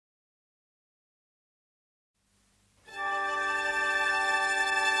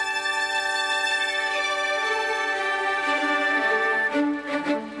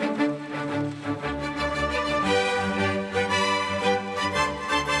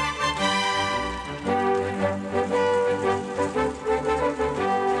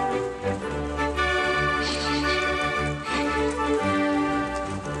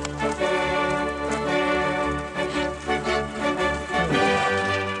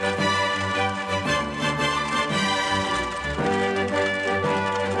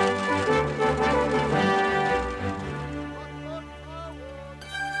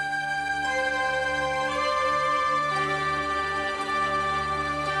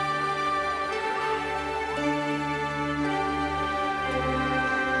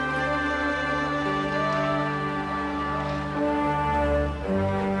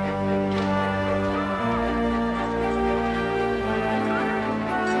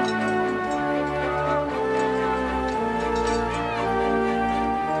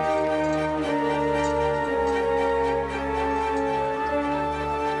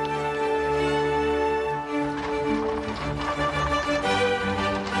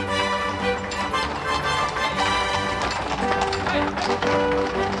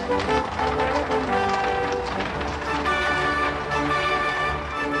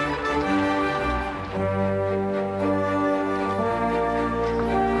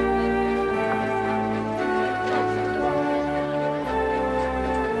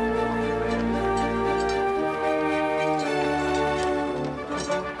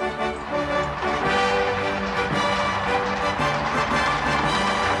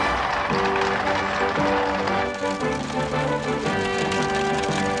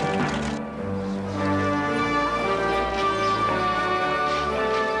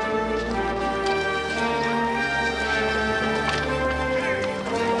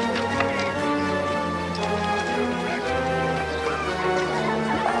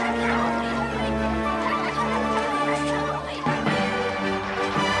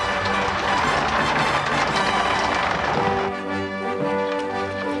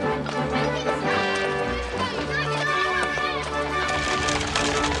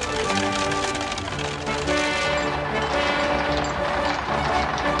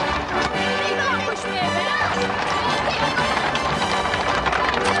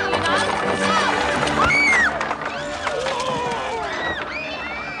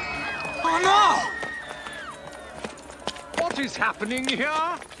happening here?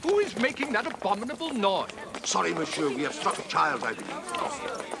 Who is making that abominable noise? Sorry, monsieur, we have struck a child, I believe.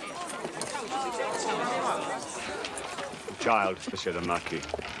 The child, Monsieur the Marquis,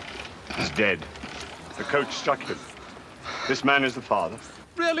 is dead. The coach struck him. This man is the father.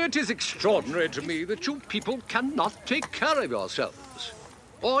 Really, it is extraordinary to me that you people cannot take care of yourselves.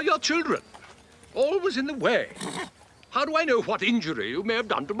 Or your children. Always in the way. How do I know what injury you may have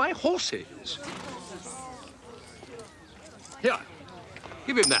done to my horses? Here,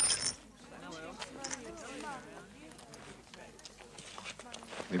 give him that.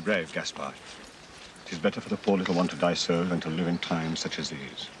 Be brave, Gaspard. It is better for the poor little one to die so than to live in times such as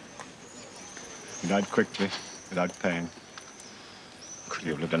these. He died quickly, without pain. Could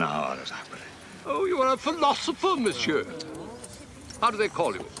you have lived an hour as happily? Oh, you are a philosopher, monsieur. How do they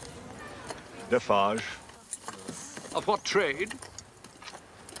call you? Defarge. Of what trade?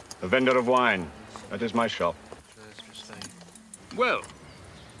 A vendor of wine. That is my shop. Well,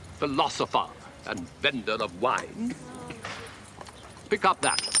 philosopher and vendor of wine. Pick up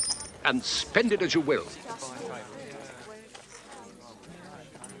that and spend it as you will.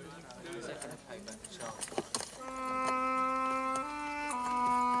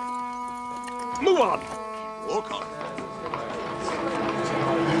 Move on. Walk on.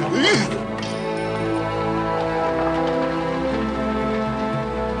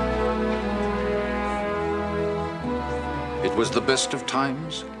 It was the best of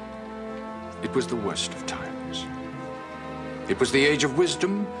times. It was the worst of times. It was the age of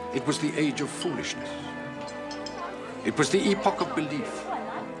wisdom. It was the age of foolishness. It was the epoch of belief.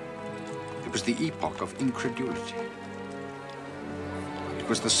 It was the epoch of incredulity. It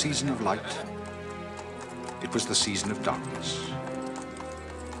was the season of light. It was the season of darkness.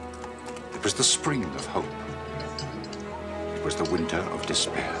 It was the spring of hope. It was the winter of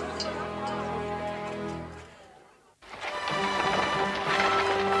despair.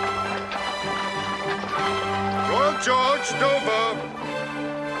 Royal George, Dover.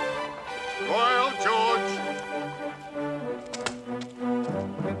 Royal George.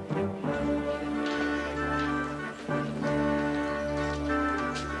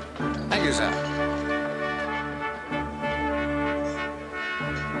 Thank you, sir.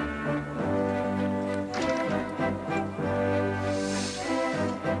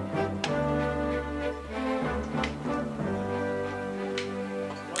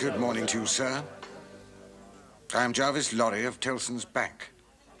 Good morning to you, sir. I am Jarvis Lorry of Tellson's Bank.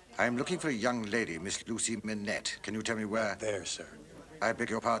 I am looking for a young lady, Miss Lucy Minette. Can you tell me where? There, sir. I beg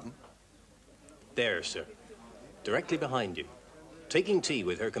your pardon? There, sir. Directly behind you. Taking tea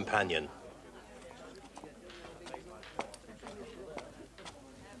with her companion.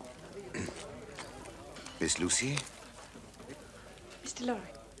 Miss Lucy? Mr. Lorry.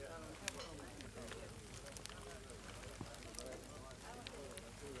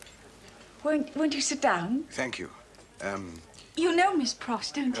 Won't you sit down? Thank you. You know Miss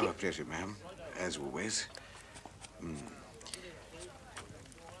Pross, don't you? Oh, pleasure, ma'am. As always.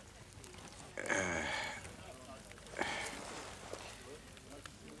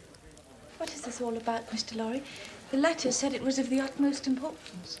 What is this all about, Mr. Lorry? The letter said it was of the utmost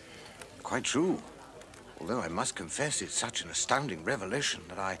importance. Quite true. Although I must confess it's such an astounding revelation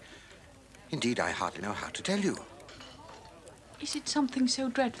that indeed, I hardly know how to tell you. Is it something so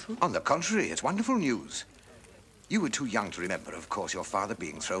dreadful? On the contrary, it's wonderful news. You were too young to remember, of course, your father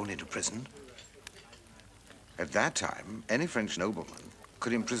being thrown into prison. At that time, any French nobleman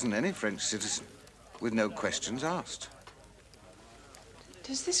could imprison any French citizen with no questions asked.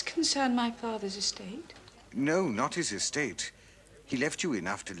 Does this concern my father's estate? No, not his estate. He left you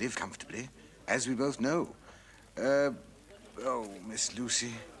enough to live comfortably, as we both know. Oh, Miss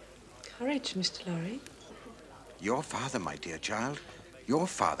Lucy. Courage, Mr. Lorry. Your father, my dear child, your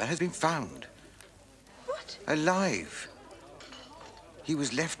father has been found. What? Alive. He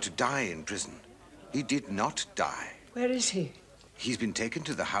was left to die in prison. He did not die. Where is he? He's been taken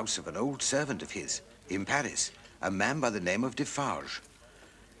to the house of an old servant of his in Paris, a man by the name of Defarge.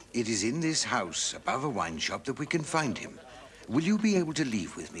 It is in this house, above a wine shop, that we can find him. Will you be able to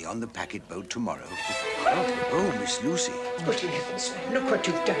leave with me on the packet boat tomorrow? Oh, Miss Lucy. Good heavens, look what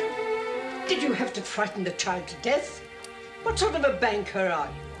you've done. Did you have to frighten the child to death? What sort of a banker are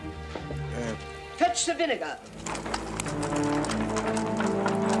you? Fetch the vinegar.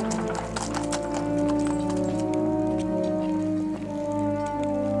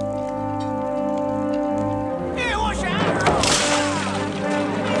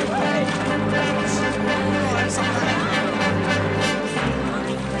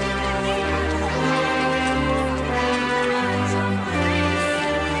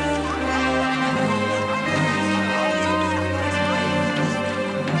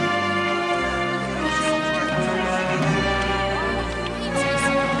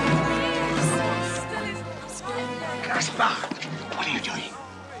 back. What are you doing?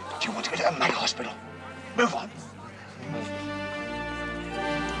 Do you want to go to a mega hospital? Move on.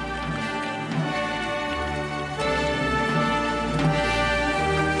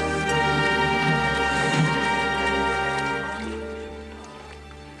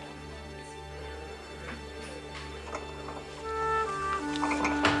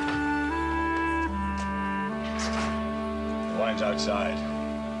 The wine's outside.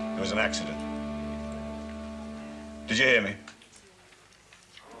 There was an accident. Did you hear me?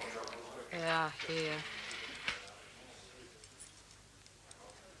 Yeah, here.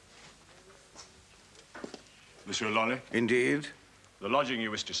 Monsieur Longley? Indeed. The lodging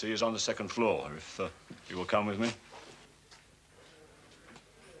you wish to see is on the second floor, if you will come with me.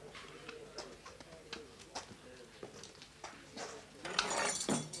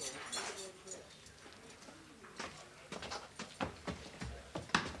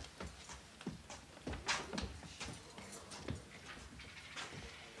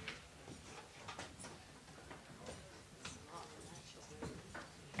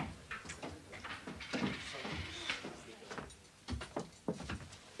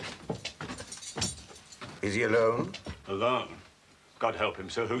 Is he alone? Alone? God help him,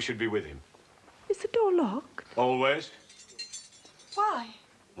 sir. Who should be with him? Is the door locked? Always. Why?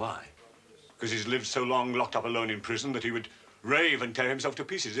 Why? Because he's lived so long locked up alone in prison that he would rave and tear himself to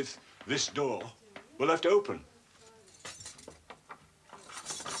pieces if this door were left open.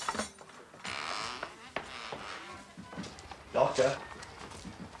 Doctor?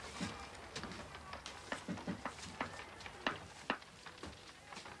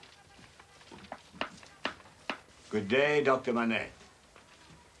 Good day, Dr. Manet.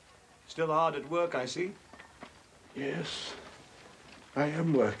 Still hard at work, I see. Yes, I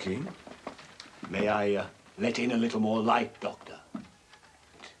am working. May I let in a little more light, Doctor?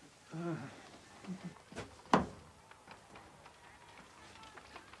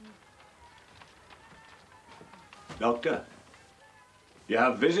 Doctor, you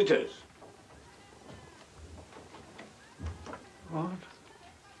have visitors.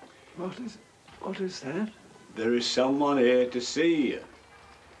 What is that? There is someone here to see you.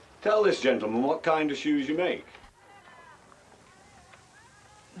 Tell this gentleman what kind of shoes you make.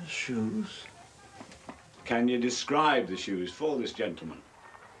 Shoes? Can you describe the shoes for this gentleman?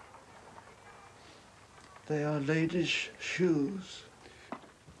 They are ladies' shoes.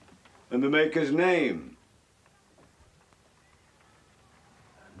 And the maker's name?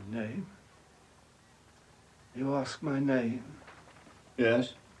 Name? You ask my name?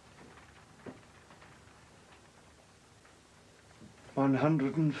 Yes.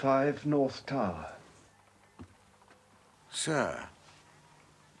 105 North Tower. Sir,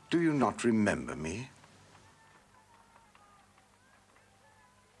 do you not remember me?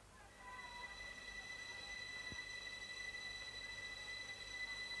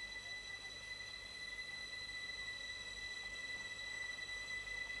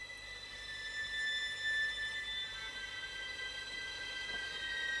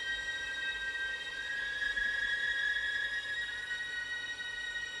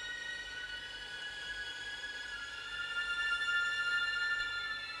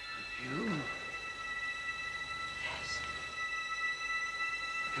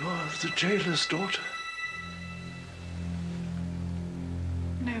 You are the jailer's daughter.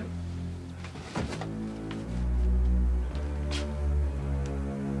 No.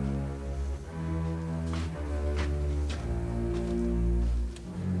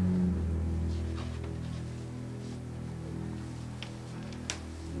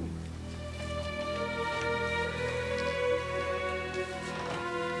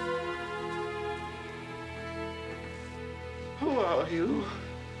 Who are you?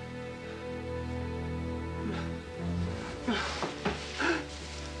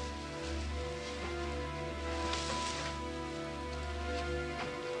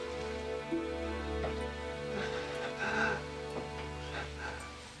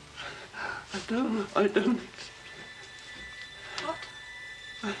 I don't. What?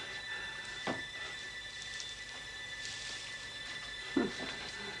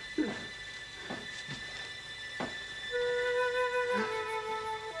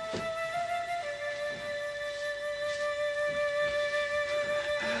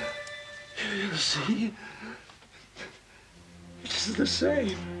 You see, it is the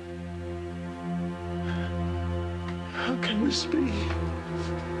same. How can this be?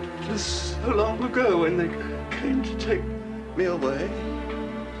 It was so long ago when they came to take me away.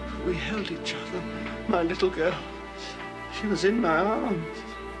 We held each other, my little girl. She was in my arms.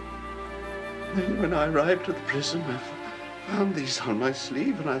 Then when I arrived at the prison, I found these on my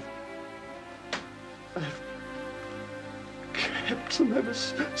sleeve and I've kept them ever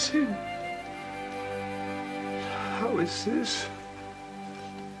since. How is this?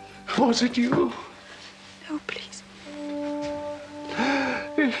 Was it you? No, please.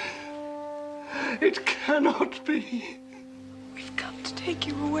 It cannot be. We've come to take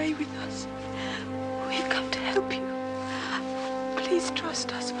you away with us. We've come to help you. Please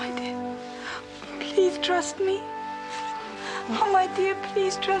trust us, my dear. Please trust me. Oh, my dear,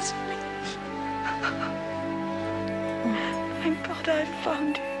 please trust me. Thank God I've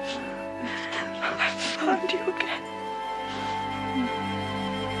found you. I've found you again.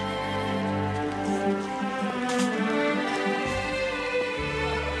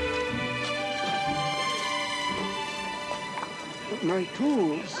 My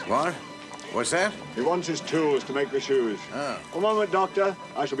tools. What? What's that? He wants his tools to make the shoes. Oh. A moment, Doctor.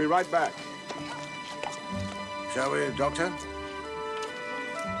 I shall be right back. Shall we, Doctor?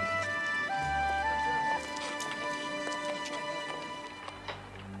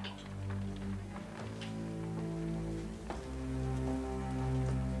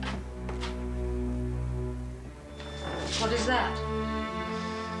 What is that?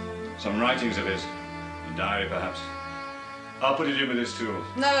 Some writings of his. A diary, perhaps. I'll put it in with his tools.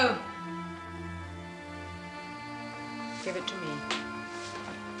 No. Give it to me.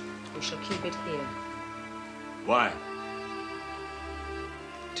 We shall keep it here. Why?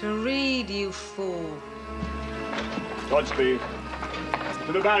 To read, you fool. Godspeed.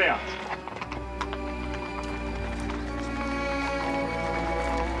 To the barrier.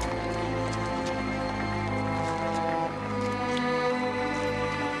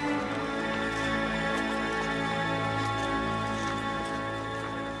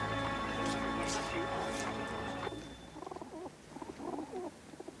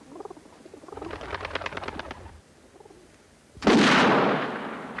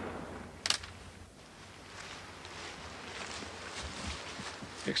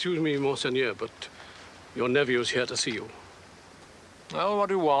 Excuse me, Monseigneur, but your nephew's here to see you. Well, what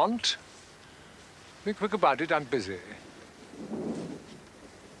do you want? Be quick about it, I'm busy.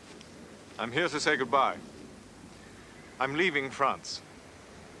 I'm here to say goodbye. I'm leaving France.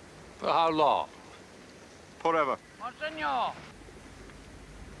 For how long? Forever. Monseigneur!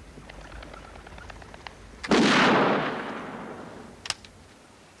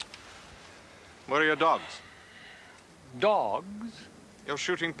 Where are your dogs? Dogs? You're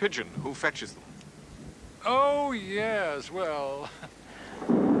shooting pigeon. Who fetches them? Oh, yes, well,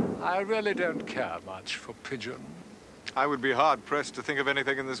 I really don't care much for pigeon. I would be hard-pressed to think of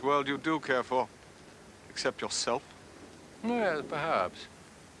anything in this world you do care for, except yourself. Yes, perhaps.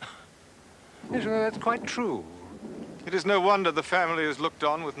 Yes, well, that's quite true. It is no wonder the family is looked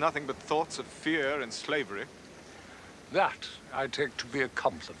on with nothing but thoughts of fear and slavery. That I take to be a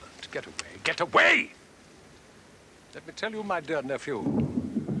compliment. Get away, get away! Let me tell you, my dear nephew,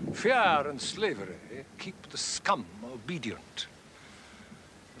 fear and slavery keep the scum obedient.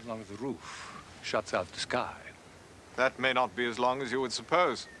 As long as the roof shuts out the sky. That may not be as long as you would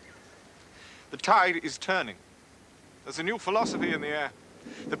suppose. The tide is turning. There's a new philosophy in the air.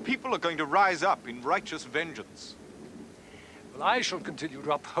 The people are going to rise up in righteous vengeance. Well, I shall continue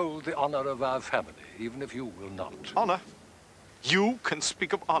to uphold the honor of our family, even if you will not. Honor? You can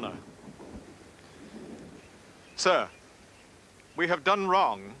speak of honor. Sir, we have done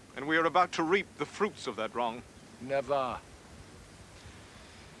wrong, and we are about to reap the fruits of that wrong. Never.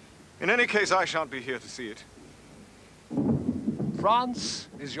 In any case, I shan't be here to see it. France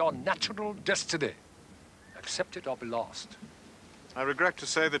is your natural destiny. Accept it or be lost. I regret to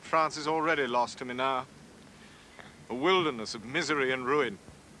say that France is already lost to me now. A wilderness of misery and ruin.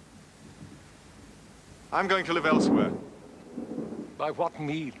 I'm going to live elsewhere. By what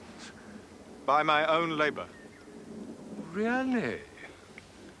means? By my own labor. Really?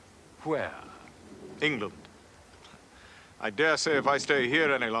 Where? England. I dare say if I stay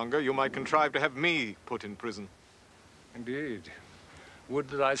here any longer, you might contrive to have me put in prison. Indeed. Would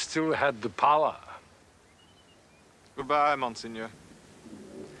that I still had the power. Goodbye, Monseigneur.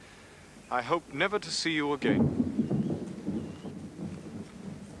 I hope never to see you again.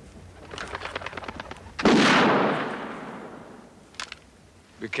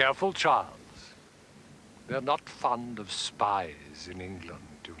 Be careful, Charles. They're not fond of spies in England,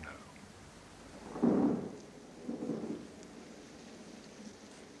 you know.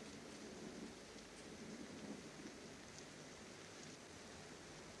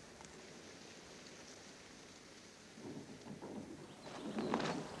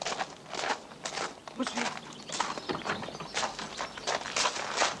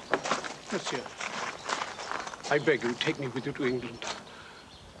 Monsieur, I beg you, take me with you to England.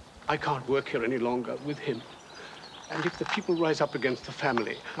 I can't work here any longer with him. And if the people rise up against the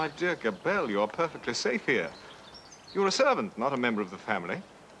family? My dear Gabelle, you are perfectly safe here. You're a servant, not a member of the family.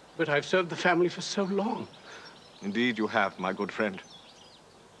 But I've served the family for so long. Indeed you have, my good friend.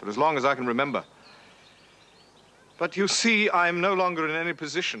 For as long as I can remember. But you see, I am no longer in any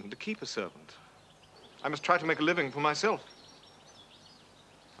position to keep a servant. I must try to make a living for myself.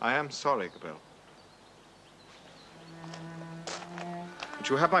 I am sorry, Gabelle. But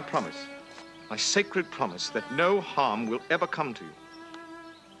you have my promise, my sacred promise that no harm will ever come to you.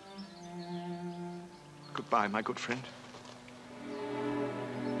 Goodbye, my good friend.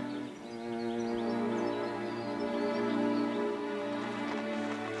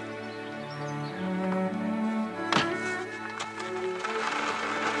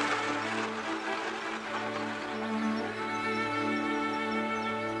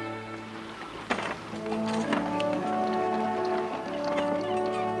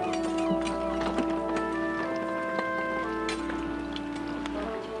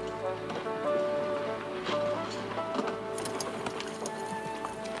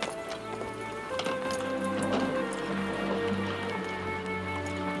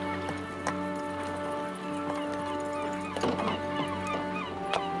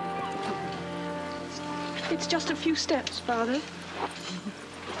 It's just a few steps, Father.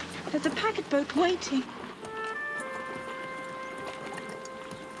 There's a packet boat waiting.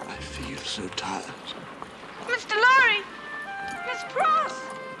 I feel so tired. Mr. Lorry! Miss Pross!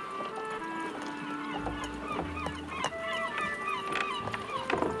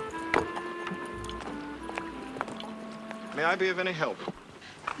 May I be of any help?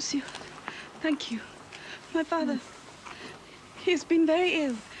 Monsieur, thank you. My father, he has been very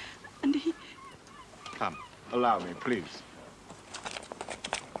ill, and he... Come, allow me, please.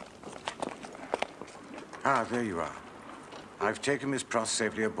 Ah, there you are. I've taken Miss Pross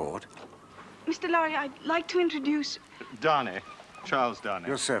safely aboard. Mr. Lorry, I'd like to introduce... Darnay, Charles Darnay.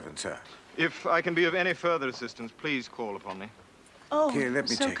 Your servant, sir. If I can be of any further assistance, please call upon me. Oh, Here, let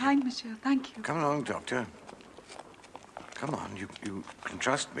me so take kind, monsieur. Thank you. Come along, Doctor. Come on, you can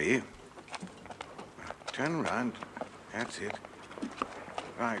trust me. Turn around. That's it.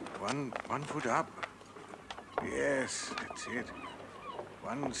 Right, one foot up. Yes, that's it.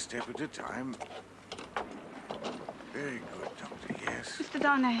 One step at a time. Very good, Doctor, yes. Mr.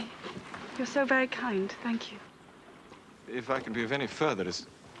 Darnay, you're so very kind. Thank you. If I can be of any further assistance.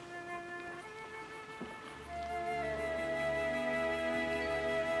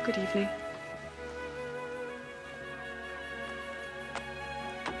 Good evening.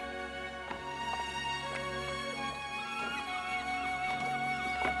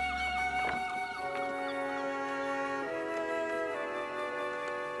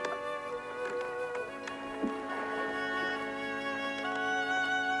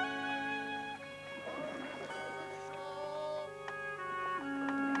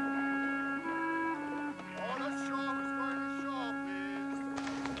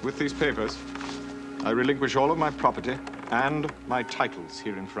 With these papers, I relinquish all of my property and my titles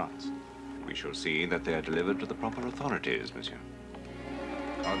here in France. We shall see that they are delivered to the proper authorities, monsieur.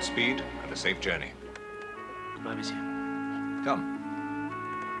 Godspeed and a safe journey. Goodbye, monsieur. Come.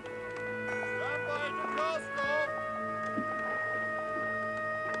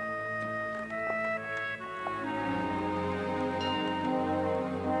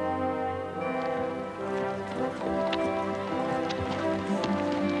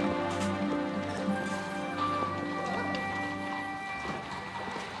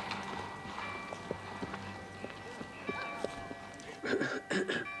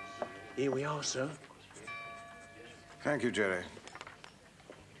 Here we are, sir. Thank you, Jerry.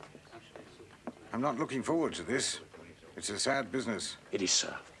 I'm not looking forward to this. It's a sad business. It is,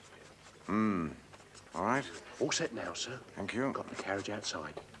 sir. All right. All set now, sir. Thank you. Got the carriage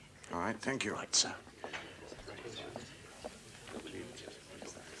outside. All right, thank you. Right, sir.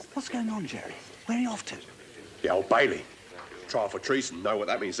 What's going on, Jerry? Where are you off to? The Old Bailey. Trial for treason. Know what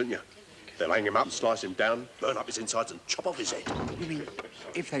that means, don't you? They'll hang him up, slice him down, burn up his insides and chop off his head. You mean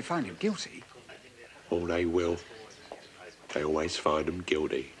if they find him guilty? Oh, they will. They always find him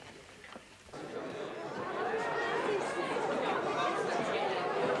guilty.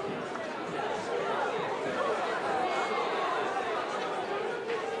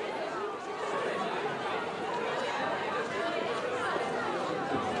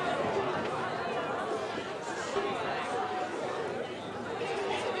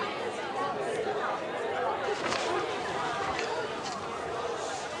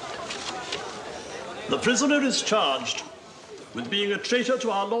 The prisoner is charged with being a traitor to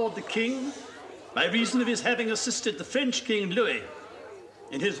our Lord the King by reason of his having assisted the French King Louis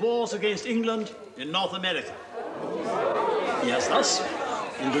in his wars against England in North America. He has thus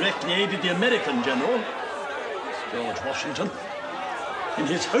indirectly aided the American general, George Washington, in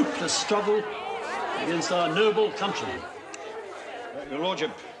his hopeless struggle against our noble countrymen. Your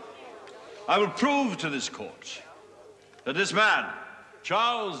Lordship, I will prove to this court that this man,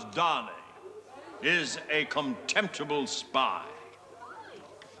 Charles Darnay, is a contemptible spy.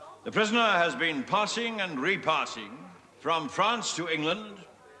 The prisoner has been passing and repassing from France to England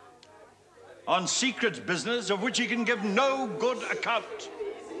on secret business of which he can give no good account.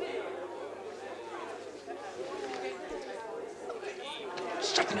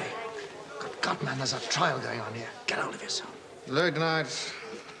 Sidney, good God, man, there's a trial going on here. Get out of yourself. Late night.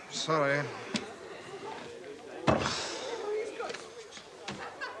 Sorry.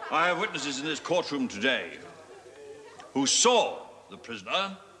 I have witnesses in this courtroom today who saw the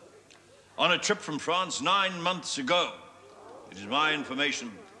prisoner on a trip from France 9 months ago. It is my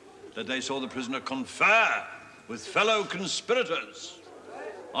information that they saw the prisoner confer with fellow conspirators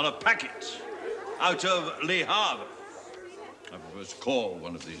on a packet out of Le Havre. I propose to call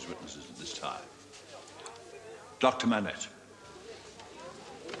one of these witnesses at this time. Dr. Manette.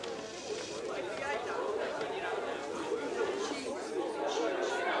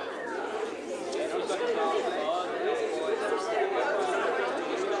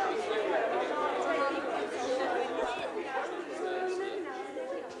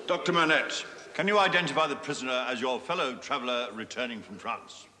 Dr. Manette, can you identify the prisoner as your fellow traveller returning from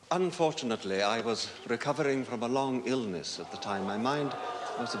France? Unfortunately, I was recovering from a long illness at the time. My mind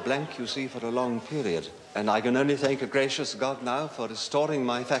was a blank, you see, for a long period. And I can only thank a gracious God now for restoring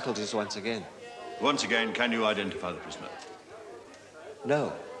my faculties once again. Once again, can you identify the prisoner?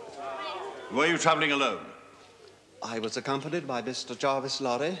 No. Were you travelling alone? I was accompanied by Mr. Jarvis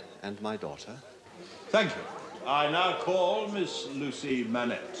Lorry and my daughter. Thank you. I now call Miss Lucy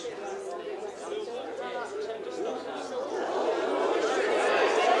Manette.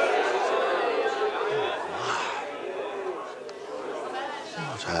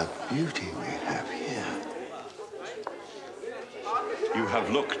 What a beauty we have here. You have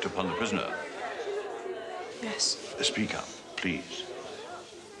looked upon the prisoner. Yes, Speak up, please.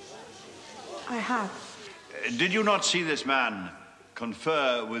 I have. Did you not see this man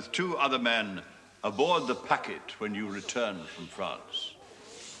confer with 2 other men aboard the packet when you returned from France?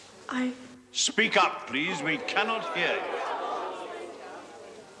 Speak up, please. We cannot hear you.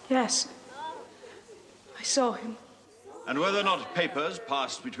 Yes, I saw him. And were there not papers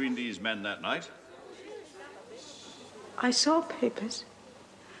passed between these men that night? I saw papers.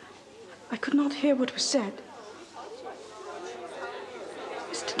 I could not hear what was said.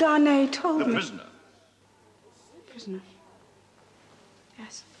 Mr. Darnay told me. The prisoner? Prisoner.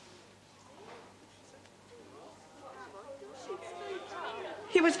 Yes.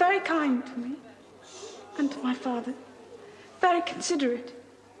 He was very kind to me and to my father. Very considerate.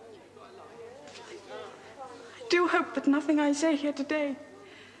 I do hope that nothing I say here today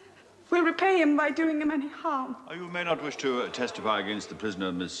will repay him by doing him any harm. You may not wish to testify against the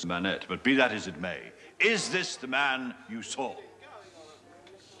prisoner, Miss Manette, but be that as it may, is this the man you saw?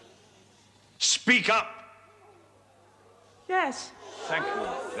 Speak up! Yes. Thank you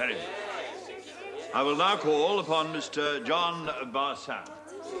very much. I will now call upon Mr. John Barsan.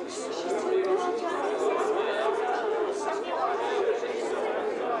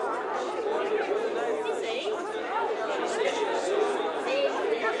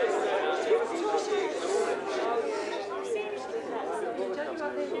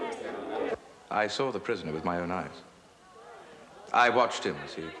 I saw the prisoner with my own eyes. I watched him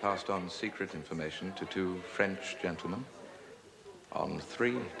as he passed on secret information to 2 French gentlemen on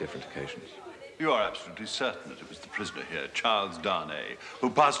 3 different occasions. You are absolutely certain that it was the prisoner here, Charles Darnay, who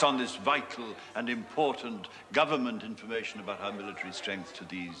passed on this vital and important government information about our military strength to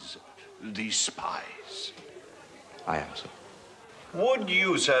these spies? I am, sir. Would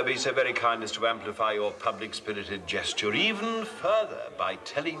you, sir, be so very kind as to amplify your public-spirited gesture even further by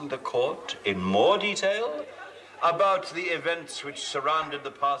telling the court in more detail about the events which surrounded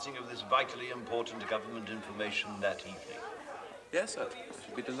the passing of this vitally important government information that evening? Yes, sir. I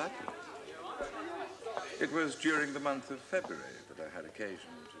should be delighted. It was during the month of February that I had occasion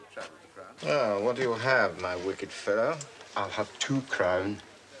to travel to France. Oh, what do you have, my wicked fellow? I'll have 2 crown,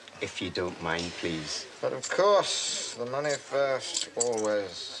 if you don't mind, please. But of course, the money first,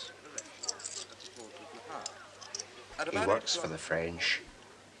 always. He works for the French.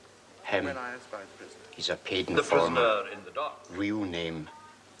 Him. He's a paid The informer. prisoner in the dock. Real name,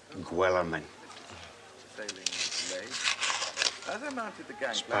 Guellerman. As I mounted the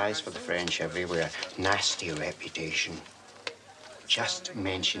gangplank, Spies for the French everywhere. Nasty reputation. Just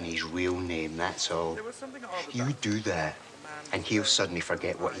mention his real name, that's all. You do that, and he'll suddenly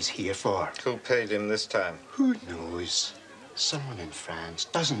forget what he's here for. Who paid him this time? Who knows? Someone in France.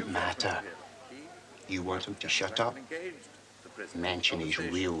 Doesn't matter. You want him to shut up? Mention his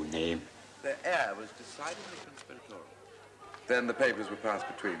real name. Their air was decidedly conspiratorial. Then the papers were passed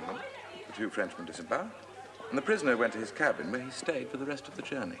between them. The two Frenchmen disembarked, and the prisoner went to his cabin, where he stayed for the rest of the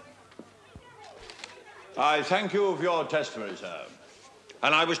journey. I thank you for your testimony, sir.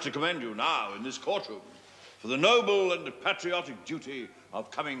 And I wish to commend you now in this courtroom for the noble and patriotic duty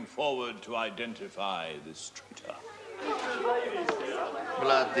of coming forward to identify this traitor.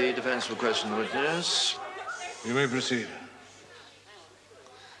 Will add the defense will question the witness. You may proceed.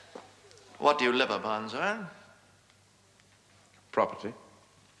 What do you live upon, sir? Property.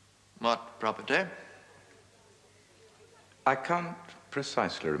 What property? I can't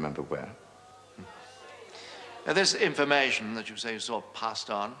precisely remember where. This information that you say you saw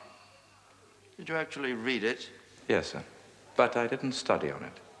passed on, did you actually read it? Yes, sir. But I didn't study on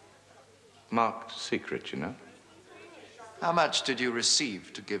it. Marked secret, you know. How much did you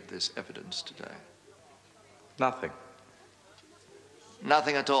receive to give this evidence today? Nothing.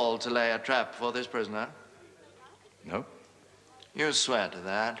 Nothing at all to lay a trap for this prisoner? No. You swear to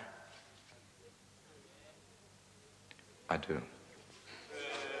that? I do.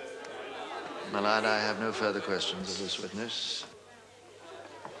 My lad, I have no further questions of this witness.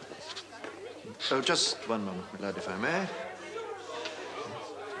 Oh, just one moment, my lad, if I may.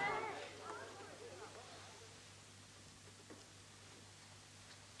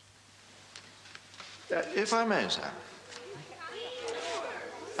 If I may, sir.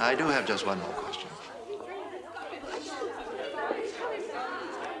 I do have just one more question.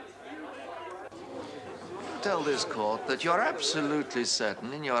 Tell this court that you're absolutely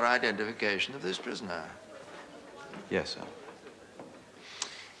certain in your identification of this prisoner. Yes, sir.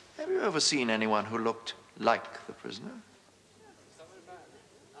 Have you ever seen anyone who looked like the prisoner?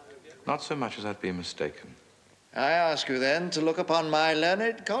 Not so much as I'd be mistaken. I ask you then to look upon my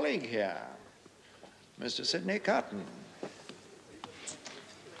learned colleague here, Mr. Sidney Cotton.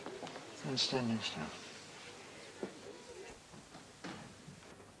 Stand still.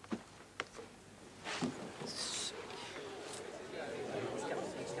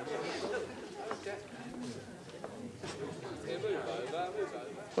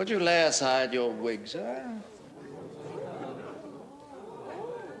 Would you lay aside your wig, sir?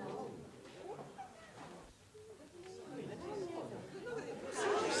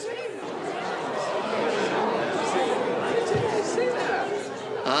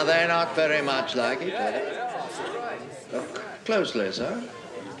 Are they not very much like each other? Look closely, sir.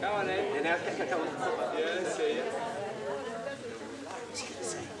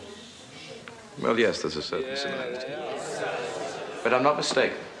 Well, yes, there's a certain similarity. But I'm not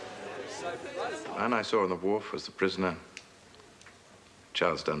mistaken. The man I saw on the wharf was the prisoner,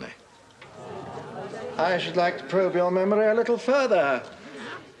 Charles Donnay. I should like to probe your memory a little further,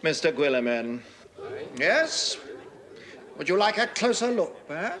 Mr. Guillemin. Yes? Would you like a closer look,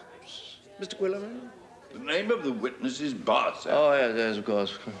 perhaps, Mr. Guillemin? The name of the witness is Bart, sir. Oh, yes, of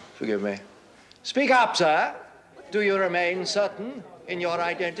course. Forgive me. Speak up, sir. Do you remain certain in your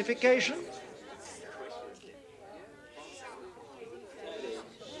identification?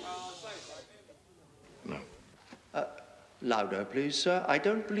 No. Louder, please, sir. I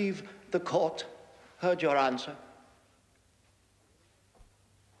don't believe the court heard your answer.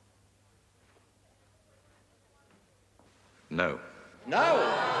 No. No.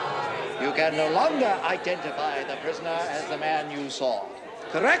 You can no longer identify the prisoner as the man you saw.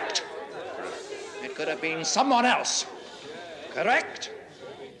 Correct? It could have been someone else. Correct?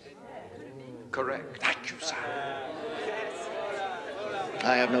 Correct. Thank you, sir.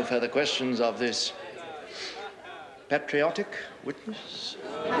 I have no further questions of this patriotic witness.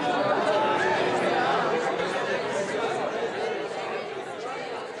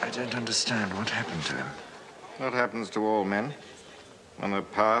 I don't understand. What happened to him? What happens to all men when their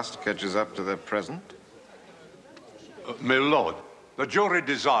past catches up to their present? My lord, the jury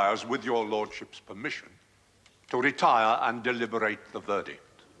desires, with your lordship's permission, to retire and deliberate the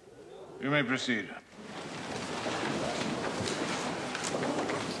verdict. You may proceed.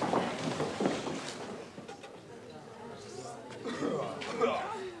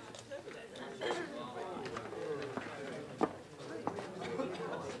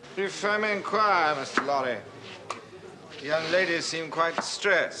 If I may inquire, Mr. Lorry, the young lady seemed quite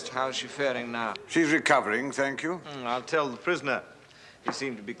distressed. How's she faring now? She's recovering, thank you. I'll tell the prisoner. He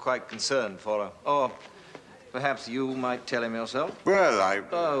seemed to be quite concerned for her. Oh, Perhaps you might tell him yourself? Well,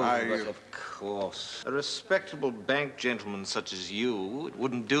 But of course. A respectable bank gentleman such as you, it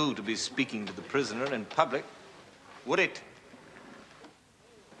wouldn't do to be speaking to the prisoner in public, would it?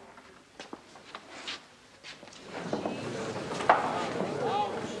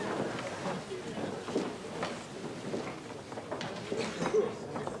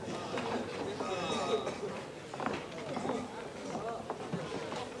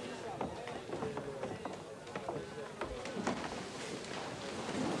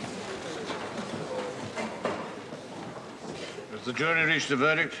 Has the jury reached a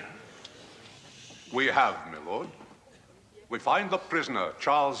verdict? We have, my lord. We find the prisoner,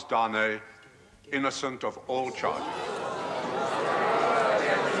 Charles Darnay, innocent of all charges.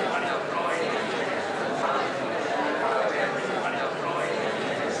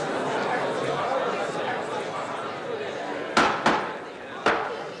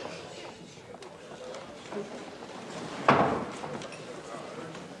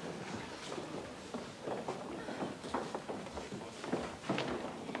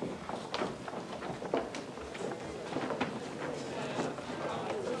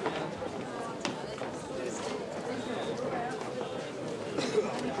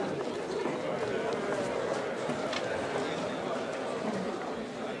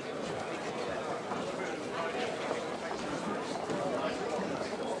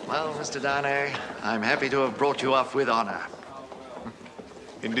 Well, Mr. Darnay, I'm happy to have brought you off with honor.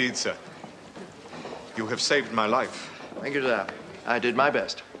 Indeed, sir. You have saved my life. Thank you, sir. I did my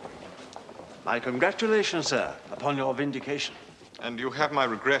best. My congratulations, sir, upon your vindication. And you have my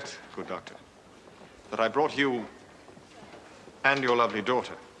regret, good doctor, that I brought you and your lovely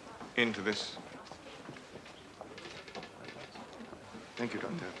daughter into this. Thank you,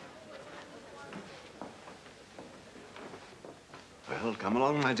 Doctor. Well, come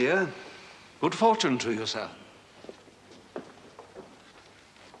along, my dear. Good fortune to you, sir.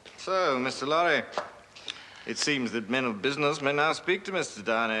 So, Mr. Lorry, it seems that men of business may now speak to Mr.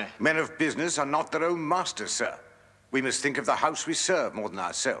 Darnay. Men of business are not their own masters, sir. We must think of the house we serve more than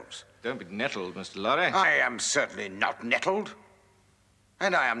ourselves. Don't be nettled, Mr. Lorry. I am certainly not nettled.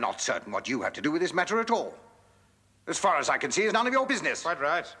 And I am not certain what you have to do with this matter at all. As far as I can see, it's none of your business. Quite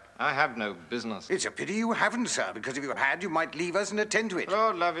right. I have no business. It's a pity you haven't, sir, because if you had, you might leave us and attend to it.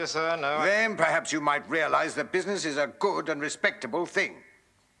 Lord love you, sir, no. Then perhaps you might realize that business is a good and respectable thing.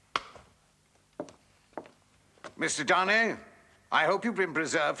 Mr. Darnay, I hope you've been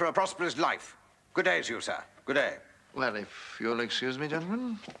preserved for a prosperous life. Good day to you, sir. Good day. Well, if you'll excuse me,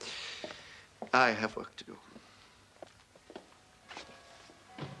 gentlemen, I have work to do.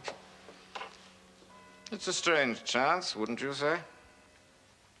 It's a strange chance, wouldn't you say?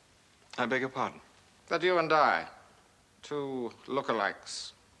 I beg your pardon? That you and I, two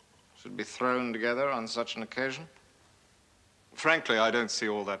lookalikes, should be thrown together on such an occasion. Frankly, I don't see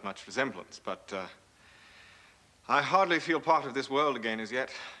all that much resemblance, but I hardly feel part of this world again as yet.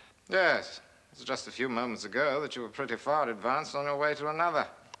 Yes, it's just a few moments ago that you were pretty far advanced on your way to another.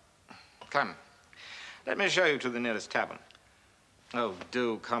 Come, let me show you to the nearest tavern. Oh,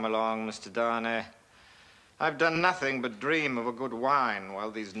 do come along, Mr. Darnay. I've done nothing but dream of a good wine while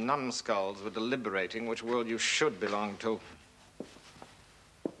these numbskulls were deliberating which world you should belong to.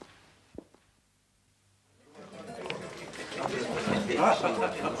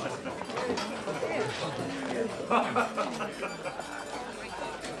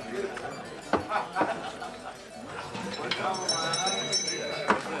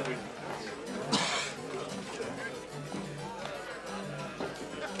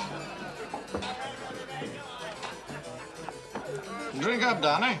 Drink up,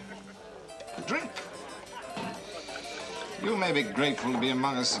 Darnay. Drink. You may be grateful to be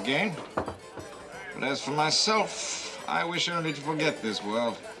among us again. But as for myself, I wish only to forget this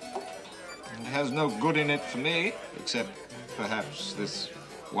world. It has no good in it for me, except perhaps this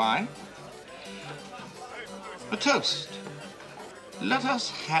wine. A toast. Let us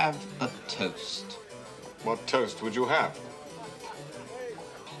have a toast. What toast would you have?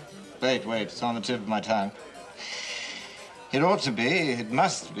 Wait, it's on the tip of my tongue. It ought to be, it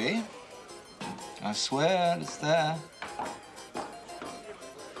must be. I swear it's there.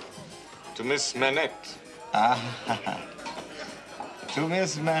 To Miss Manette. Ah, to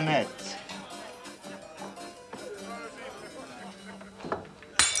Miss Manette.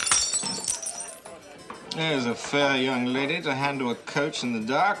 There's a fair young lady to hand to a coach in the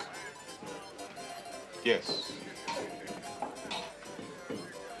dark. Yes.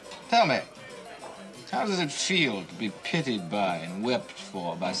 Tell me, how does it feel to be pitied by and wept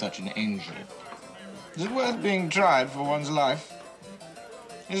for by such an angel? Is it worth being tried for one's life?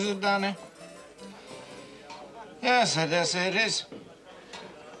 Is it, Darnay? Yes, I dare say it is.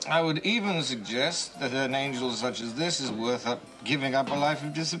 I would even suggest that an angel such as this is worth giving up a life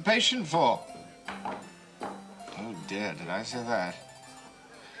of dissipation for. Oh dear, did I say that?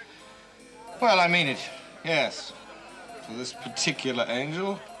 Well, I mean it, yes. For this particular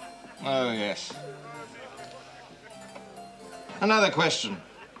angel, oh yes. Another question.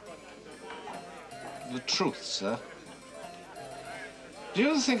 The truth, sir. Do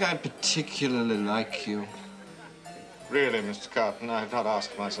you think I particularly like you? Really, Mr. Carton, I have not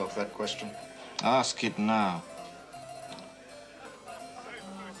asked myself that question. Ask it now.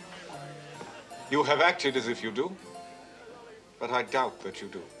 You have acted as if you do, but I doubt that you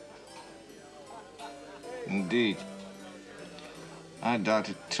do. Indeed. I doubt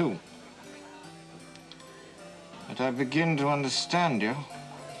it too. But I begin to understand you.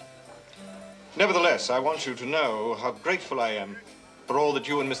 Nevertheless, I want you to know how grateful I am for all that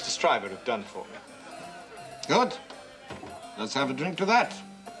you and Mr. Stryver have done for me. Good. Let's have a drink to that.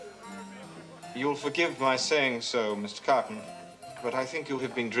 You'll forgive my saying so, Mr. Carton, but I think you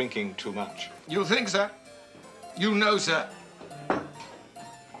have been drinking too much. You think, sir? You know, sir.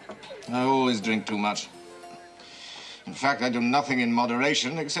 I always drink too much. In fact, I do nothing in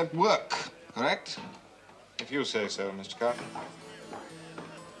moderation except work, correct? If you say so, Mr. Carton.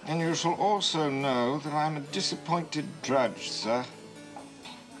 And you shall also know that I'm a disappointed drudge, sir.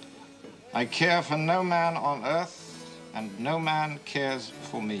 I care for no man on earth, and no man cares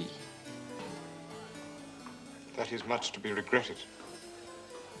for me. That is much to be regretted.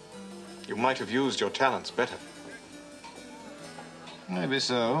 You might have used your talents better. Maybe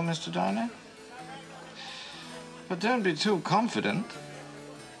so, Mr. Darnay. But don't be too confident.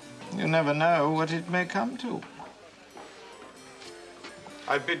 You never know what it may come to.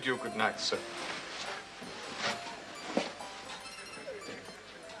 I bid you good night, sir.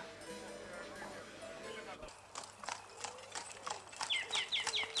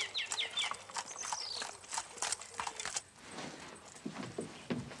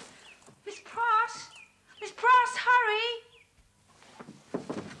 Miss Pross! Miss Pross, hurry!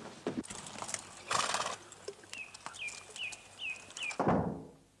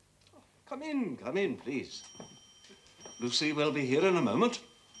 Come in, please. Lucy will be here in a moment.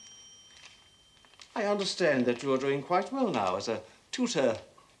 I understand that you are doing quite well now as a tutor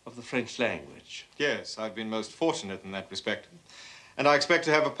of the French language. Yes, I've been most fortunate in that respect. And I expect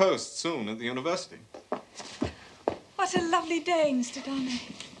to have a post soon at the university. What a lovely day, Mr. Darnay.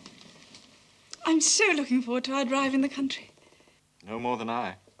 I'm so looking forward to our drive in the country. No more than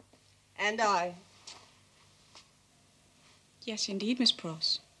I. And I. Yes, indeed, Miss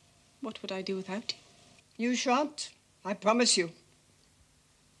Pross. What would I do without you? You shan't, I promise you.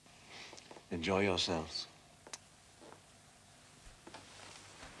 Enjoy yourselves.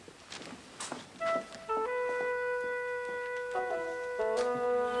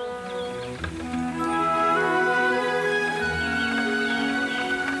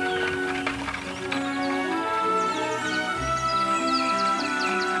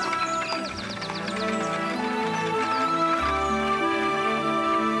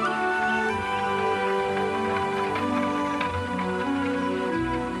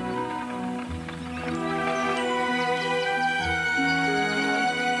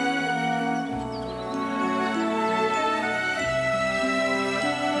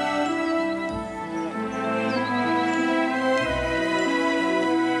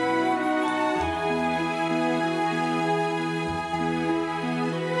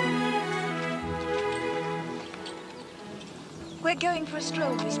 We're going for a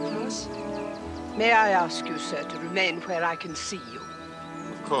stroll, Miss Pross. May I ask you, sir, to remain where I can see you?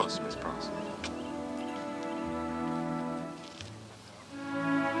 Of course, Miss Pross.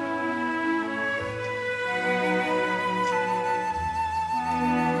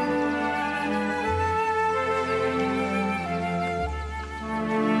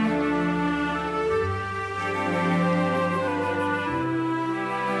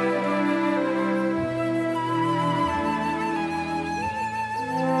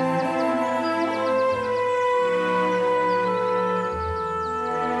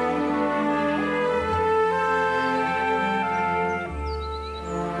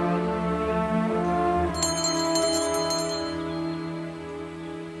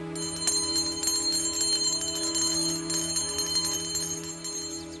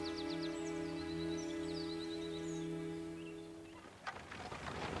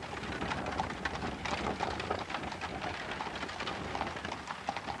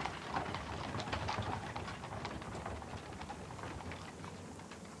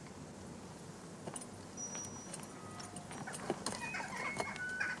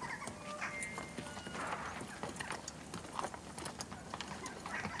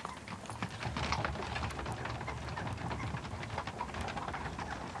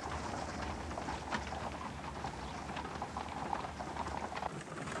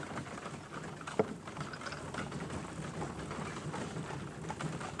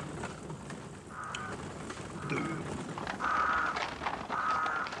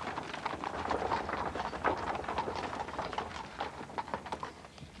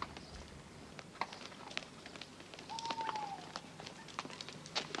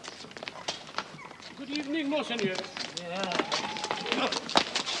 Monseigneur. Yeah.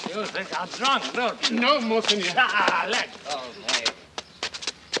 You think I'm drunk, don't you? No, Monseigneur. Ah, let go, mate.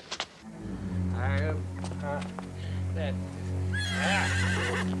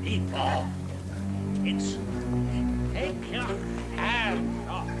 People, it's... Take your hands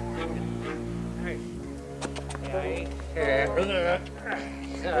off.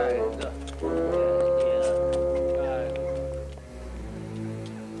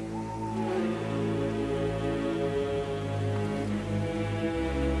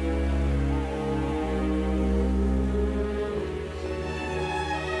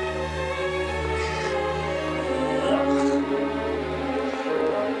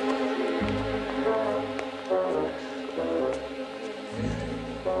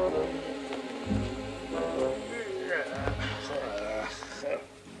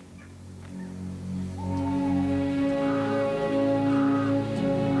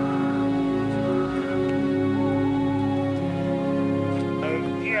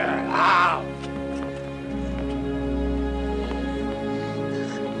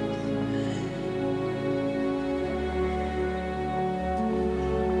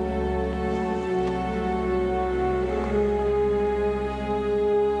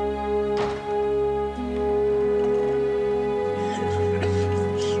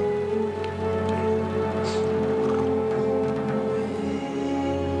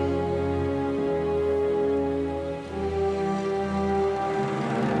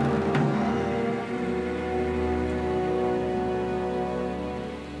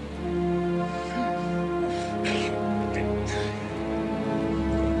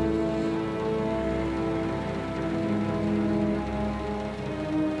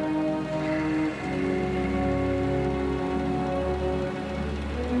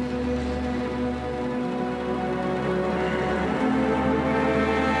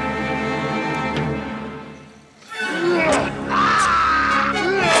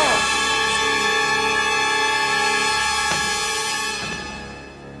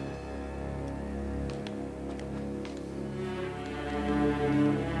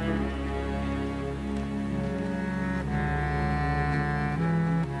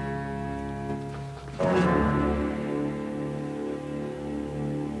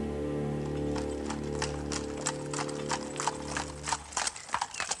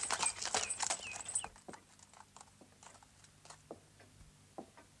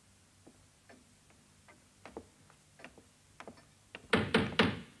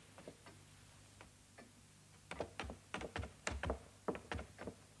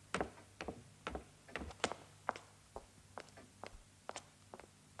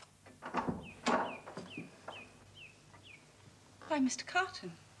 Why, Mr.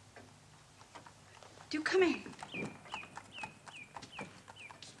 Carton. Do come in.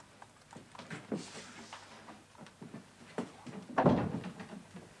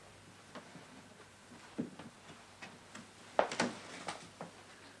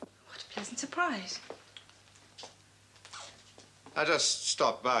 What a pleasant surprise. I just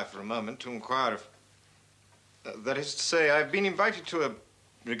stopped by for a moment to inquire if... that is to say, I've been invited to a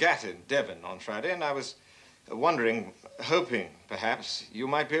regatta in Devon on Friday, and I was wondering, hoping, perhaps, you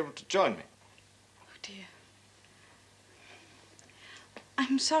might be able to join me. Oh, dear.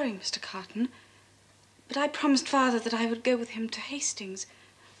 I'm sorry, Mr. Carton, but I promised Father that I would go with him to Hastings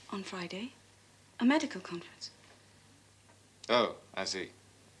on Friday, a medical conference. Oh, I see.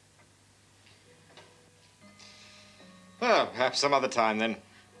 Well, perhaps some other time, then.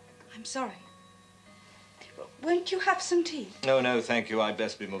 I'm sorry. Won't you have some tea? No, no, thank you. I'd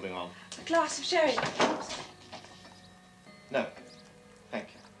best be moving on. A glass of sherry. No, thank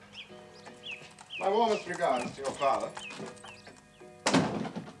you. My warmest regards to your father.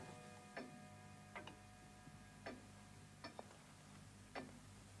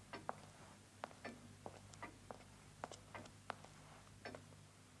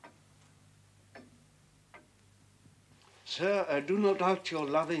 Sir, I do not doubt your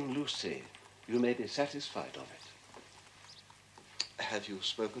loving Lucy. You may be satisfied of it. Have you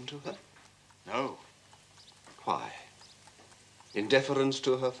spoken to her? No. Why? In deference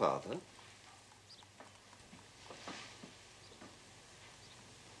to her father?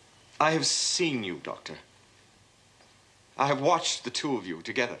 I have seen you, Doctor. I have watched the two of you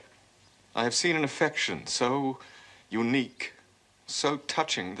together. I have seen an affection so unique, so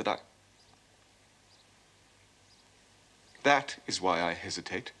touching that That is why I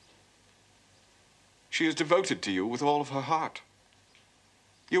hesitate. She is devoted to you with all of her heart.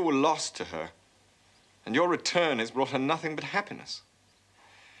 You were lost to her, and your return has brought her nothing but happiness.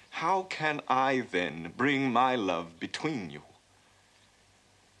 How can I then bring my love between you?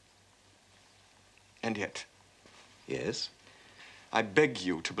 And yet, Yes? I beg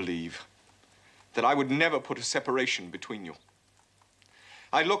you to believe that I would never put a separation between you.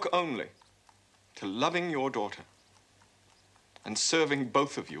 I look only to loving your daughter and serving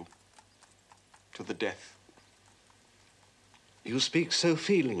both of you to the death. You speak so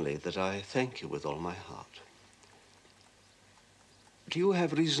feelingly that I thank you with all my heart. Do you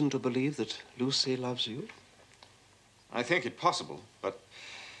have reason to believe that Lucy loves you? I think it possible, but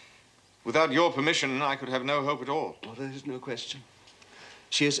without your permission, I could have no hope at all. Oh, there is no question.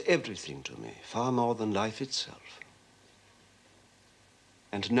 She is everything to me, far more than life itself.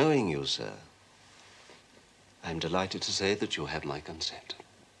 And knowing you, sir, I'm delighted to say that you have my consent.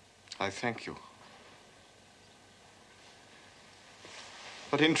 I thank you.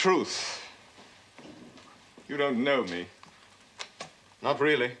 But in truth, you don't know me. Not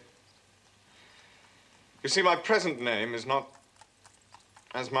really. You see, my present name is not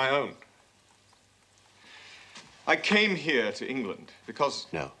as my own. I came here to England because...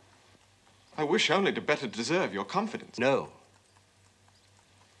 No. I wish only to better deserve your confidence. No.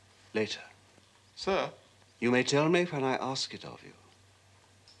 Later. Sir? You may tell me when I ask it of you.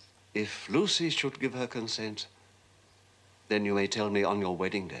 If Lucy should give her consent, then you may tell me on your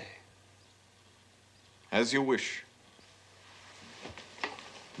wedding day. As you wish.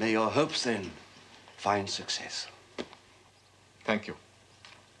 May your hopes, then, find success. Thank you.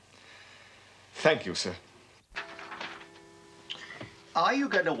 Thank you, sir. Are you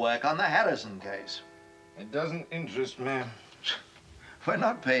going to work on the Harrison case? It doesn't interest me. We're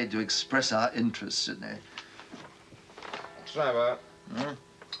not paid to express our interest, Sidney. Driver,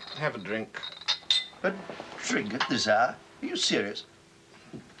 have a drink. A drink at this hour? Are you serious?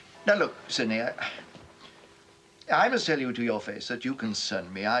 Now, look, Sidney, I must tell you to your face that you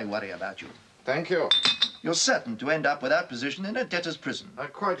concern me. I worry about you. Thank you. You're certain to end up without position in a debtor's prison. I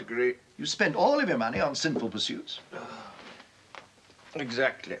quite agree. You spend all of your money on sinful pursuits.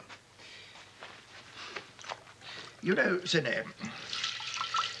 Exactly. You know, Sidney,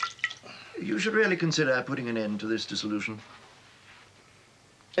 you should really consider putting an end to this dissolution.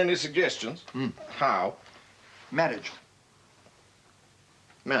 Any suggestions? How? Marriage.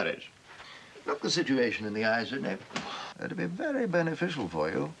 Marriage? Look the situation in the eye, Sidney. It'd be very beneficial for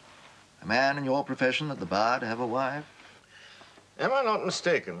you. A man in your profession at the bar to have a wife. Am I not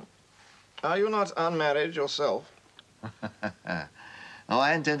mistaken? Are you not unmarried yourself? Oh,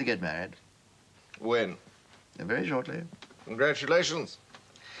 I intend to get married. When? Very shortly. Congratulations.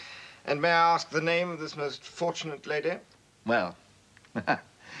 And may I ask the name of this most fortunate lady? Well,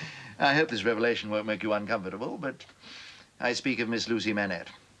 I hope this revelation won't make you uncomfortable, but I speak of Miss Lucy Manette.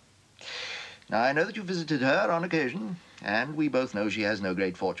 Now, I know that you visited her on occasion, and we both know she has no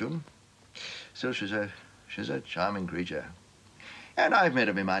great fortune. Still, she's a charming creature. And I've made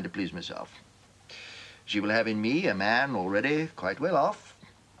up my mind to please myself. She will have in me a man already quite well off,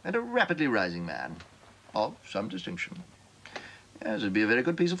 and a rapidly rising man of some distinction. Yes, it'd be a very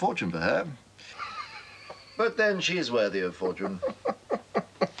good piece of fortune for her. But then she is worthy of fortune.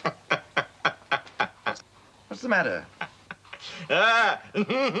 What's the matter? Now,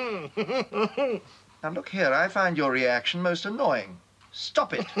 look here, I find your reaction most annoying.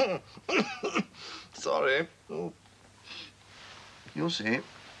 Stop it. Sorry. You'll see.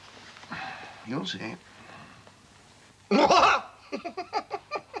 You'll see.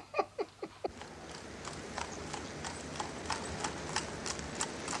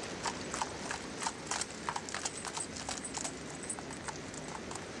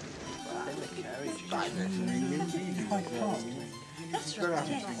 That's right.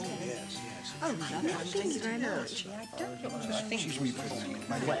 Yes. Oh, lovely. Thank you very much. I think she's representing.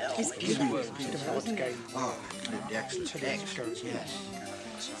 Well, excuse me. Oh, excellent. Yes.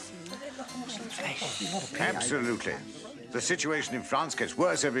 Absolutely. The situation in France gets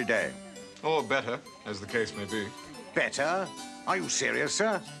worse every day. Or better, as the case may be. Better? Are you serious,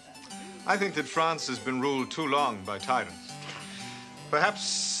 sir? I think that France has been ruled too long by tyrants. Perhaps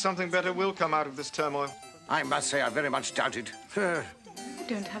something better will come out of this turmoil. I must say I very much doubt it. You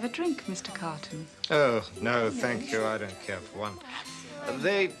don't have a drink, Mr. Carton. Oh, no, thank you. I don't care for one.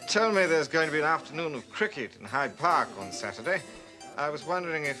 They tell me there's going to be an afternoon of cricket in Hyde Park on Saturday. I was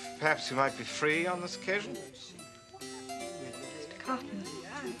wondering if perhaps you might be free on this occasion. Mr. Carton,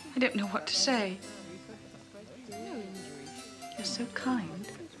 I don't know what to say. You're so kind,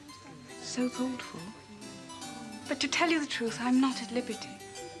 so thoughtful. But to tell you the truth, I'm not at liberty.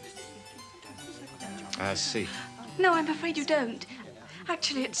 I see. No, I'm afraid you don't.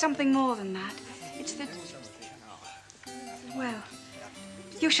 Actually, it's something more than that. It's that... Well,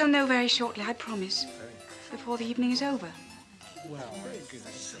 you shall know very shortly, I promise, before the evening is over.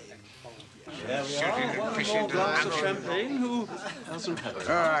 There we are. One more glass of champagne. Who hasn't had it?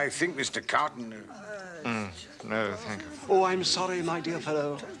 I think Mr. Carton... No, thank you. Oh, I'm sorry, my dear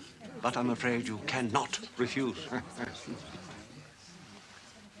fellow, but I'm afraid you cannot refuse.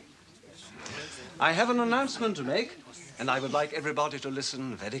 I have an announcement to make, and I would like everybody to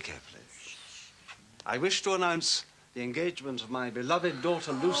listen very carefully. I wish to announce the engagement of my beloved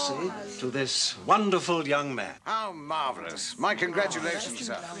daughter Lucy to this wonderful young man. How marvelous. My congratulations,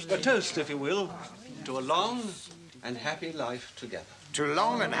 sir. A toast, if you will, to a long and happy life together. To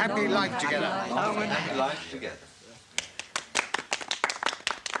long and happy life together. Long and happy life together.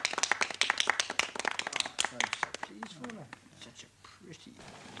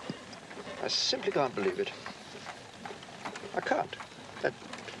 I simply can't believe it. I can't. That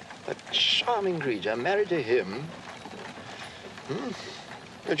charming creature married to him.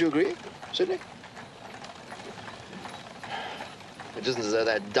 Don't you agree, Sidney? It isn't as though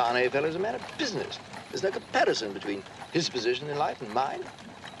that Darnay fellow's a man of business. There's no comparison between his position in life and mine.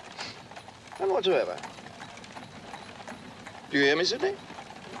 None whatsoever. Do you hear me, Sidney?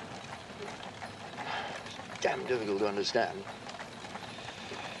 It's damn difficult to understand.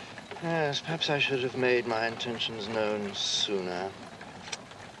 Yes, perhaps I should have made my intentions known sooner.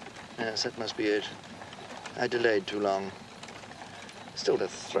 Yes, that must be it. I delayed too long. Still to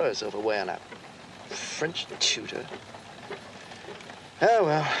throw herself away on a French tutor. Oh,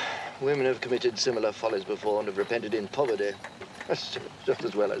 well, women have committed similar follies before and have repented in poverty. Just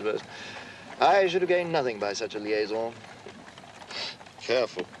as well, I suppose. I should have gained nothing by such a liaison.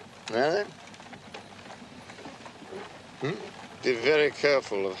 Careful. Now then? Be very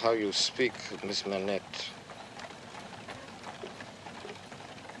careful of how you speak of Miss Manette.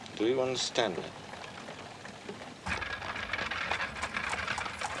 Do you understand me?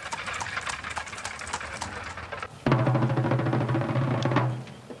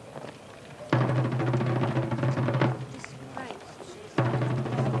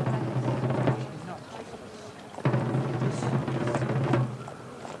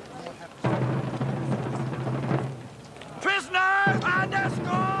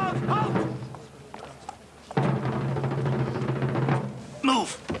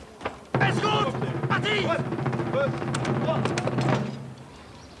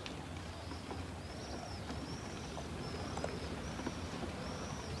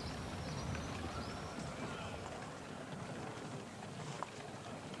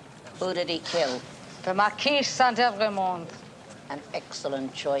 Who did he kill? The Marquis Saint-Evremond. An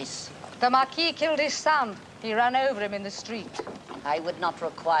excellent choice. The Marquis killed his son. He ran over him in the street. I would not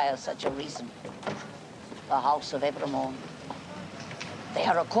require such a reason. The house of Evremond. They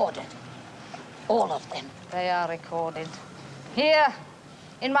are recorded. All of them. They are recorded. Here,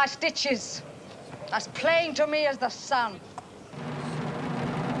 in my stitches, as plain to me as the sun.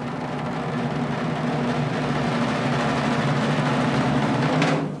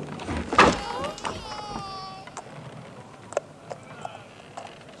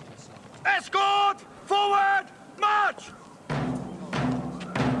 Escort! Forward! March!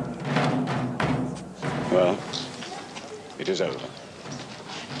 Well, it is over.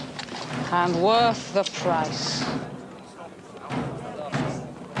 And worth the price.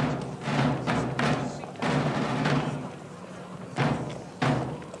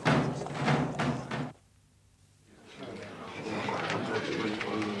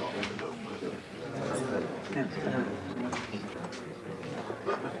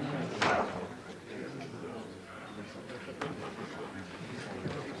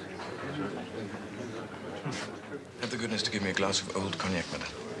 Have the goodness to give me a glass of old cognac, madame.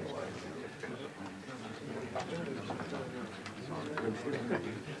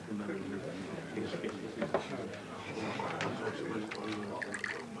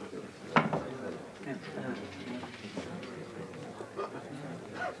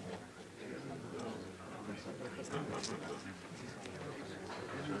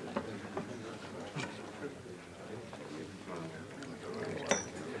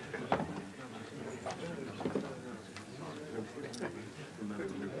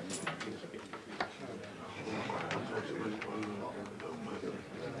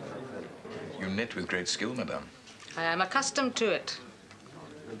 You knit with great skill, madame. I am accustomed to it.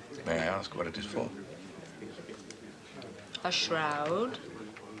 May I ask what it is for? A shroud.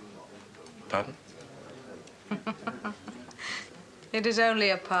 Pardon? It is only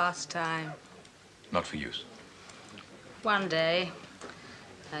a pastime. Not for use. One day,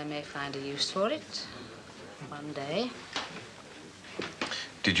 I may find a use for it. One day.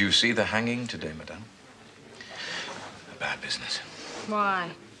 Did you see the hanging today, madame? A bad business.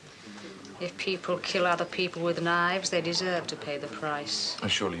 Why? If people kill other people with knives, they deserve to pay the price.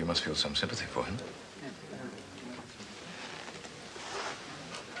 Surely you must feel some sympathy for him.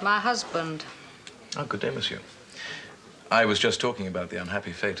 My husband. Oh, good day, monsieur. I was just talking about the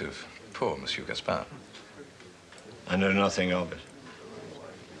unhappy fate of poor Monsieur Gaspard. I know nothing of it.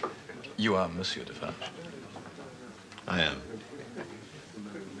 You are Monsieur Defarge? I am.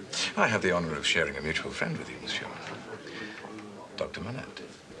 I have the honor of sharing a mutual friend with you, monsieur. Dr. Manette.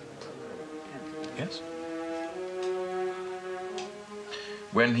 Yes?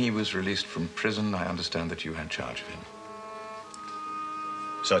 When he was released from prison, I understand that you had charge of him.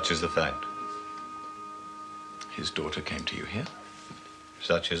 Such is the fact. His daughter came to you here?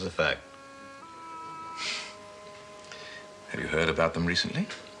 Such is the fact. Have you heard about them recently?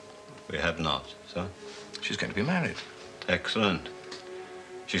 We have not, sir. She's going to be married. Excellent.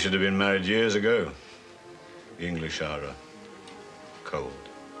 She should have been married years ago. The English are cold,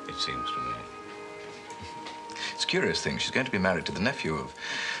 it seems to me. It's a curious thing. She's going to be married to the nephew of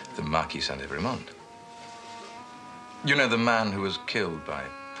the Marquis Saint-Evremond. You know, the man who was killed by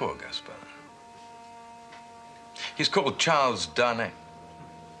poor Gaspard. He's called Charles Darnay.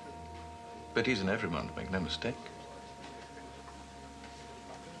 But he's an Evremond, make no mistake.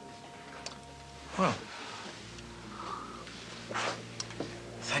 Well,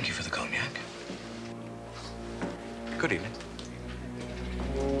 thank you for the cognac. Good evening.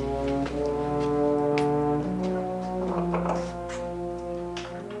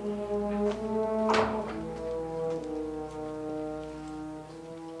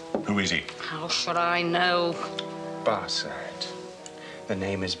 Who is he? How should I know? Barsad. The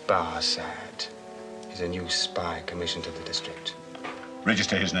name is Barsad. He's a new spy commissioned to the district.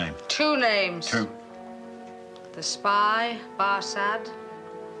 Register his name. 2 names. 2. The spy, Barsad,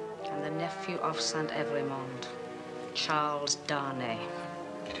 and the nephew of Saint-Evremond, Charles Darnay.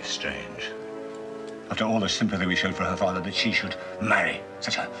 It is strange. After all the sympathy we showed for her father, that she should marry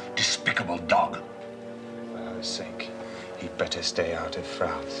such a despicable dog. For her sake, he'd better stay out of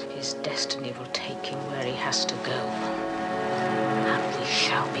France. His destiny will take him where he has to go. And we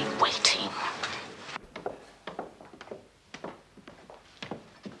shall be waiting.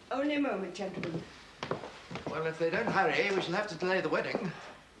 Only a moment, gentlemen. Well, if they don't hurry, we shall have to delay the wedding.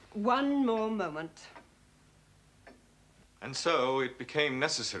 One more moment. And so it became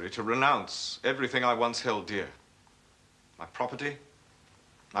necessary to renounce everything I once held dear. My property,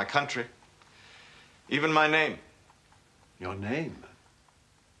 my country, even my name. Your name?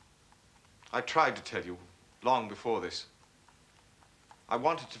 I tried to tell you long before this. I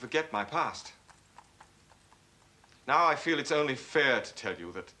wanted to forget my past. Now I feel it's only fair to tell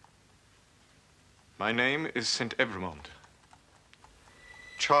you that my name is Saint-Evremond.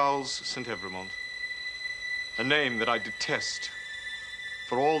 Charles Saint-Evremond. A name that I detest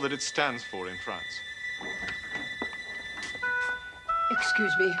for all that it stands for in France.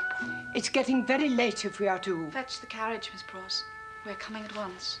 Excuse me. It's getting very late if we are to... Fetch the carriage, Miss Pross. We're coming at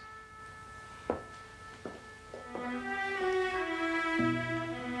once.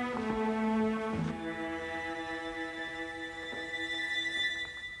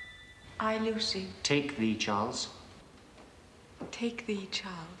 I, Lucy. Take thee, Charles, Take thee,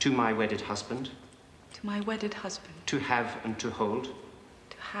 child, to my wedded husband, to my wedded husband, to have and to hold,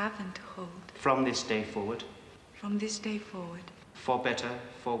 to have and to hold, from this day forward, from this day forward, for better,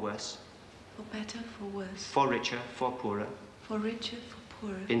 for worse, for better, for worse, for richer, for poorer, for richer, for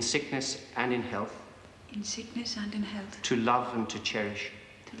poorer, in sickness and in health, in sickness and in health, to love and to cherish,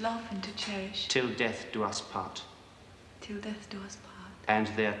 to love and to cherish, till death do us part. till death do us part. And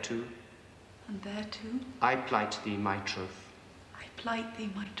thereto, And thereto, I plight thee my troth. I plight thee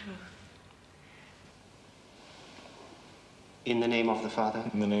my troth. In the name of the Father,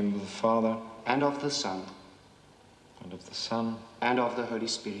 In the name of the Father, and of the Son, and of the Son, and of the Holy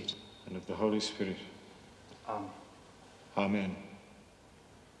Spirit. and of the Holy Spirit. Amen. Amen.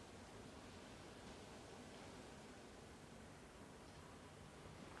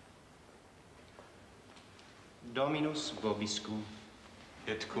 Dominus vobiscum.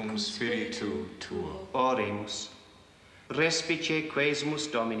 Et cum spiritu tuo. Oremus. Respice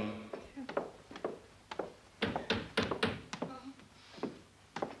quesumus Domini.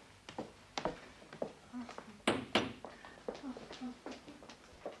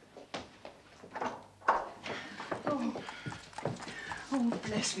 Oh,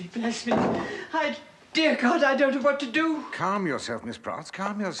 bless me, bless me. Dear God, I don't know what to do. Calm yourself, Miss Pratt.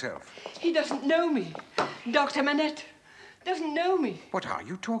 Calm yourself. He doesn't know me. Dr. Manette doesn't know me. What are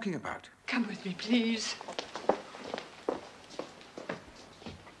you talking about? Come with me, please.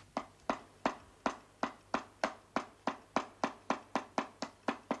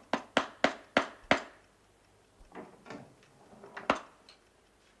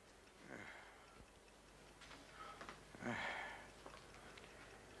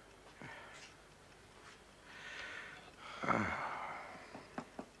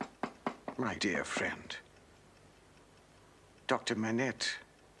 My dear friend. Dr. Manette.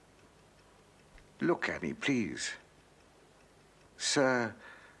 Look at me, please. Sir,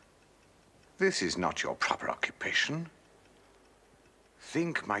 this is not your proper occupation.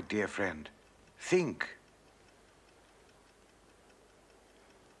 Think, my dear friend. Think.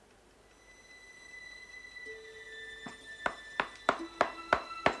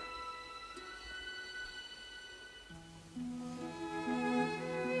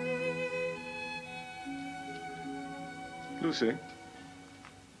 Lucy,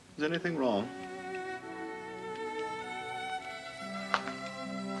 is anything wrong?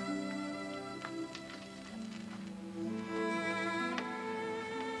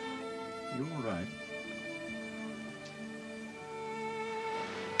 You all right?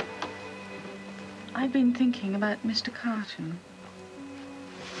 I've been thinking about Mr. Carton.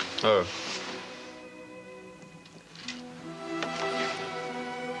 Oh.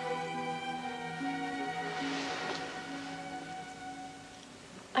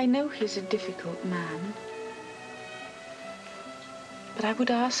 I know he's a difficult man, but I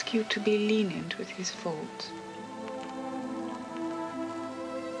would ask you to be lenient with his faults.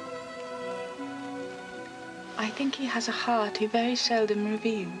 I think he has a heart he very seldom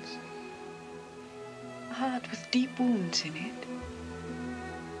reveals. A heart with deep wounds in it.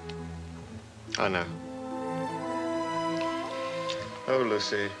 I know. Oh,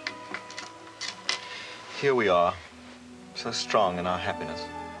 Lucy. Here we are, so strong in our happiness.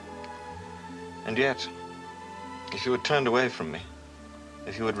 And yet, if you had turned away from me,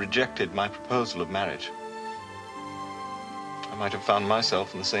 if you had rejected my proposal of marriage, I might have found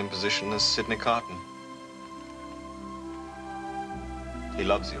myself in the same position as Sidney Carton. He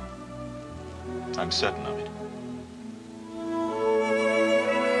loves you. I'm certain of it.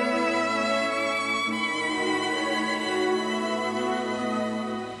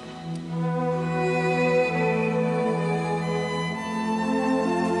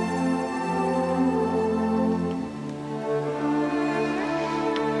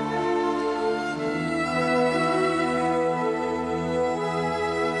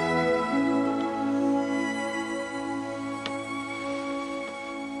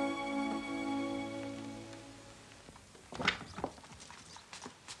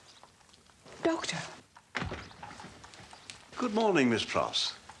 Good morning, Miss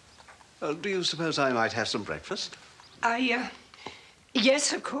Pross. Do you suppose I might have some breakfast?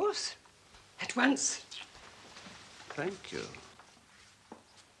 Yes, of course. At once. Thank you.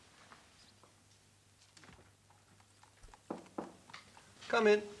 Come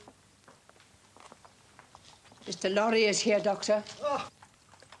in. Mr. Lorry is here, Doctor. Oh.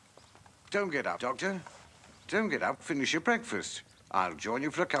 Don't get up, Doctor. Don't get up. Finish your breakfast. I'll join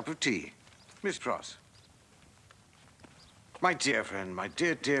you for a cup of tea. Miss Pross. My dear friend, my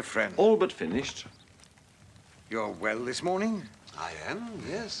dear, dear friend. All but finished. You're well this morning? I am,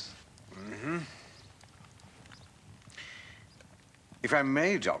 yes. Mm-hmm. If I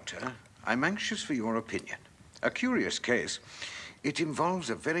may, Doctor, I'm anxious for your opinion. A curious case. It involves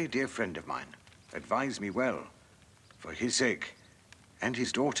a very dear friend of mine. Advise me well, for his sake and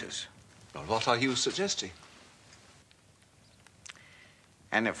his daughter's. Well, what are you suggesting?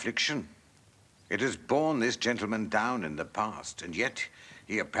 An affliction. It has borne this gentleman down in the past, and yet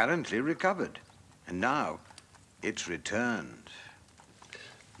he apparently recovered. And now it's returned.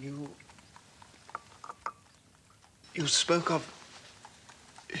 You spoke of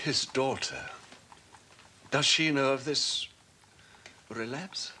his daughter. Does she know of this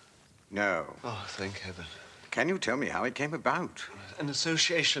relapse? No. Oh, thank heaven. Can you tell me how it came about? An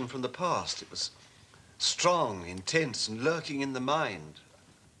association from the past. It was strong, intense, and lurking in the mind.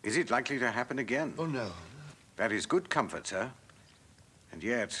 Is it likely to happen again? Oh, no. That is good comfort, sir. And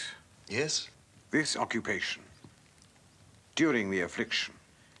yet... Yes? This occupation, during the affliction,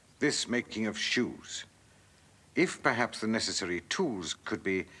 this making of shoes, if perhaps the necessary tools could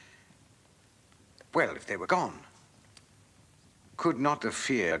be... Well, if they were gone, could not the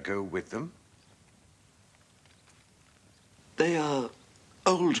fear go with them? They are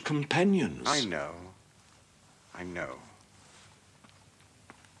old companions. I know. I know.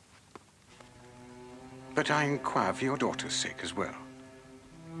 But I inquire for your daughter's sake as well.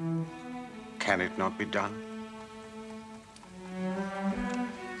 Can it not be done?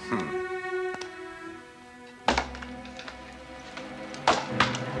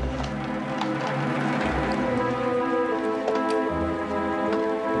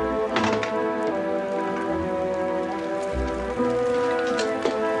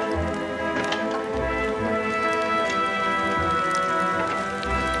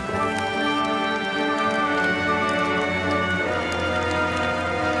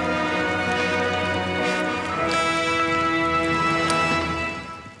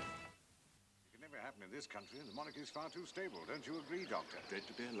 dread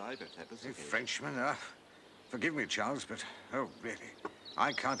to be alive at that occasion. Frenchman, forgive me, Charles, but, oh, really,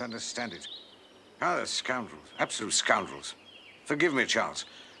 I can't understand it. How the scoundrels, absolute scoundrels. Forgive me, Charles.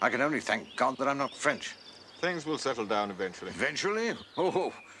 I can only thank God that I'm not French. Things will settle down eventually. Eventually?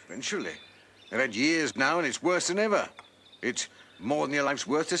 Oh, eventually. They've had years now, and it's worse than ever. It's more than your life's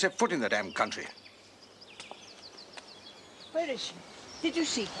worth to set foot in the damn country. Where is she? Did you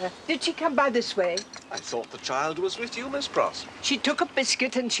see her? Did she come by this way? I thought the child was with you, Miss Cross. She took a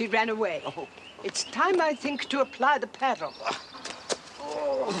biscuit and she ran away. Oh. It's time, I think, to apply the paddle.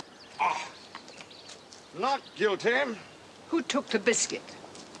 Not guilty. Who took the biscuit?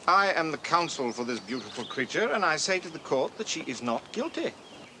 I am the counsel for this beautiful creature, and I say to the court that she is not guilty.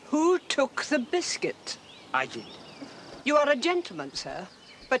 Who took the biscuit? I did. You are a gentleman, sir,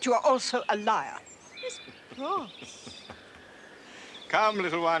 but you are also a liar. Come,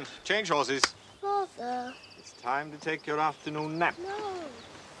 little one, change horses. Father. It's time to take your afternoon nap.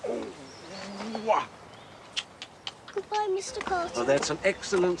 No. Goodbye, Mr. Carter. Oh, that's an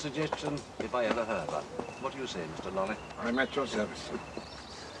excellent suggestion, if I ever heard one. What do you say, Mr. Lorry? I'm at your service.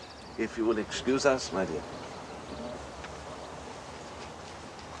 If you will excuse us, my dear.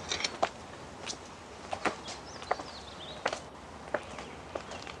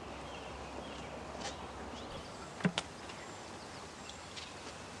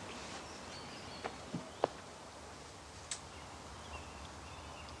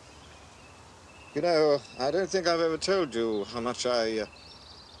 You know, I don't think I've ever told you how much I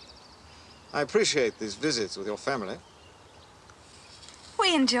appreciate these visits with your family.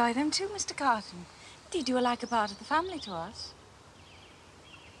 We enjoy them too, Mr. Carton. Indeed, you are like a part of the family to us.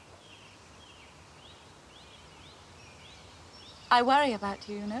 I worry about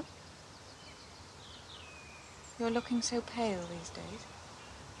you, you know. You're looking so pale these days.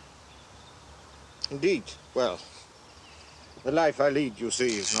 Indeed. Well, the life I lead, you see,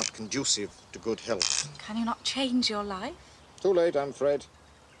 is not conducive to good health. Can you not change your life? Too late, I'm afraid.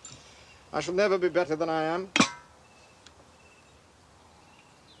 I shall never be better than I am.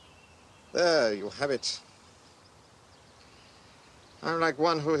 There, you have it. I'm like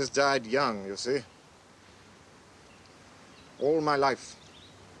one who has died young, you see. All my life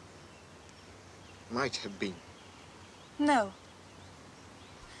might have been. No.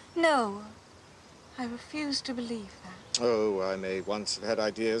 No. I refuse to believe that. Oh, I may once have had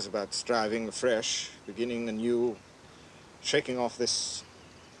ideas about striving afresh, beginning anew, shaking off this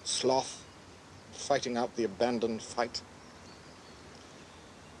sloth, fighting out the abandoned fight.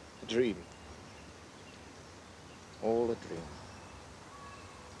 A dream. All a dream.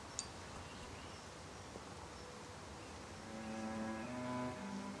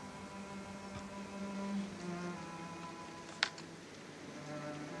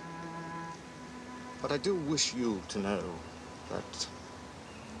 But I do wish you to know that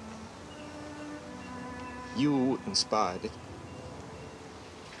you inspired it.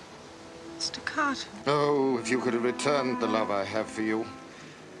 Mr. Carter. Oh, if you could have returned the love I have for you,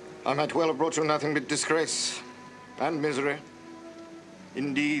 I might well have brought you nothing but disgrace and misery.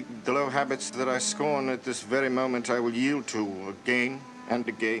 Indeed, the low habits that I scorn at this very moment I will yield to again and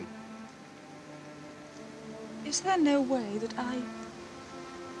again. Is there no way that I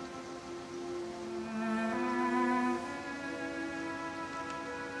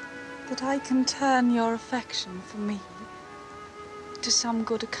can turn your affection for me to some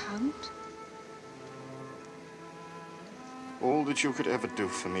good account? All that you could ever do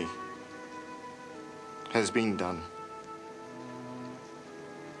for me has been done.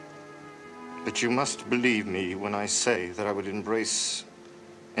 But you must believe me when I say that I would embrace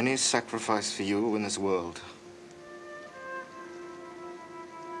any sacrifice for you in this world.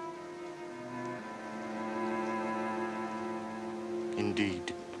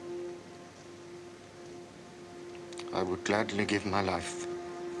 Indeed. I would gladly give my life.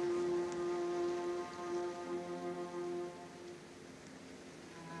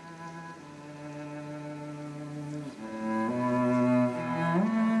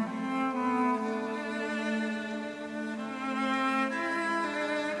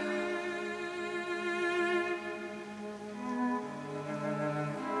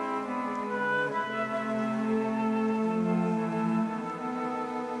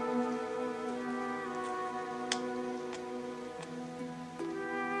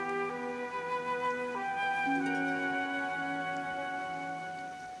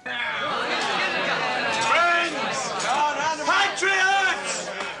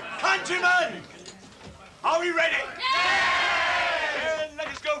 Countrymen! Are we ready? Then let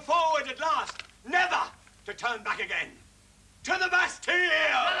us go forward at last, never to turn back again. To the Bastille!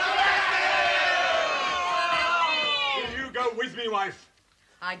 Will you go with me, wife?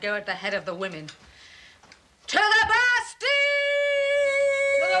 I go at the head of the women. To the Bastille!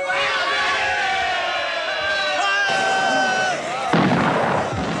 To the Bastille!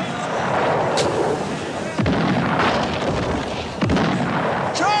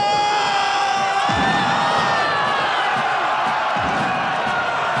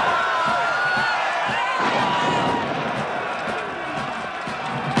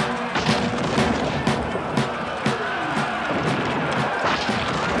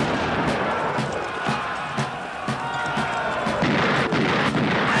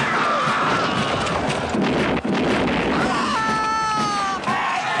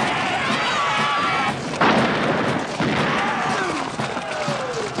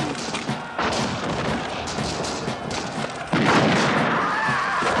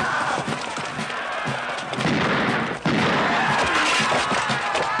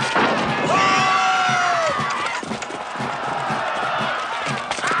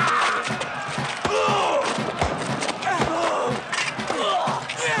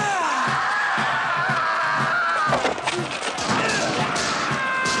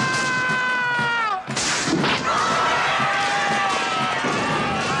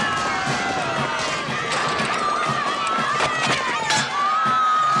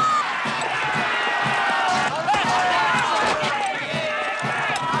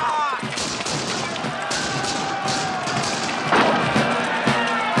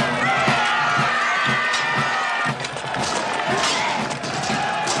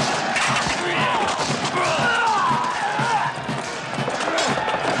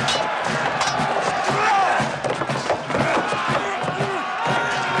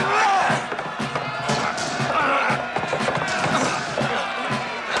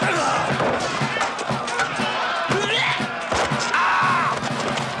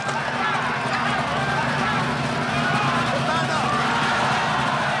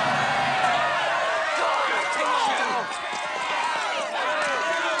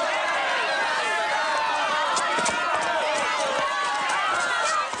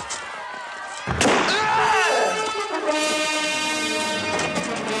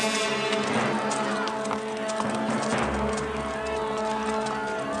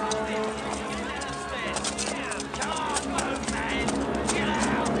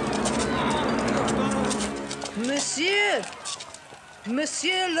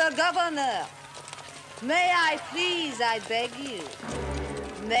 Monsieur le Governor, may I please, I beg you,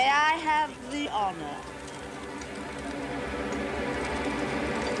 may I have the honor?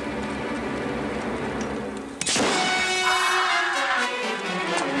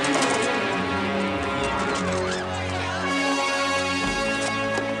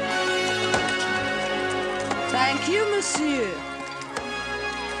 Thank you, monsieur.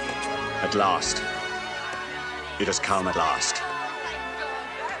 At last. It has come at last.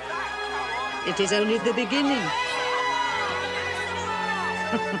 It is only the beginning.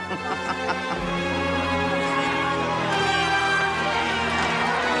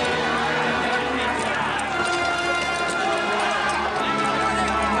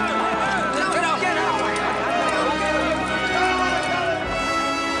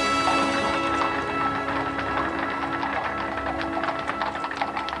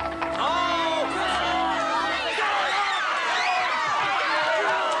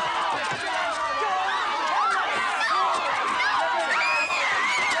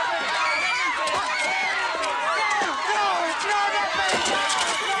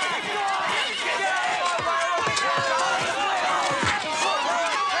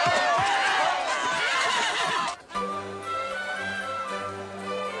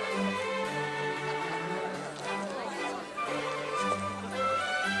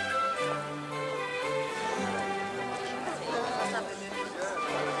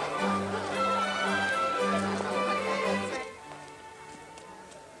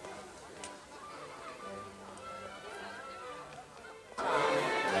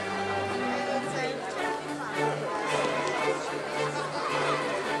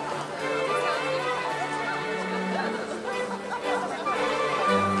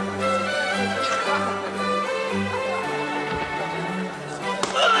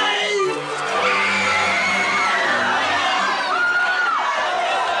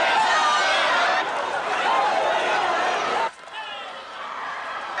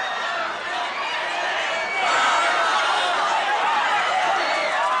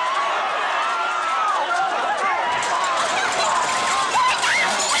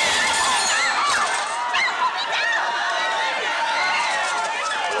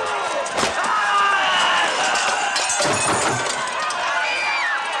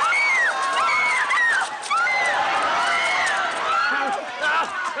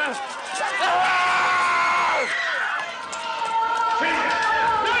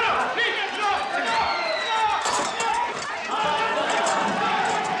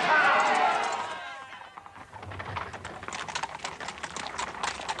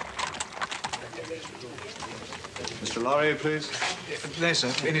 Mr. Laurier, please. There,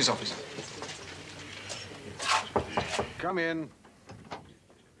 sir, in his office. Come in.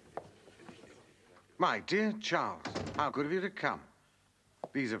 My dear Charles, how good of you to come.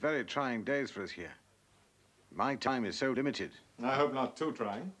 These are very trying days for us here. My time is so limited. I hope not too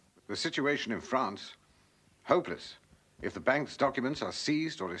trying. The situation in France, hopeless. If the bank's documents are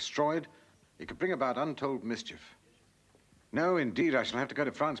seized or destroyed, it could bring about untold mischief. No, indeed, I shall have to go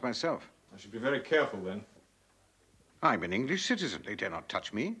to France myself. I should be very careful then. I'm an English citizen. They dare not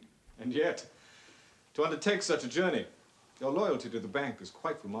touch me. And yet, to undertake such a journey, your loyalty to the bank is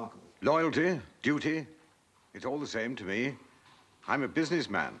quite remarkable. Loyalty, duty, it's all the same to me. I'm a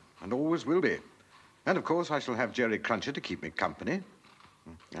businessman, and always will be. And, of course, I shall have Jerry Cruncher to keep me company.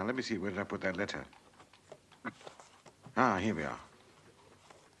 Now, let me see, where did I put that letter? Ah, here we are.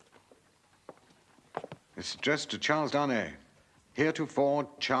 It's addressed to Charles Darnay, heretofore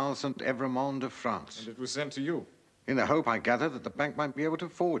Charles St. Evremond of France. And it was sent to you? In the hope, I gather, that the bank might be able to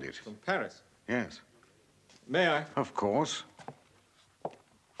forward it. From Paris? Yes. May I? Of course.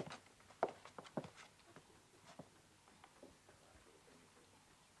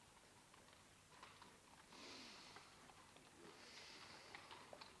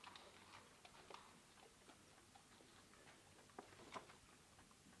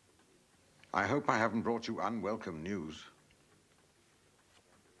 I hope I haven't brought you unwelcome news.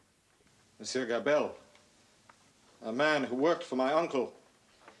 Monsieur Gabelle, a man who worked for my uncle.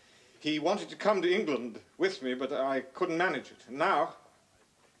 He wanted to come to England with me, but I couldn't manage it. And now,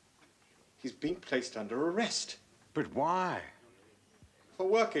 he's being placed under arrest. But why? For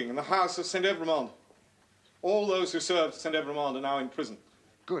working in the house of St. Evremond. All those who served St. Evremond are now in prison.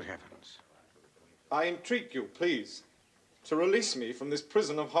 Good heavens. I entreat you, please, to release me from this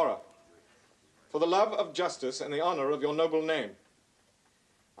prison of horror. For the love of justice and the honor of your noble name.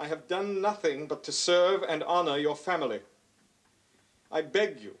 I have done nothing but to serve and honor your family. I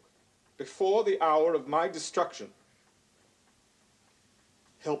beg you, before the hour of my destruction,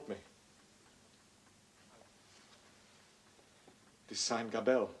 help me. It is signed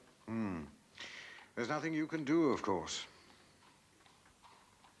Gabelle. There's nothing you can do, of course.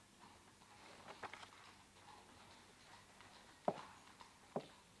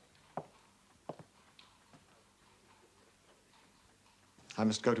 I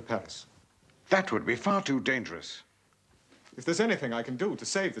must go to Paris. That would be far too dangerous. If there's anything I can do to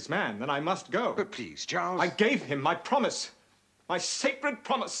save this man, then I must go. But please, Charles. I gave him my promise, my sacred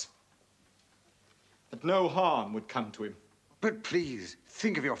promise, that no harm would come to him. But please,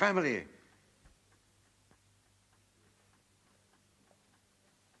 think of your family.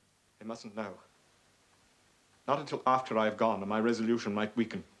 They mustn't know. Not until after I have gone, and my resolution might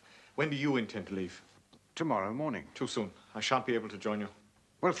weaken. When do you intend to leave? Tomorrow morning. Too soon. I shan't be able to join you.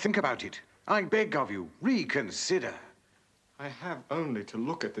 Well, think about it. I beg of you, reconsider. I have only to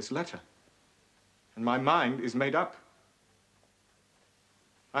look at this letter, and my mind is made up.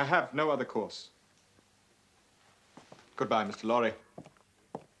 I have no other course. Goodbye, Mr. Lorry.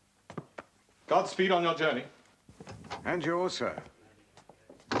 Godspeed on your journey. And yours, sir.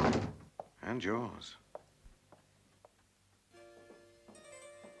 And yours.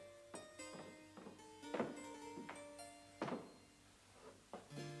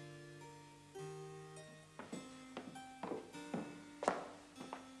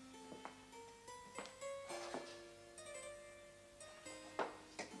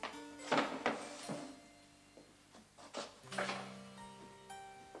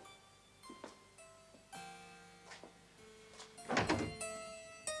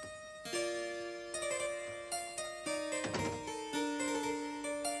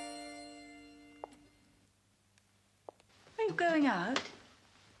 Going out?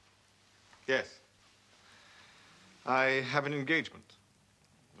 Yes. I have an engagement.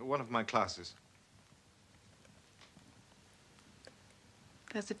 One of my classes.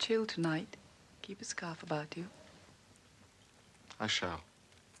 There's a chill tonight. Keep a scarf about you. I shall.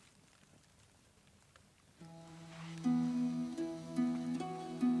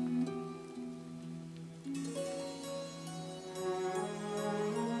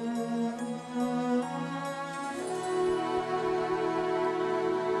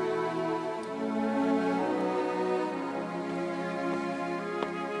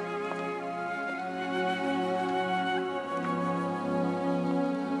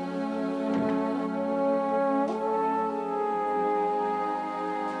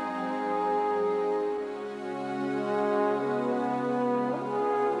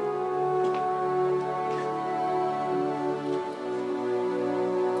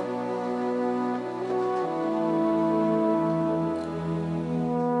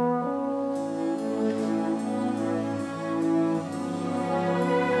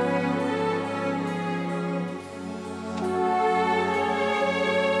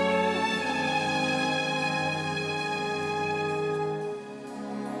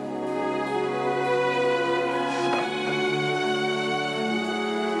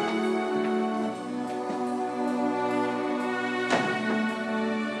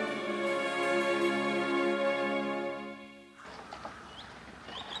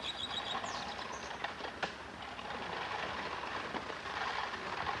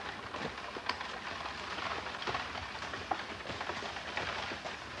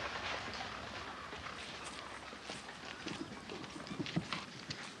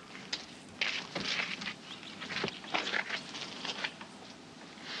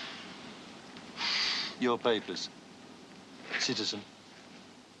 Your papers, citizen.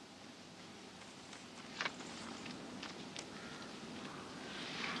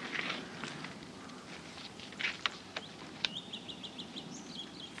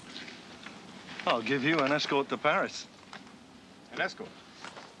 I'll give you an escort to Paris. An escort?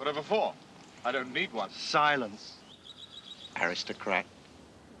 Whatever for? I don't need one. Silence. Aristocrat.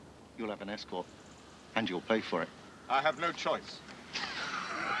 You'll have an escort, and you'll pay for it. I have no choice.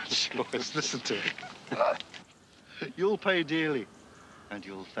 Choice, listen to it. You'll pay dearly, and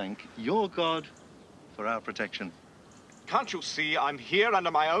you'll thank your God for our protection. Can't you see I'm here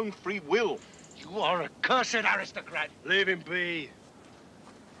under my own free will? You are a cursed aristocrat. Leave him be.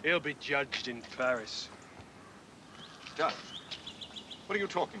 He'll be judged in Paris. Judged? What are you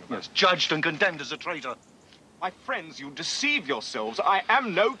talking about? Yes, judged and condemned as a traitor. My friends, you deceive yourselves. I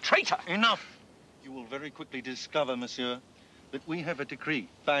am no traitor. Enough. You will very quickly discover, monsieur, that we have a decree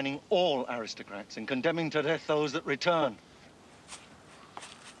banning all aristocrats and condemning to death those that return.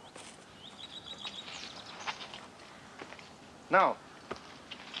 Now,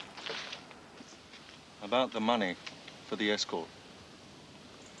 about the money for the escort.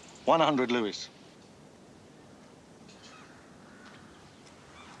 100 louis.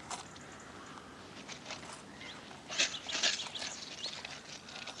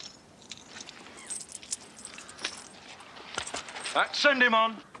 Send him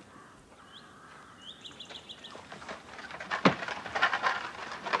on.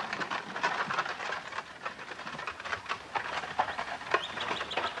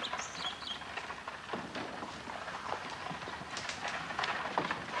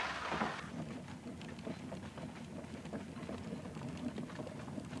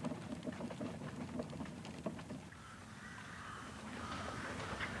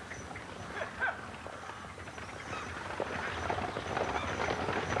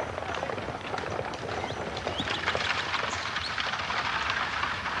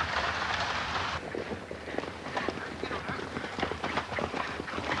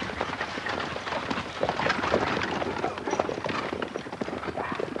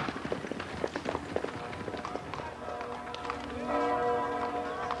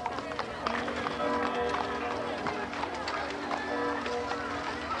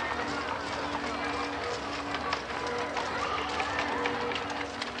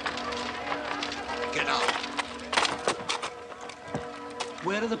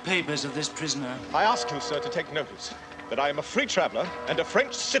 Where are the papers of this prisoner? I ask you, sir, to take notice that I am a free traveler and a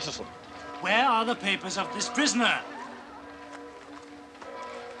French citizen. Where are the papers of this prisoner?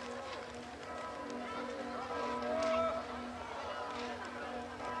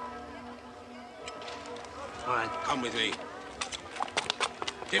 All right, come with me.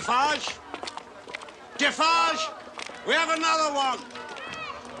 Defarge! Defarge! We have another one!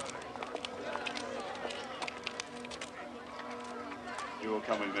 You will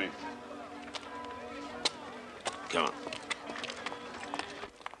come with me. Come on.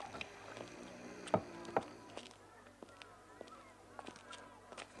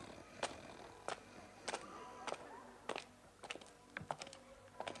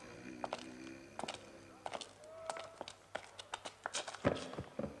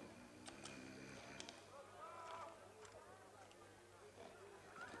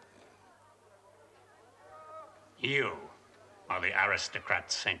 You are the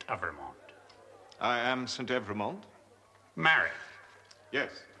aristocrat Saint Evremond. I am Saint Evremond. Married? Yes.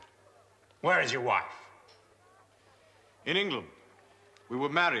 Where is your wife? In England. We were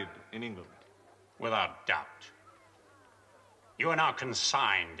married in England. Without doubt. You are now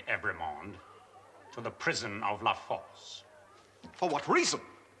consigned, Evremond, to the prison of La Force. For what reason?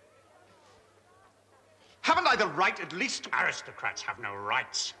 Haven't I the right at least to... Aristocrats have no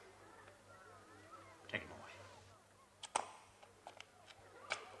rights. Take him away.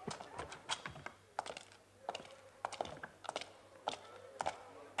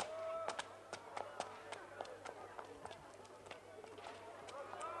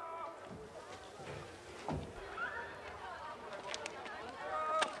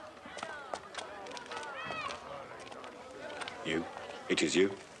 You? It is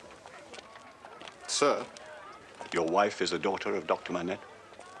you? Sir? Your wife is the daughter of Dr. Manette?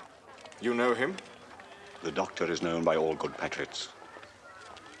 You know him? The doctor is known by all good patriots.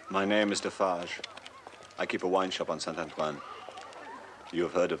 My name is Defarge. I keep a wine shop on Saint Antoine. You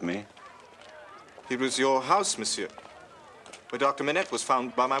have heard of me? It was your house, monsieur, where Dr. Manette was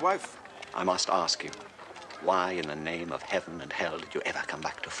found by my wife. I must ask you, why in the name of heaven and hell did you ever come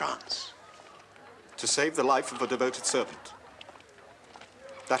back to France? To save the life of a devoted servant.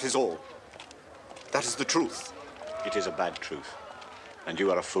 That is all. That is the truth. It is a bad truth. And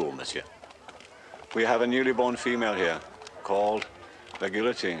you are a fool, monsieur. We have a newly born female here, called the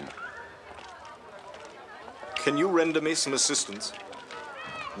Guillotine. Can you render me some assistance?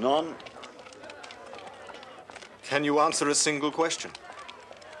 None. Can you answer a single question?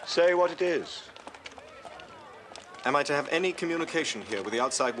 Say what it is. Am I to have any communication here with the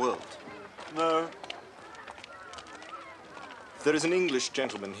outside world? No. There is an English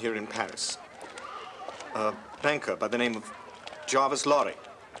gentleman here in Paris, a banker by the name of Jarvis Lorry.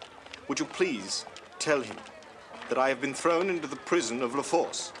 Would you please tell him that I have been thrown into the prison of La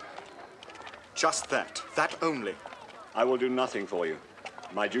Force? Just that only. I will do nothing for you.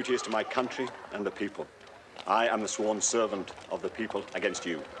 My duty is to my country and the people. I am the sworn servant of the people against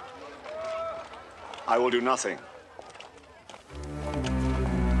you. I will do nothing.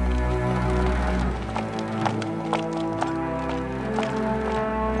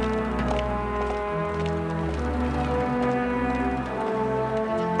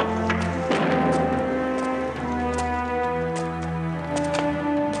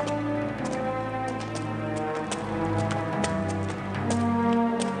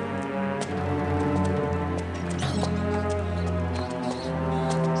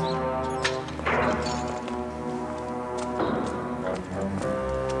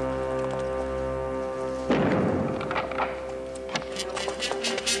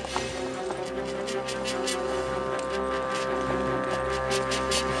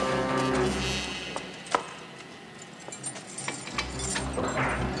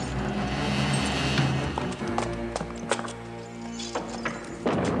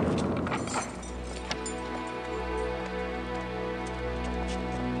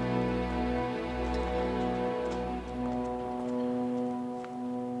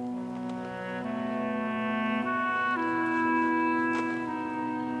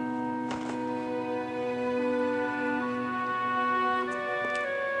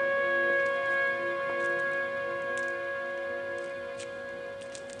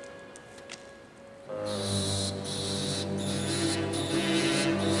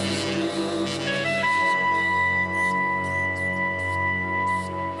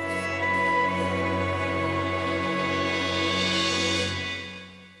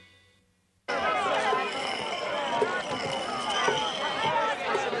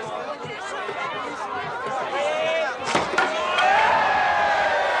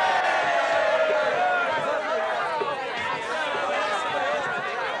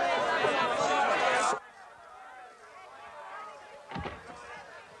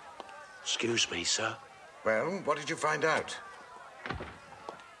 Excuse me, sir. Well, what did you find out?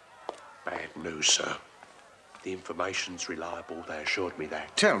 Bad news, sir. The information's reliable. They assured me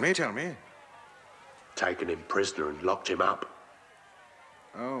that. Tell me, tell me. Taken him prisoner and locked him up.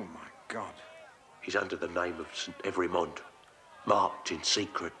 Oh, my God. He's under the name of St. Evremond, marked in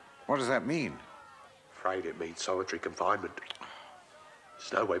secret. What does that mean? Afraid it means solitary confinement.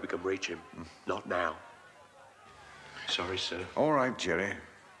 There's no way we can reach him. Not now. Sorry, sir. All right, Jerry.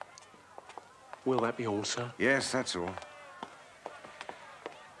 Will that be all, sir? Yes, that's all.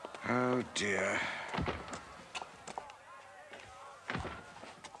 Oh, dear.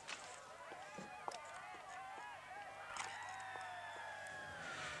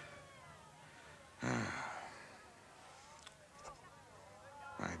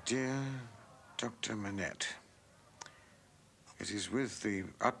 My dear Dr. Manette, it is with the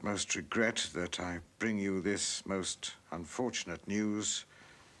utmost regret that I bring you this most unfortunate news.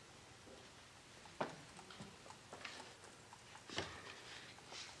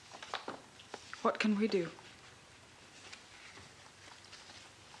 What can we do?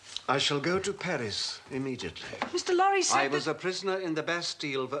 I shall go to Paris immediately. Mr. Lorry said I was a prisoner in the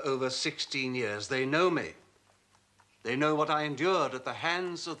Bastille for over 16 years. They know me. They know what I endured at the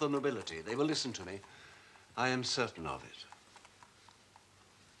hands of the nobility. They will listen to me. I am certain of it.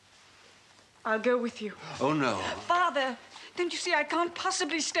 I'll go with you. Oh, no. Father, don't you see I can't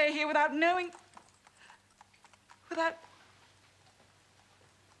possibly stay here without knowing...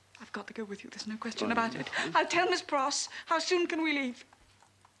 I've got to go with you. There's no question about it. I'll tell Miss Pross. How soon can we leave?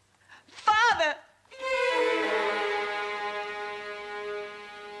 Father!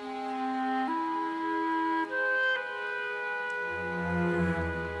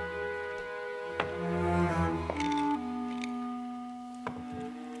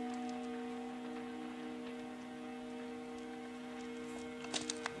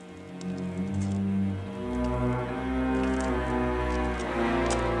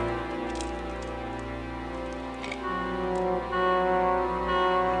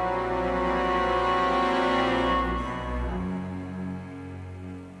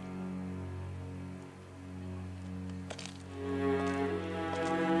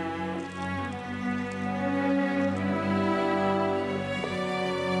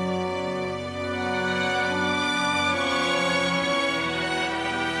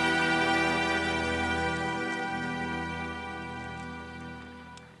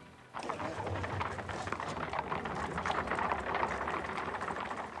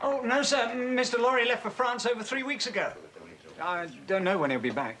 Oh, no, sir. Mr. Laurie left for France over 3 weeks ago. I don't know when he'll be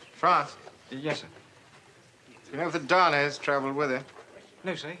back. France? Yes, sir. You know if the Darnays travelled with him?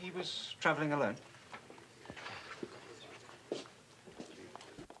 No, sir. He was travelling alone.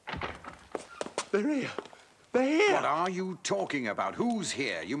 They're here. They're here. What are you talking about? Who's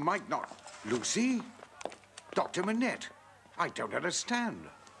here? You might not. Lucy? Dr. Manette? I don't understand.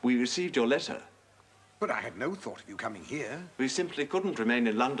 We received your letter. But I had no thought of you coming here. We simply couldn't remain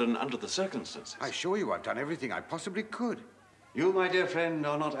in London under the circumstances. I assure you I've done everything I possibly could. You, my dear friend,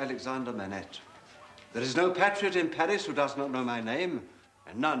 are not Alexander Manette. There is no patriot in Paris who does not know my name,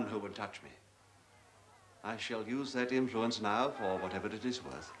 and none who would touch me. I shall use that influence now for whatever it is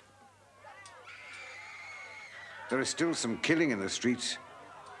worth. There is still some killing in the streets.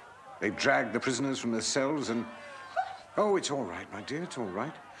 They dragged the prisoners from the cells and... Oh, it's all right, my dear, it's all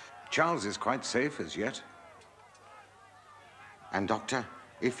right. Charles is quite safe as yet. And, Doctor,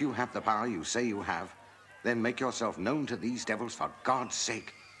 if you have the power you say you have, then make yourself known to these devils for God's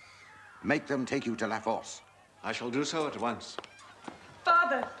sake. Make them take you to La Force. I shall do so at once.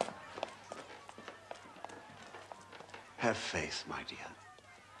 Father! Have faith, my dear.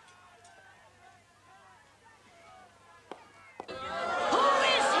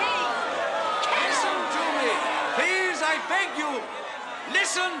 Beg you,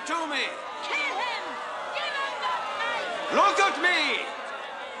 listen to me. Kill him! Give him that knife! Look at me.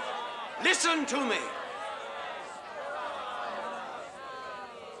 Listen to me.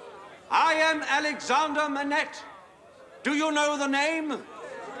 I am Alexander Manette. Do you know the name?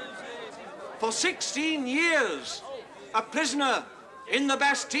 For 16 years, a prisoner in the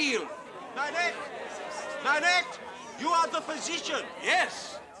Bastille. Manette! Manette! You are the physician.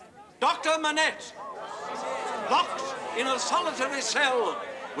 Yes, Dr. Manette. Locked in a solitary cell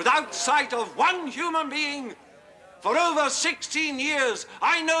without sight of one human being for over 16 years.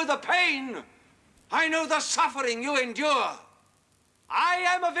 I know the pain. I know the suffering you endure. I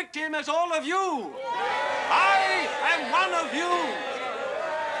am a victim as all of you. I am one of you.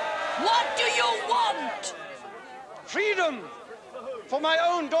 What do you want? Freedom for my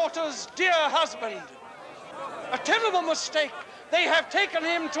own daughter's dear husband. A terrible mistake. They have taken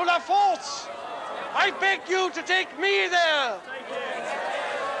him to La Force. I beg you to take me there.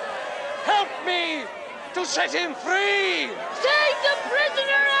 Help me to set him free. Take the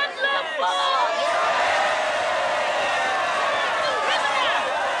prisoner at La Force! Prisoner!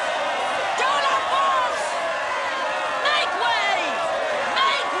 To La Force! Make way!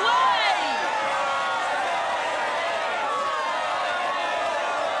 Make way!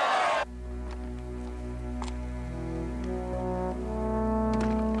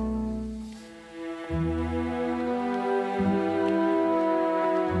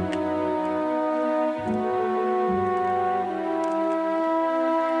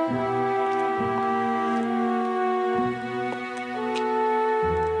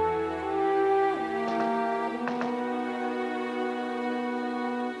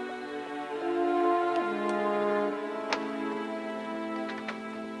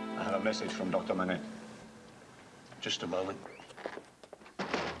 Message from Dr. Manette. Just a moment.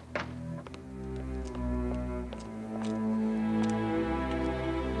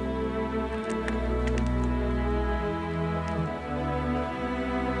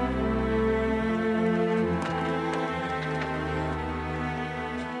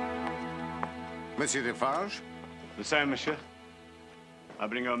 Monsieur Defarge? The same, monsieur. I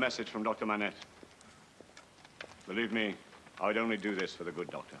bring you a message from Dr. Manette. Believe me, I'd only do this for the good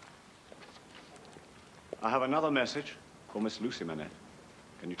doctor. I have another message for Miss Lucy Manette.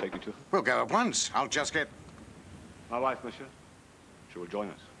 Can you take me to her? We'll go at once. I'll just get... My wife, monsieur. She will join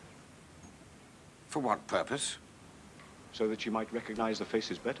us. For what purpose? So that she might recognize the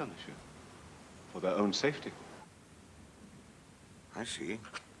faces better, monsieur. For their own safety. I see.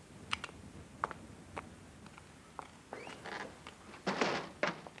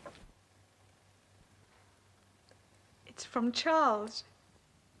 It's from Charles.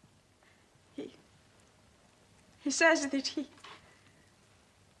 He says that he...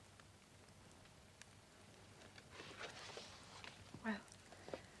 Well...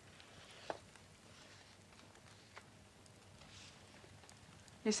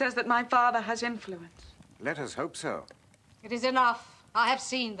 He says that my father has influence. Let us hope so. It is enough. I have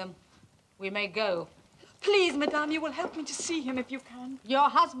seen them. We may go. Please, Madame, you will help me to see him if you can. Your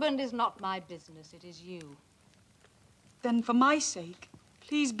husband is not my business. It is you. Then, for my sake,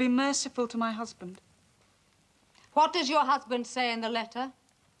 please be merciful to my husband. What does your husband say in the letter?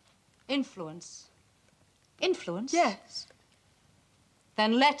 Influence. Influence? Yes.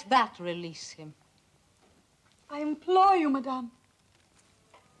 Then let that release him. I implore you, Madame.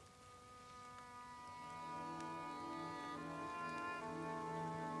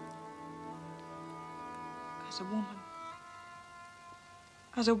 As a woman.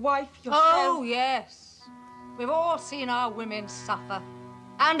 As a wife yourself. Oh, yes. We've all seen our women suffer.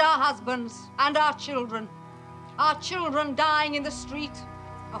 And our husbands, and our children. Our children dying in the street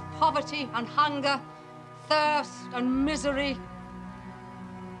of poverty and hunger, thirst and misery.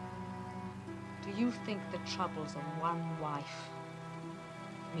 Do you think the troubles of one wife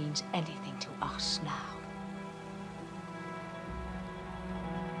means anything to us now?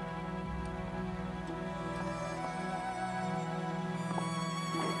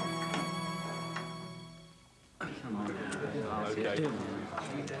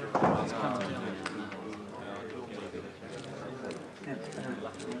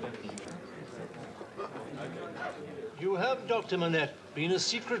 You have, Dr. Manette, been a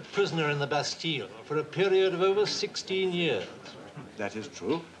secret prisoner in the Bastille for a period of over 16 years. That is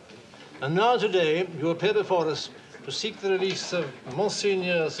true. And now today you appear before us to seek the release of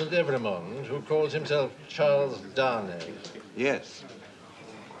Monseigneur St. Evremond, who calls himself Charles Darnay. Yes.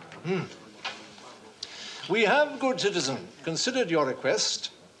 We have, good citizen, considered your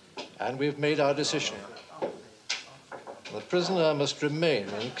request, and we've made our decision. The prisoner must remain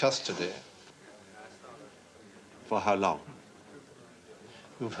in custody. For how long?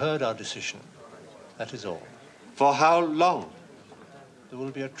 You've heard our decision. That is all. For how long? There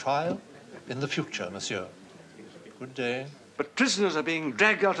will be a trial in the future, monsieur. Good day. But prisoners are being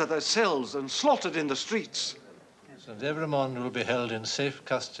dragged out of their cells and slaughtered in the streets. St. Evremond will be held in safe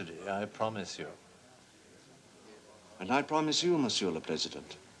custody, I promise you. And I promise you, Monsieur le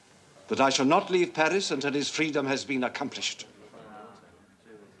President, that I shall not leave Paris until his freedom has been accomplished.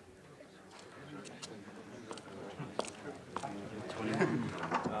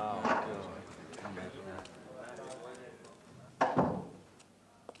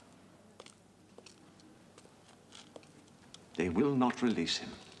 They will not release him.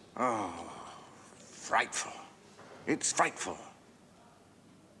 Oh, frightful. It's frightful.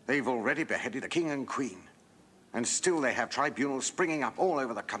 They've already beheaded the king and queen, and still they have tribunals springing up all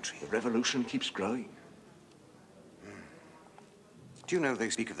over the country. The revolution keeps growing. Do you know they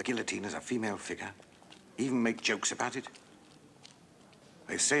speak of the guillotine as a female figure? Even make jokes about it?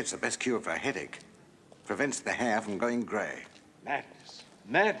 They say it's the best cure for a headache. Prevents the hair from going grey. Madness.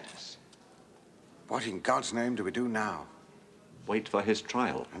 Madness. What in God's name do we do now? Wait for his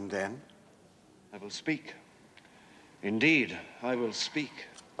trial. And then? I will speak. Indeed, I will speak.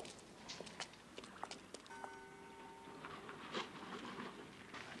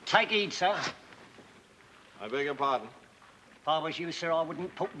 Take heed, sir. I beg your pardon? If I was you, sir, I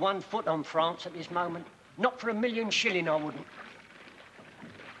wouldn't put 1 foot on France at this moment. Not for £1,000,000 shillings, I wouldn't.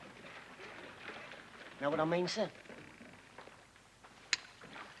 Know what I mean, sir?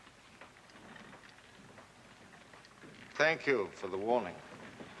 Thank you for the warning.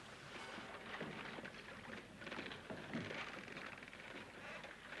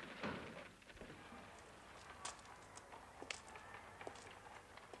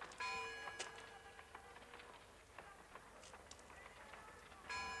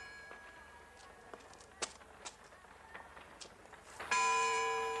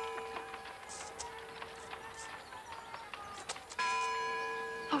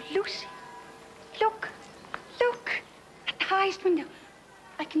 Oh, Lucy, look, look, at the highest window.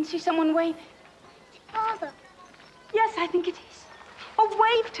 I can see someone wave. Father. Yes, I think it is. Oh,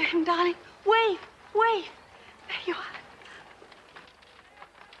 wave to him, darling. Wave, wave. There you are.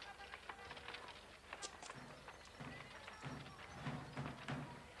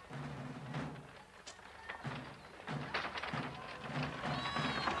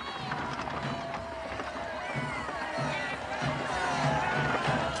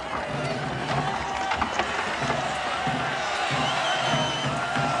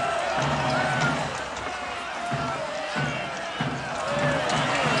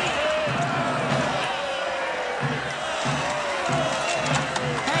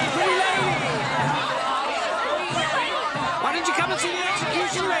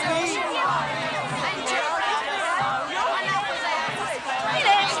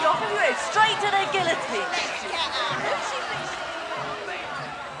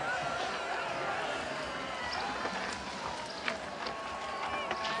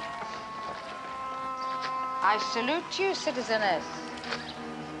 I salute you, citizeness.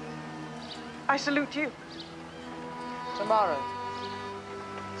 I salute you. Tomorrow.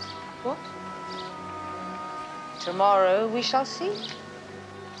 What? Tomorrow we shall see.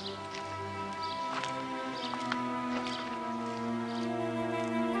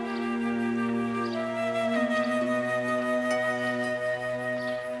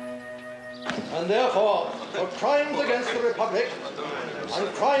 And therefore, for crimes against the Republic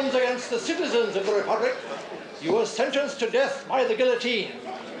and crimes against the citizens of the Republic, you were sentenced to death by the guillotine.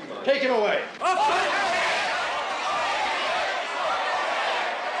 Take him away.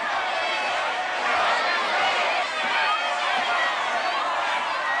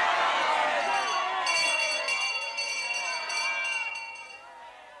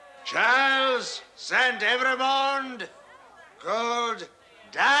 Charles, Saint Evremond, called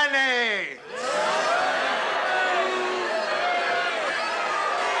Dane.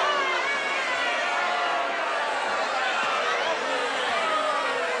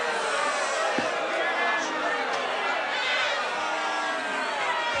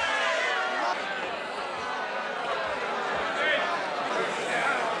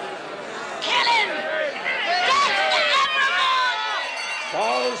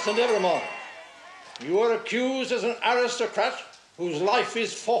 St. Evremond, you are accused as an aristocrat whose life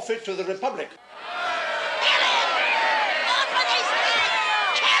is forfeit to the Republic.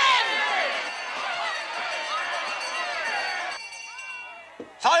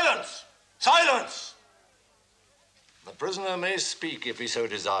 Silence! Silence! The prisoner may speak if he so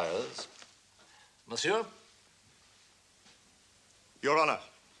desires. Monsieur? Your Honor,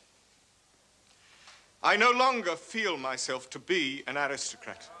 I no longer feel myself to be an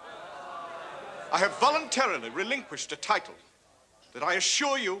aristocrat. I have voluntarily relinquished a title that I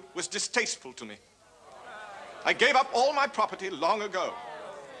assure you was distasteful to me. I gave up all my property long ago,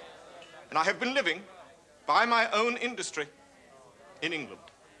 and I have been living by my own industry in England.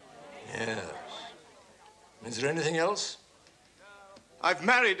 Yes. Is there anything else? I've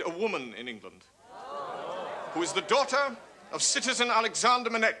married a woman in England who is the daughter of citizen Alexander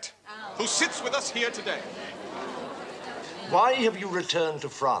Manette, who sits with us here today. Why have you returned to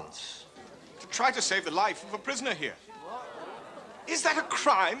France? To try to save the life of a prisoner here. Is that a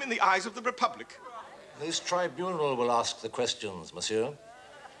crime in the eyes of the Republic? This tribunal will ask the questions, monsieur.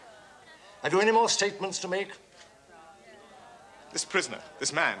 Have you any more statements to make? This prisoner,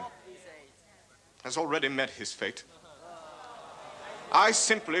 this man, has already met his fate. I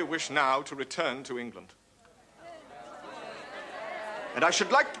simply wish now to return to England. And I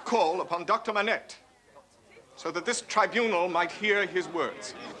should like to call upon Dr. Manette so that this tribunal might hear his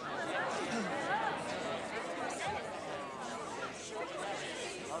words.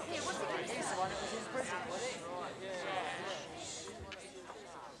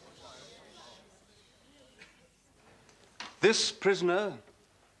 This prisoner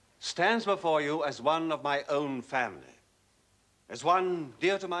stands before you as one of my own family, as one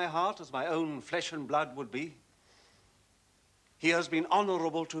dear to my heart as my own flesh and blood would be. He has been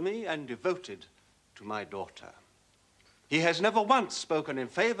honorable to me and devoted to my daughter. He has never once spoken in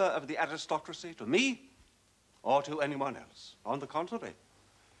favor of the aristocracy to me or to anyone else. On the contrary,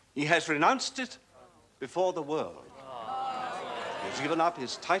 he has renounced it before the world. He has given up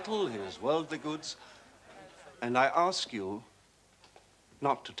his title, his worldly goods, and I ask you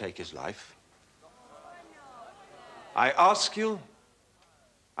not to take his life. I ask you,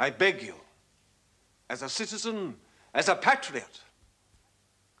 I beg you, as a citizen, as a patriot,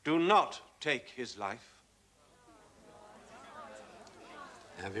 do not take his life.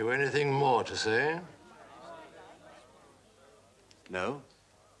 Have you anything more to say? No.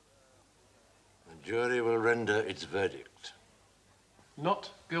 The jury will render its verdict. Not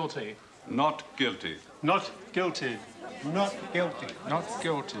guilty. Not guilty. Not guilty. Not guilty. Not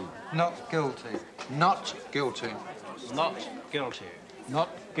guilty. Not guilty. Not guilty. Not guilty. Not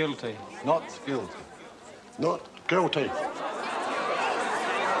guilty. Not guilty. Not guilty.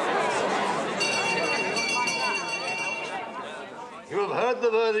 You have heard the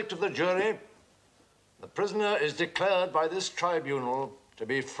verdict of the jury. The prisoner is declared by this tribunal to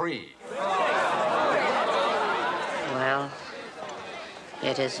be free. Well,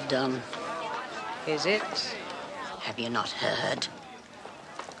 it is done. Is it? Have you not heard?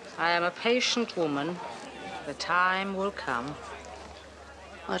 I am a patient woman. The time will come.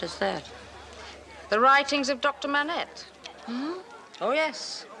 What is that? The writings of Dr. Manette. Hmm? Oh,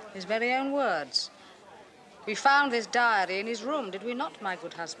 yes, his very own words. We found this diary in his room, did we not, my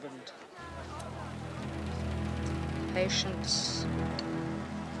good husband? Patience.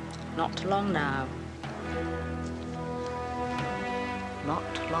 Not long now.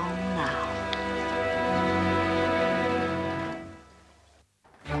 Not long now.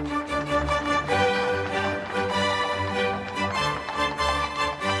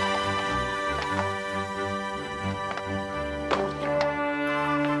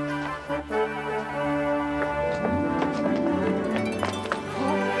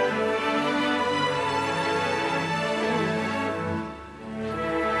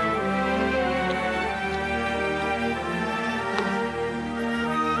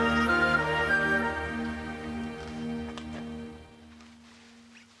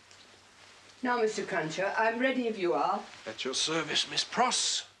 Now, Mr. Cruncher, I'm ready if you are. At your service, Miss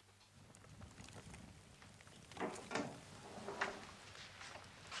Pross.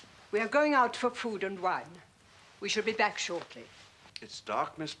 We are going out for food and wine. We shall be back shortly. It's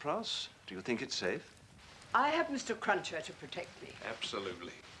dark, Miss Pross. Do you think it's safe? I have Mr. Cruncher to protect me.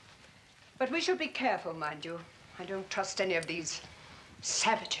 Absolutely. But we shall be careful, mind you. I don't trust any of these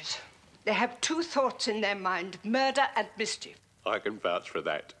savages. They have two thoughts in their mind, murder and mischief. I can vouch for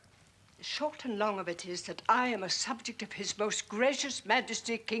that. The short and long of it is that I am a subject of His Most Gracious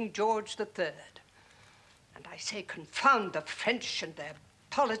Majesty King George III. And I say confound the French and their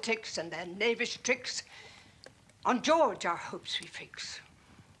politics and their knavish tricks. On George our hopes we fix.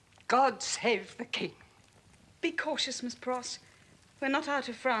 God save the King. Be cautious, Miss Pross. We're not out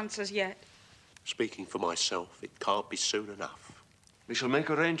of France as yet. Speaking for myself, it can't be soon enough. We shall make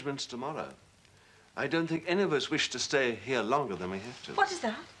arrangements tomorrow. I don't think any of us wish to stay here longer than we have to. What is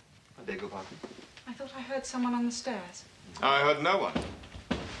that? I beg your pardon? I thought I heard someone on the stairs. I heard no one.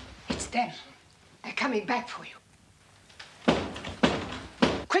 It's them. They're coming back for you.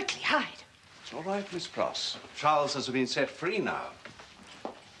 Quickly, hide. It's all right, Miss Pross. Charles has been set free now.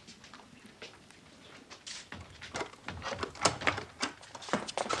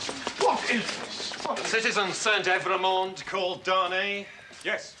 What is this? Citizen Saint-Evremond called Darnay.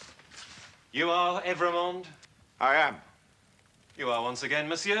 Yes. You are Evremond? I am. You are once again,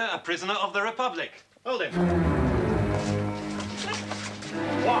 monsieur, a prisoner of the Republic. Hold him.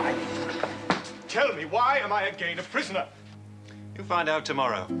 Why? Tell me, why am I again a prisoner? You'll find out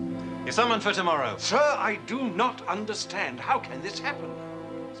tomorrow. You're summoned for tomorrow. Sir, I do not understand. How can this happen?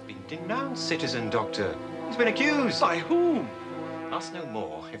 He's been denounced, citizen doctor. He's been accused. By whom? Ask no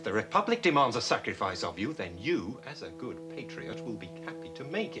more. If the Republic demands a sacrifice of you, then you, as a good patriot, will be happy to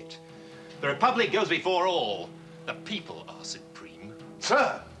make it. The Republic goes before all. The people are supreme.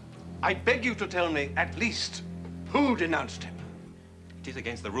 Sir, I beg you to tell me at least who denounced him. It is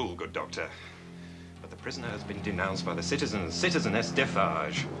against the rule, good doctor. But the prisoner has been denounced by the citizens, Citizeness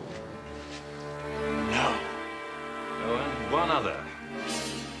Defarge. No. Oh, and one other.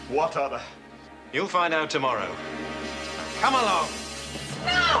 What other? You'll find out tomorrow. Come along.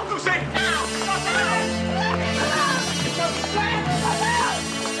 No! Lucy!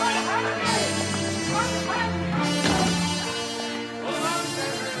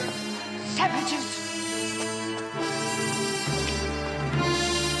 Savages!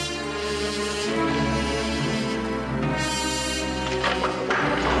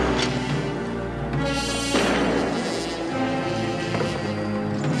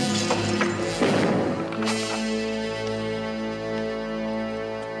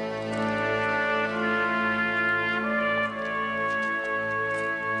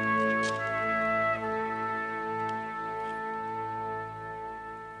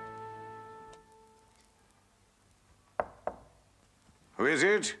 Who is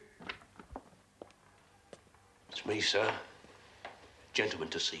it? It's me, sir. Gentleman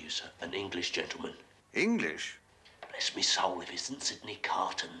to see you, sir. An English gentleman. English? Bless me soul if it isn't Sidney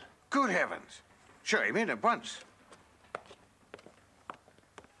Carton. Good heavens. Show him in at once.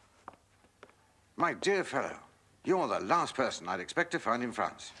 My dear fellow, you're the last person I'd expect to find in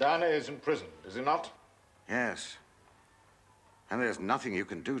France. Darnay is in prison, is he not? Yes. And there's nothing you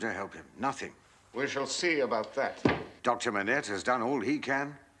can do to help him. Nothing. We shall see about that. Dr. Manette has done all he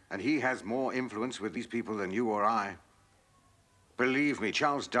can, and he has more influence with these people than you or I. Believe me,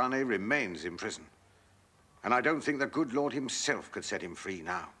 Charles Darnay remains in prison. And I don't think the good Lord himself could set him free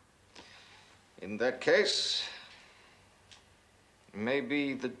now. In that case,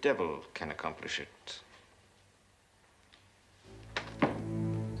 maybe the devil can accomplish it.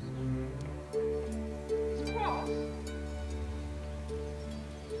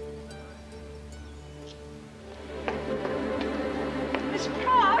 Miss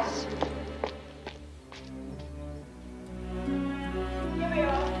Pross! Here we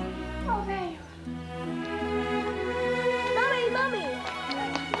are. Oh, there you Mummy, Mummy! are.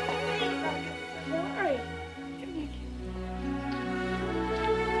 Hurry.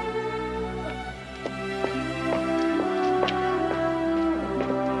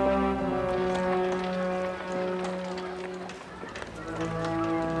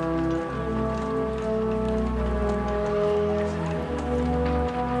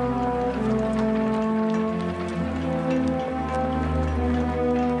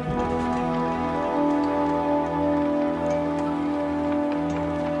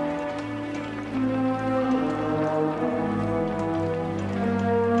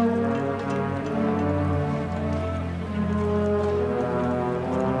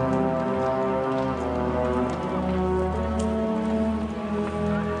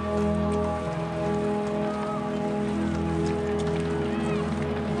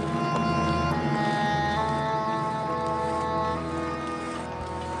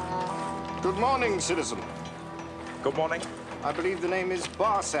 Good morning, citizen. Good morning. I believe the name is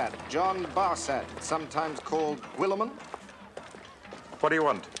Barsad, John Barsad, sometimes called Guilliman. What do you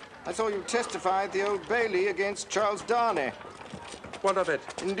want? I saw you testify at the Old Bailey against Charles Darnay. What of it?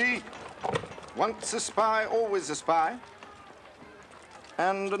 Indeed. Once a spy, always a spy.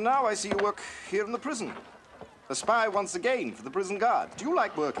 And now I see you work here in the prison. A spy once again for the prison guard. Do you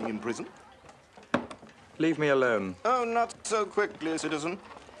like working in prison? Leave me alone. Oh, not so quickly, citizen.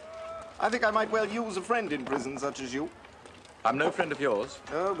 I think I might well use a friend in prison such as you. I'm no friend of yours.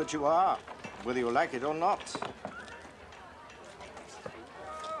 Oh, but you are, whether you like it or not.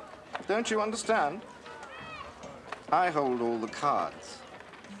 Don't you understand? I hold all the cards.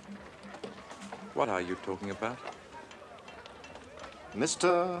 What are you talking about?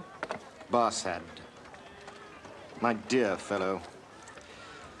 Mr. Barsad, my dear fellow,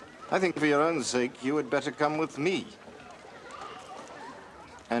 I think for your own sake you had better come with me.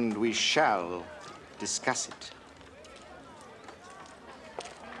 And we shall discuss it.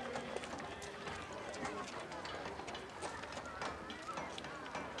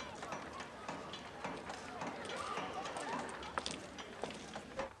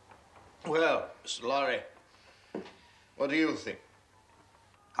 Well, Mr. Lorry, what do you think?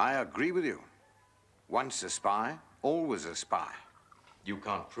 I agree with you. Once a spy, always a spy. You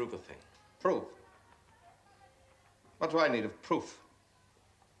can't prove a thing. Proof? What do I need of proof?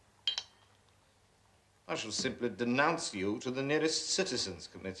 I shall simply denounce you to the nearest Citizens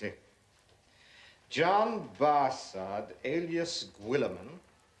Committee. John Barsad, alias Guilliman,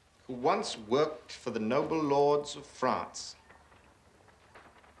 who once worked for the noble lords of France.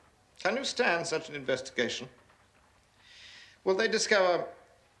 Can you stand such an investigation? Will they discover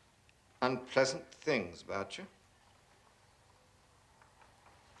unpleasant things about you?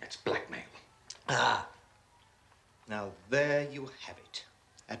 It's blackmail. Ah. Now there you have it,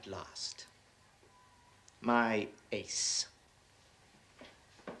 at last. My ace.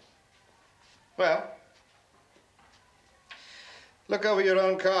 Well, look over your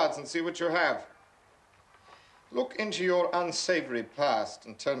own cards and see what you have. Look into your unsavory past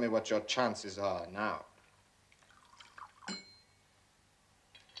and tell me what your chances are now.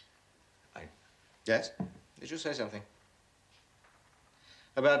 Yes? Did you say something?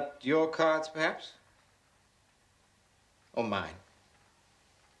 About your cards, perhaps? Or mine?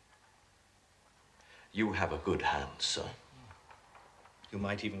 You have a good hand, sir. You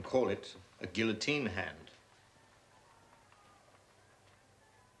might even call it a guillotine hand.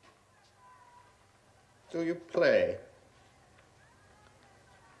 Do you play?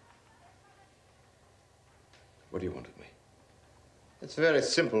 What do you want of me? It's a very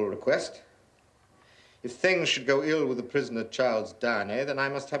simple request. If things should go ill with the prisoner Charles Darnay, then I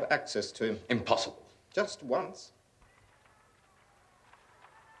must have access to him. Impossible. Just once.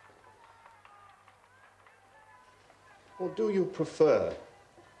 Or do you prefer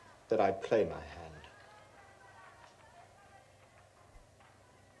that I play my hand?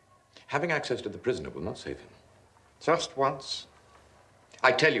 Having access to the prisoner will not save him. Just once?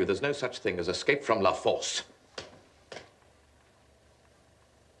 I tell you, there's no such thing as escape from La Force.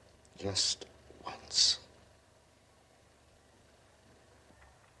 Just once.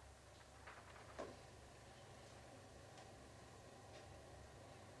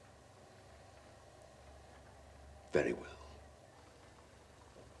 Very well.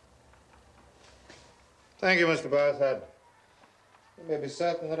 Thank you, Mr. Barsad. You may be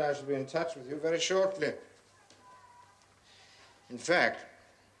certain that I shall be in touch with you very shortly. In fact,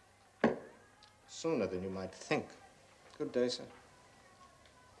 sooner than you might think. Good day, sir.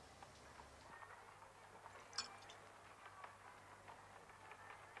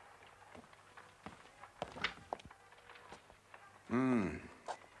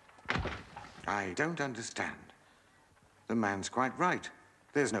 I don't understand. The man's quite right.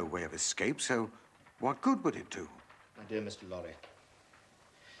 There's no way of escape, so what good would it do? My dear Mr. Lorry,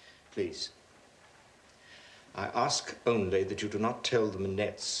 please, I ask only that you do not tell the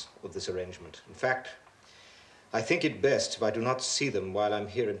Manettes of this arrangement. In fact, I think it best if I do not see them while I'm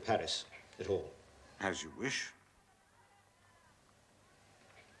here in Paris at all. As you wish.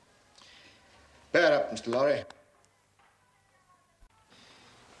 Bear up, Mr. Lorry.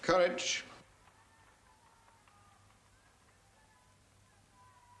 Courage.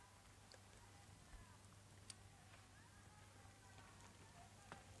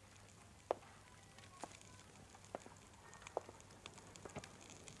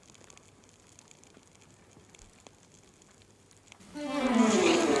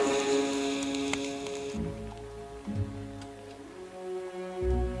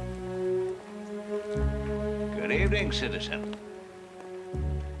 Good evening, citizen.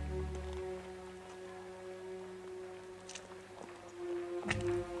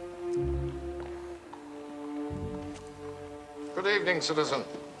 evening, citizen.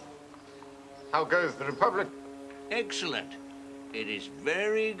 How goes the Republic? Excellent. It is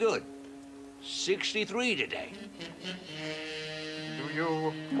very good. 63 today. Do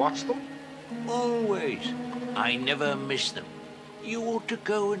you watch them? Always. I never miss them. You ought to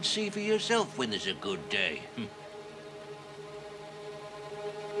go and see for yourself when there's a good day.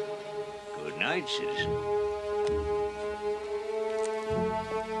 Good night, citizen.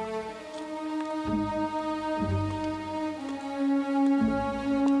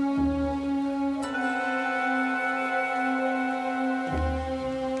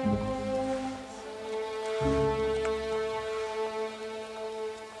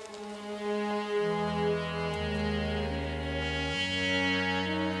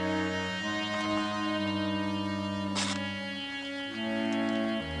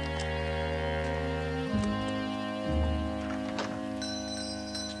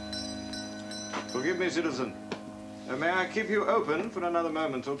 Forgive me, citizen. May I keep you open for another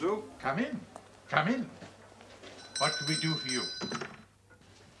moment or two? Come in. Come in. What can we do for you?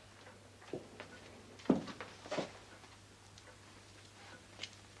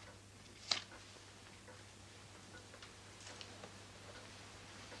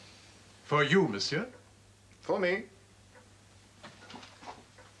 For you, monsieur? For me.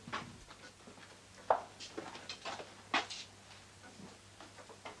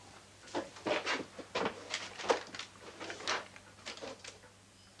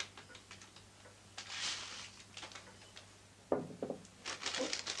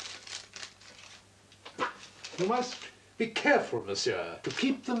 You must be careful, monsieur, to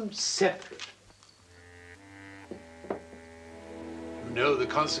keep them separate. You know the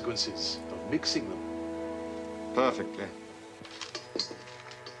consequences of mixing them. Perfectly.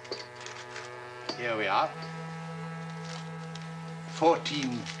 Here we are.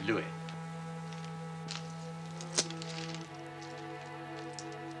 14 louis.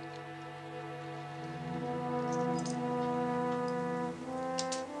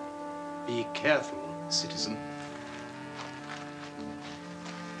 Be careful, citizen.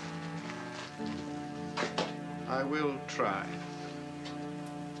 I will try.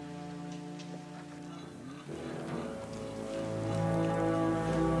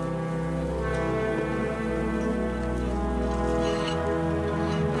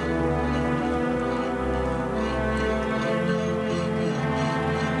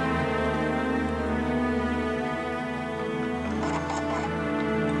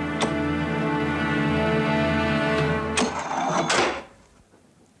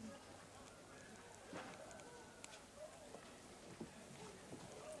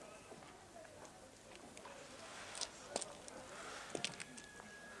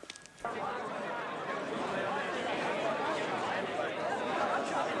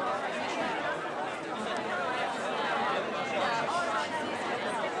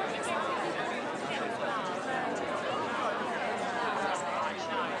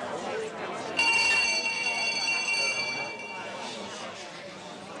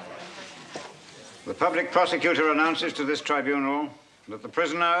 The public prosecutor announces to this tribunal that the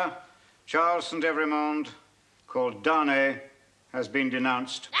prisoner, Charles St. Evremond, called Dardnay, has been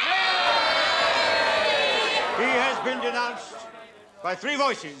denounced. He has been denounced by 3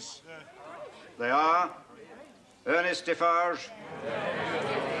 voices. They are Ernest Defarge,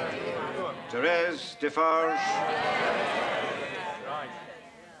 Therese Defarge.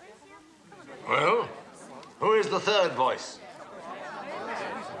 Well, who is the 3rd voice?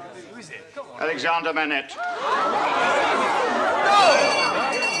 Alexander Manette.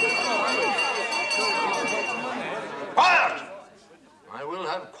 Quiet! I will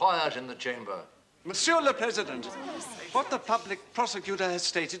have quiet in the chamber. Monsieur le President, what the public prosecutor has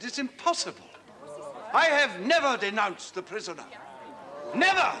stated is impossible. I have never denounced the prisoner.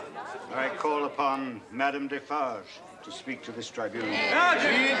 Never! I call upon Madame Defarge to speak to this tribunal.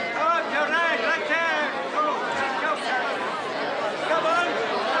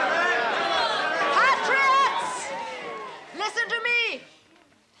 Patriots! Listen to me.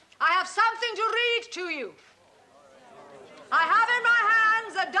 I have something to read to you. I have in my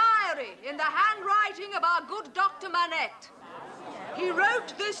hands a diary in the handwriting of our good Dr. Manette. He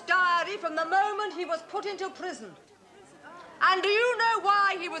wrote this diary from the moment he was put into prison. And do you know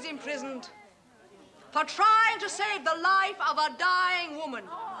why he was imprisoned? For trying to save the life of a dying woman.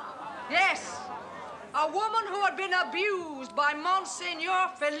 Yes, a woman who had been abused by Monseigneur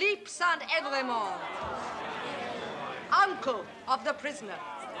Philippe St. Evremond, uncle of the prisoner.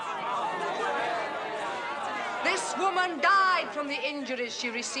 This woman died from the injuries she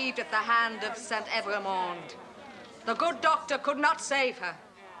received at the hand of St. Evremond. The good doctor could not save her.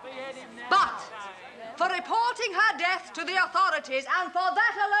 But for reporting her death to the authorities, and for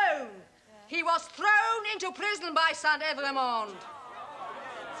that alone, he was thrown into prison by Saint Evremond.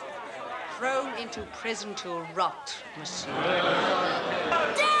 Thrown into prison to rot, monsieur.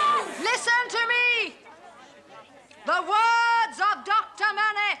 Listen to me! The words of Dr.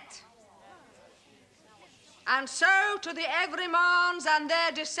 Manette. And so to the Evremonds and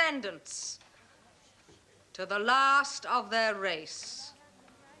their descendants, to the last of their race.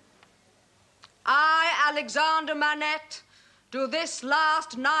 I, Alexander Manette, do this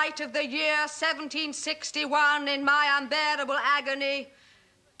last night of the year 1761 in my unbearable agony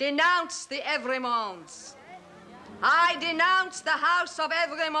denounce the Evremonds. I denounce the house of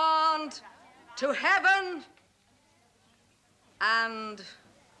Evremond to heaven and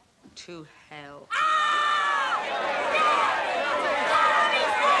to hell.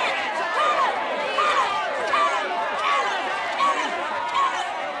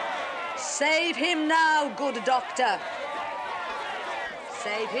 Save him now, good doctor.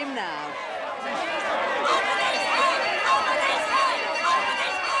 Save him now.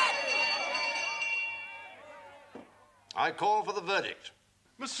 I call for the verdict.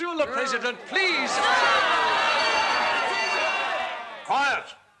 Monsieur le Président, please.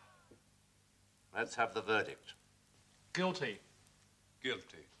 Quiet. Let's have the verdict. Guilty.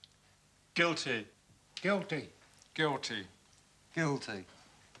 Guilty. Guilty. Guilty. Guilty. Guilty.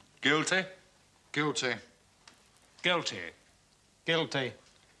 Guilty. Guilty. Guilty. Guilty.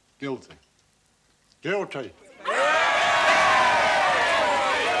 Guilty. Guilty.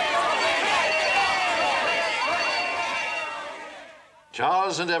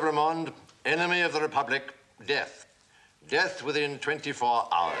 Charles and Evremond, enemy of the Republic, death. Death within 24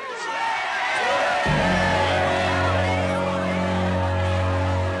 hours.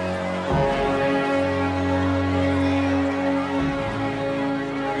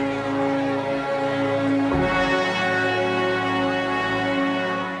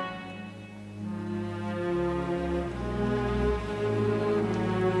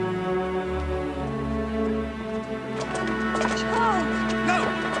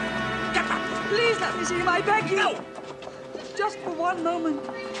 I beg you. No! Just for one moment.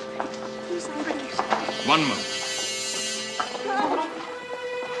 Please, I beg you. 1 moment.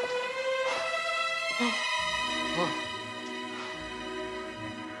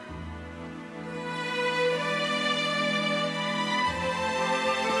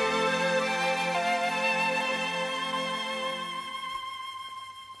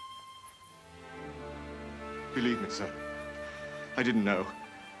 Believe me, sir, I didn't know.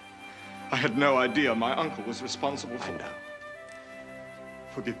 I had no idea my uncle was responsible for... I know.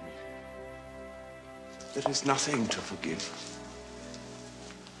 Forgive me. There is nothing to forgive.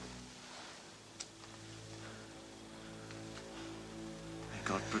 May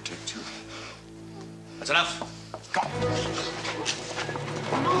God protect you. That's enough. Come.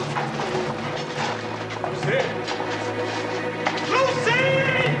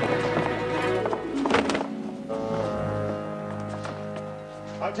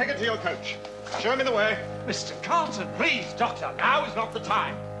 I'll take it to your coach. Show me the way. Mr. Carlton, please, Doctor, now is not the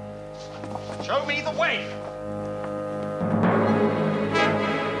time. Show me the way.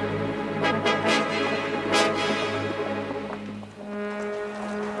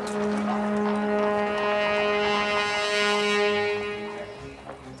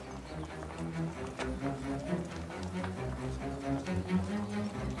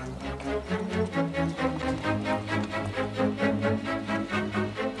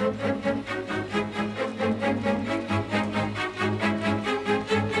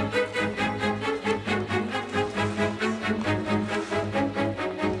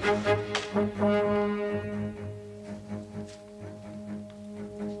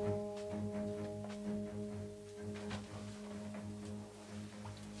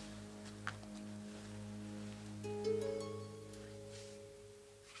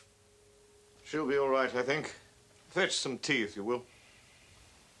 She'll be all right, I think. Fetch some tea, if you will.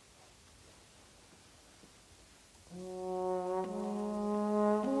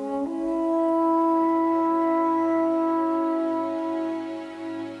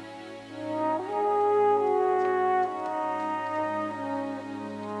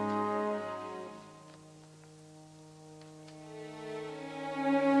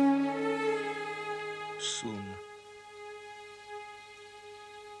 Soon.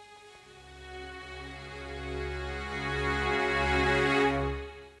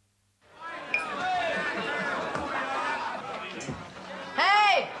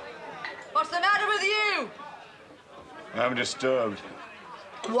 I'm disturbed.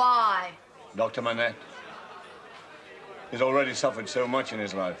 Why? Dr. Manette. He's already suffered so much in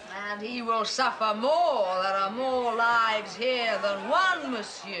his life. And he will suffer more. There are more lives here than one,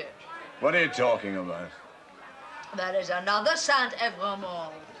 monsieur. What are you talking about? There is another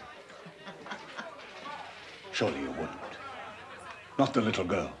Saint-Evremond. Surely you wouldn't. Not the little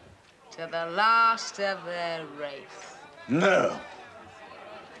girl. To the last of their race. No.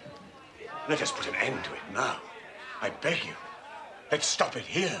 Let us put an end to it now. I beg you. Let's stop it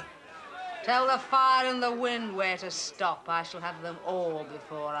here. Tell the fire and the wind where to stop. I shall have them all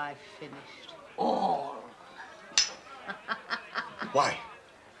before I've finished. All. Why?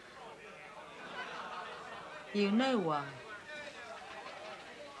 You know why.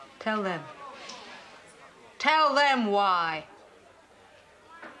 Tell them. Tell them why.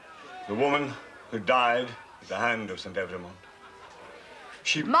 The woman who died at the hand of St. Evremond.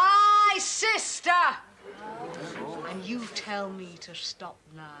 She... My sister! And you tell me to stop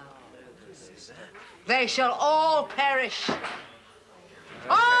now. They shall all perish.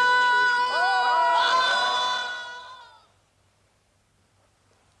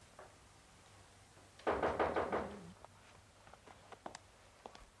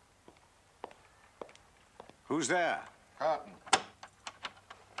 Who's there? Carton.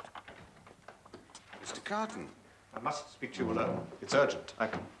 Mr. Carton. I must speak to you alone. It's urgent.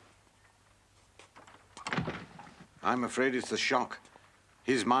 I'm afraid it's the shock.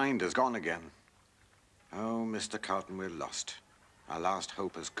 His mind has gone again. Oh, Mr. Carton, we're lost. Our last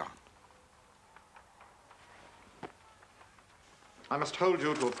hope has gone. I must hold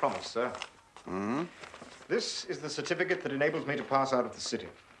you to a promise, sir. Hmm? This is the certificate that enables me to pass out of the city.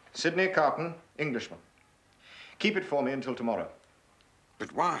 Sidney Carton, Englishman. Keep it for me until tomorrow.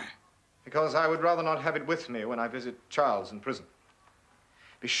 But why? Because I would rather not have it with me when I visit Charles in prison.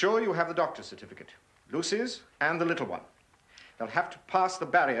 Be sure you have the doctor's certificate. Lucy's and the little one. They'll have to pass the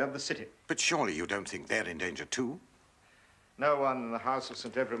barrier of the city. But surely you don't think they're in danger too? No one in the house of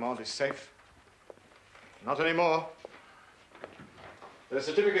St. Evremond is safe. Not anymore. Their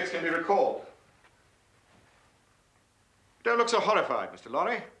certificates can be recalled. Don't look so horrified, Mr.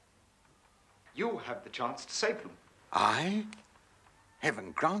 Lorry. You have the chance to save them. I?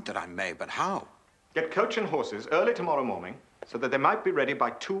 Heaven grant that I may, but how? Get coach and horses early tomorrow morning so that they might be ready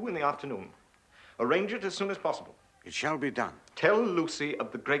by 2 in the afternoon. Arrange it as soon as possible. It shall be done. Tell Lucy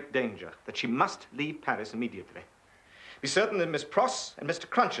of the great danger, that she must leave Paris immediately. Be certain that Miss Pross and Mr.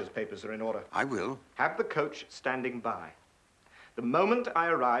 Cruncher's papers are in order. I will. Have the coach standing by. The moment I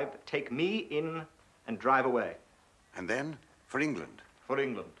arrive, take me in and drive away. And then for England? For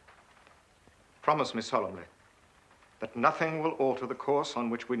England. Promise me solemnly that nothing will alter the course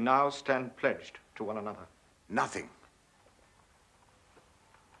on which we now stand pledged to one another. Nothing.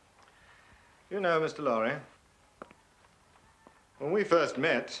 You know, Mr. Lorry, when we first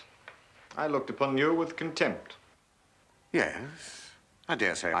met, I looked upon you with contempt. Yes. I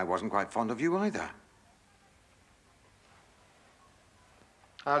dare say I wasn't quite fond of you either.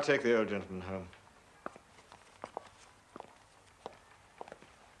 I'll take the old gentleman home.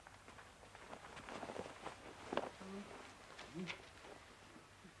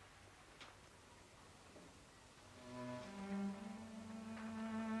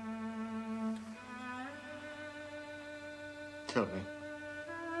 Tell me,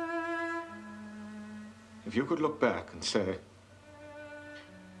 if you could look back and say,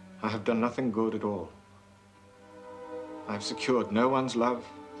 I have done nothing good at all. I have secured no one's love,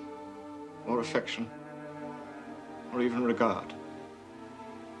 or affection, or even regard.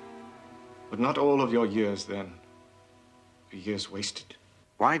 Would not all of your years, then, be years wasted?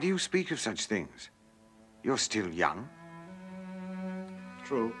 Why do you speak of such things? You're still young.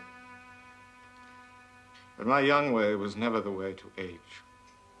 True. But my young way was never the way to age.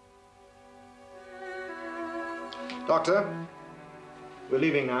 Doctor, we're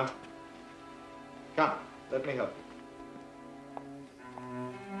leaving now. Come, let me help you.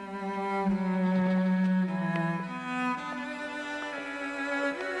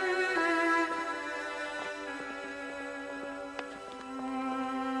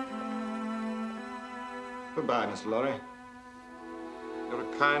 Goodbye, Mr. Lorry. You're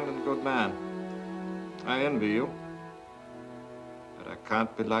a kind and good man. I envy you, but I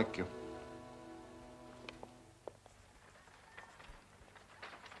can't be like you.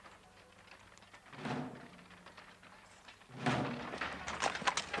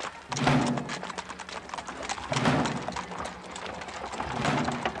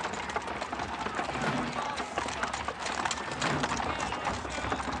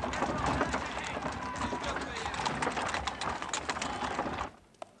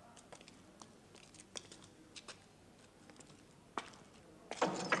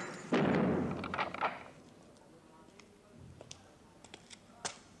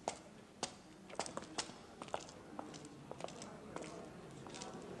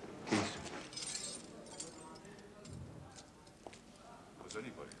 Does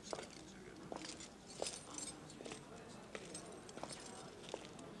anybody expect you to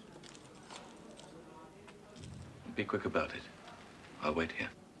get? Be quick about it. I'll wait here.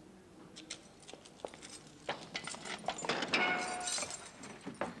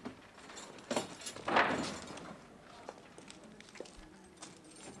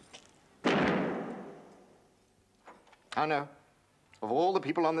 I know. Of all the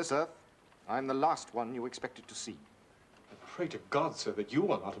people on this earth, I'm the last one you expected to see. I pray to God, sir, that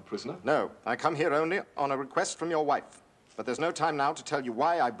you are not a prisoner. No, I come here only on a request from your wife. But there's no time now to tell you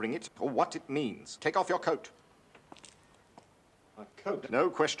why I bring it or what it means. Take off your coat. My coat? No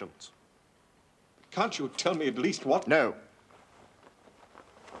questions. Can't you tell me at least what? No.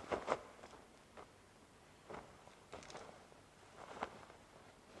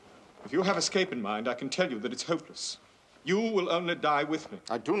 If you have escape in mind, I can tell you that it's hopeless. You will only die with me.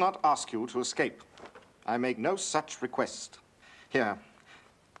 I do not ask you to escape. I make no such request. Here,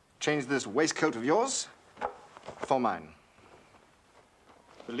 change this waistcoat of yours for mine.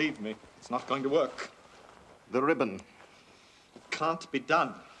 Believe me, it's not going to work. The ribbon. It can't be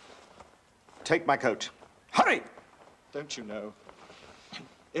done. Take my coat. Hurry! Don't you know?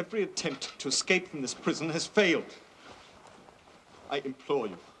 Every attempt to escape from this prison has failed. I implore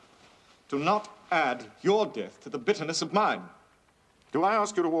you, do not add your death to the bitterness of mine. Do I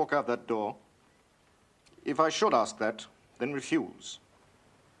ask you to walk out that door? If I should ask that, then refuse.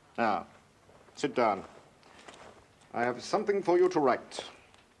 Now, sit down. I have something for you to write.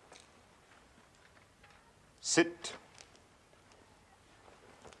 Sit.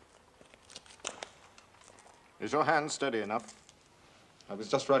 Is your hand steady enough? I was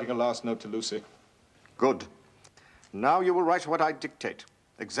just writing a last note to Lucy. Good. Now you will write what I dictate,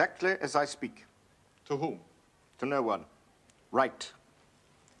 exactly as I speak. To whom? To no one. Write.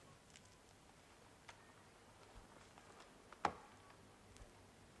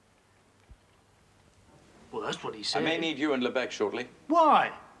 Well, that's what he said. I may need you and Lebec shortly. Why?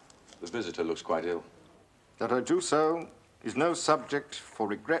 The visitor looks quite ill. That I do so is no subject for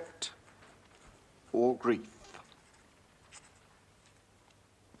regret or grief.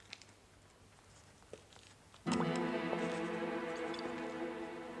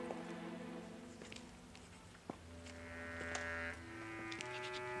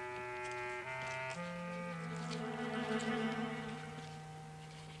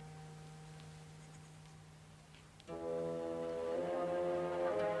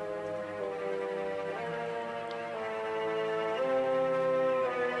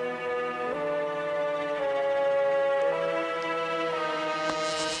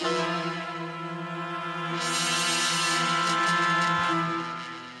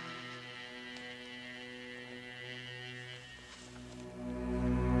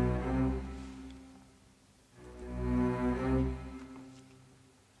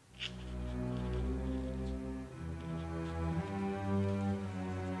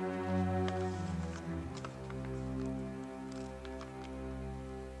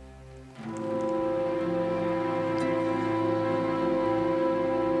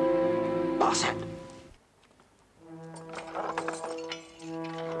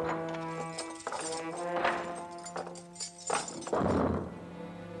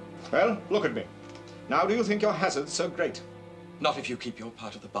 Well, look at me. Now, do you think your hazard's so great? Not if you keep your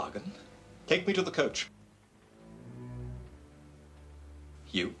part of the bargain. Take me to the coach.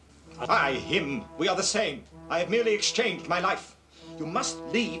 You? I, him. We are the same. I have merely exchanged my life. You must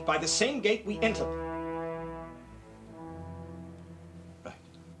leave by the same gate we entered. Right.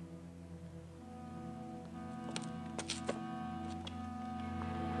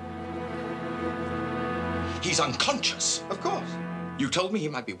 He's unconscious. Of course. You told me he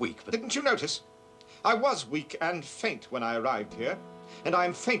might be weak, but... Didn't you notice? I was weak and faint when I arrived here, and I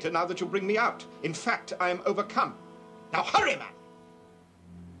am fainter now that you bring me out. In fact, I am overcome. Now hurry, man!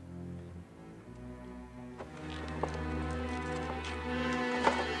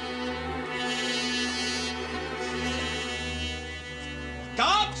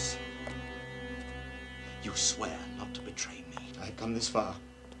 Guards! You swear not to betray me. I have come this far.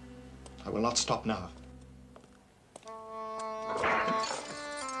 I will not stop now.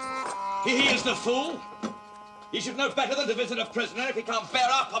 He is the fool. He should know better than to visit a prisoner if he can't bear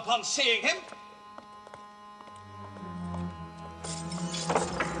up upon seeing him.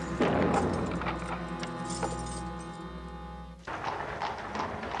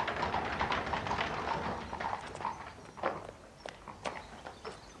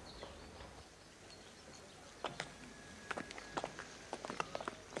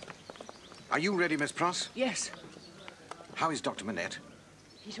 Are you ready, Miss Pross? Yes. How is Dr. Manette?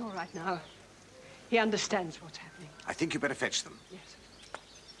 He's all right now. He understands what's happening. I think you better fetch them. Yes.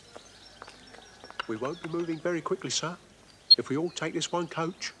 We won't be moving very quickly, sir, if we all take this one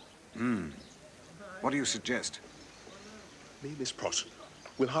coach. What do you suggest? Me and Miss Pross.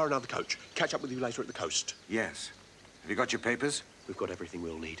 We'll hire another coach. Catch up with you later at the coast. Yes. Have you got your papers? We've got everything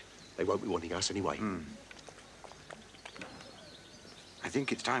we'll need. They won't be wanting us anyway. I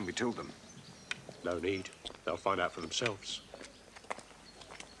think it's time we told them. No need. They'll find out for themselves.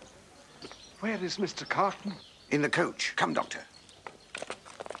 Where is Mr. Carton? In the coach. Come, Doctor.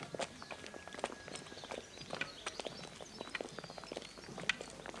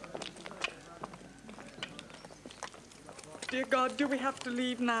 Dear God, do we have to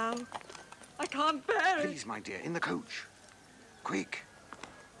leave now? I can't bear it. Please, my dear, in the coach. Quick.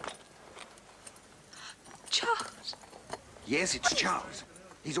 Charles. Yes, it's Charles.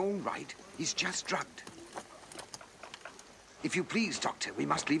 He's all right. He's just drugged. If you please, Doctor, we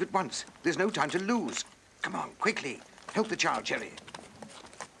must leave at once. There's no time to lose. Come on, quickly. Help the child, Jerry.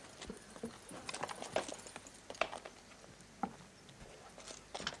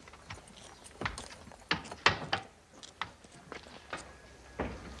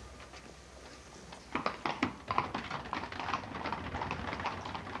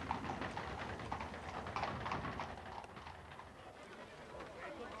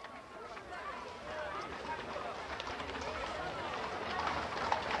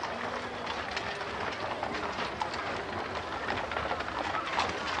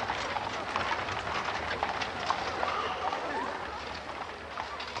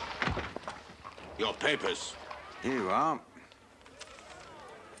 Your papers. Here you are.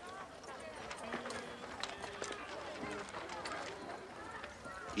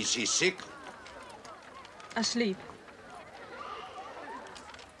 Is he sick? Asleep.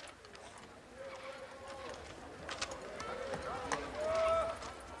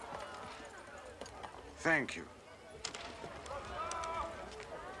 Thank you.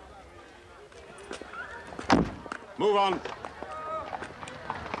 Move on.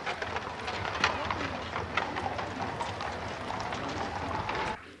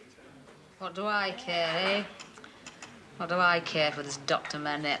 What do I care, eh? What do I care for this Dr.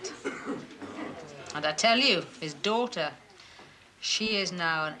 Manette? And I tell you, his daughter, she is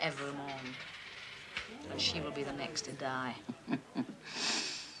now an Evermond. And she will be the next to die.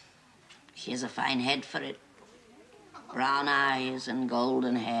 She has a fine head for it. Brown eyes and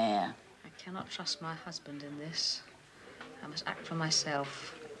golden hair. I cannot trust my husband in this. I must act for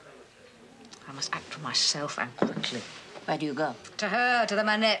myself. I must act for myself and quickly. Where do you go? To her, to the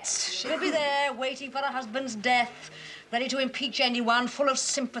Manettes. She'll be there, waiting for her husband's death, ready to impeach anyone, full of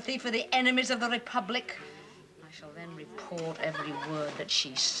sympathy for the enemies of the Republic. I shall then report every word that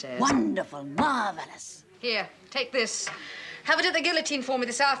she says. Wonderful, marvelous. Here, take this. Have it at the guillotine for me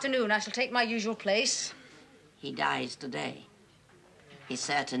this afternoon. I shall take my usual place. He dies today. He's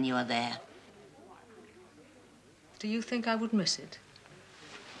certain you are there. Do you think I would miss it?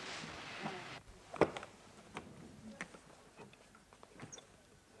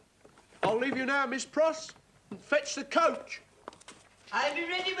 I'll leave you now, Miss Pross, and fetch the coach. I'll be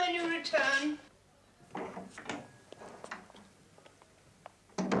ready when you return.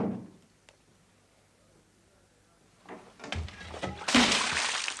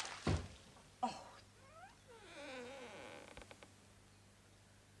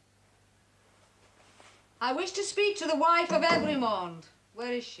 I wish to speak to the wife of Evermond.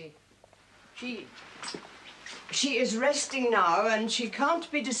 Where is she? She is resting now, and she can't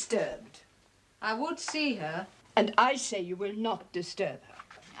be disturbed. I would see her. And I say you will not disturb her.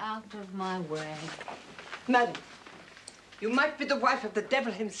 Out of my way. Madam, you might be the wife of the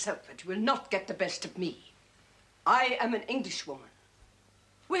devil himself, but you will not get the best of me. I am an Englishwoman.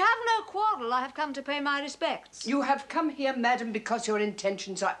 We have no quarrel. I have come to pay my respects. You have come here, madam, because your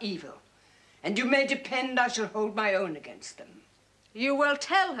intentions are evil. And you may depend I shall hold my own against them. You will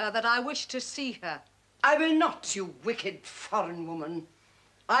tell her that I wish to see her. I will not, you wicked foreign woman.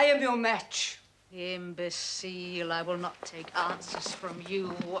 I am your match. Imbecile, I will not take answers from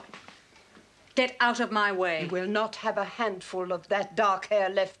you. Get out of my way. You will not have a handful of that dark hair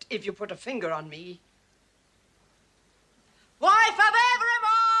left if you put a finger on me. Wife of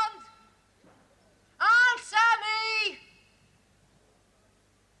Evermond! Answer me!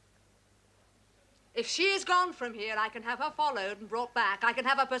 If she is gone from here, I can have her followed and brought back. I can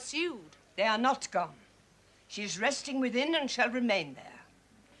have her pursued. They are not gone. She is resting within and shall remain there.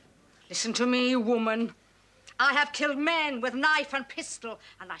 Listen to me, woman. I have killed men with knife and pistol,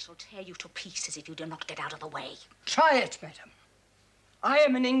 and I shall tear you to pieces if you do not get out of the way. Try it, madam. I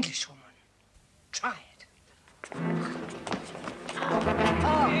am an Englishwoman. Try it.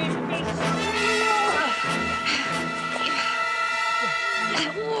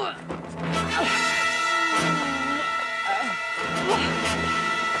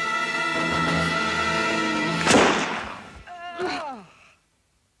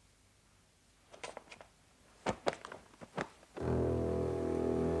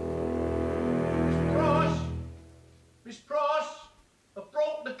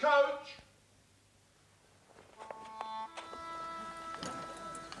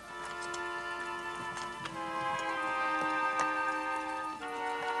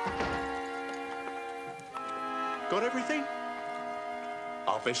 Got everything?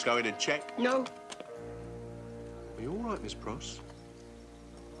 I'll best go in and check. No. Are you all right, Miss Pross?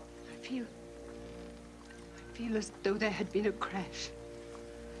 I feel as though there had been a crash.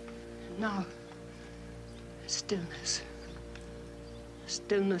 And now, a stillness. A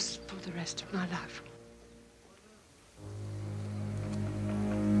stillness for the rest of my life.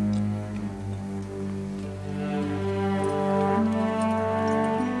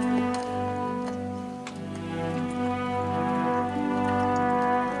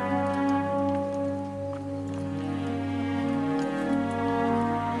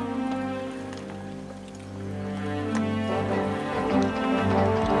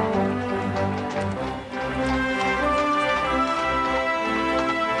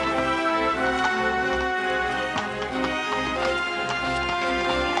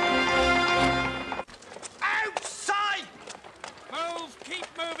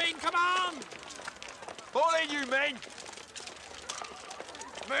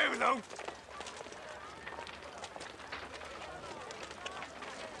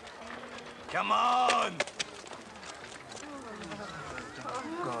 Come on!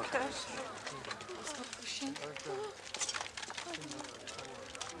 Stop pushing.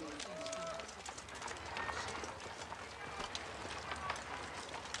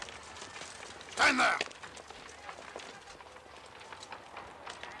 Stand there!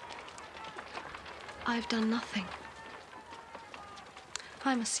 I've done nothing.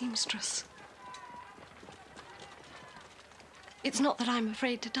 I'm a seamstress. It's not that I'm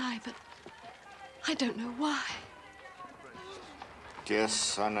afraid to die, but I don't know why.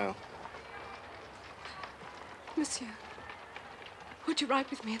 Yes, I know. Monsieur, would you ride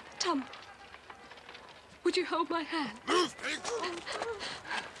with me at the tum? Would you hold my hand? Move!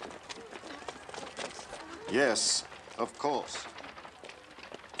 Yes, of course.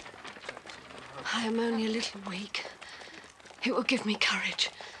 I am only a little weak. It will give me courage.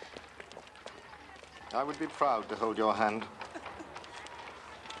 I would be proud to hold your hand.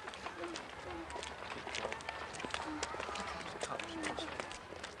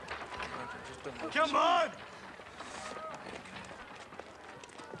 Come on!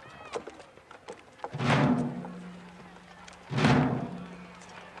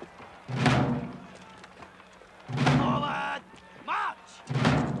 Forward! March!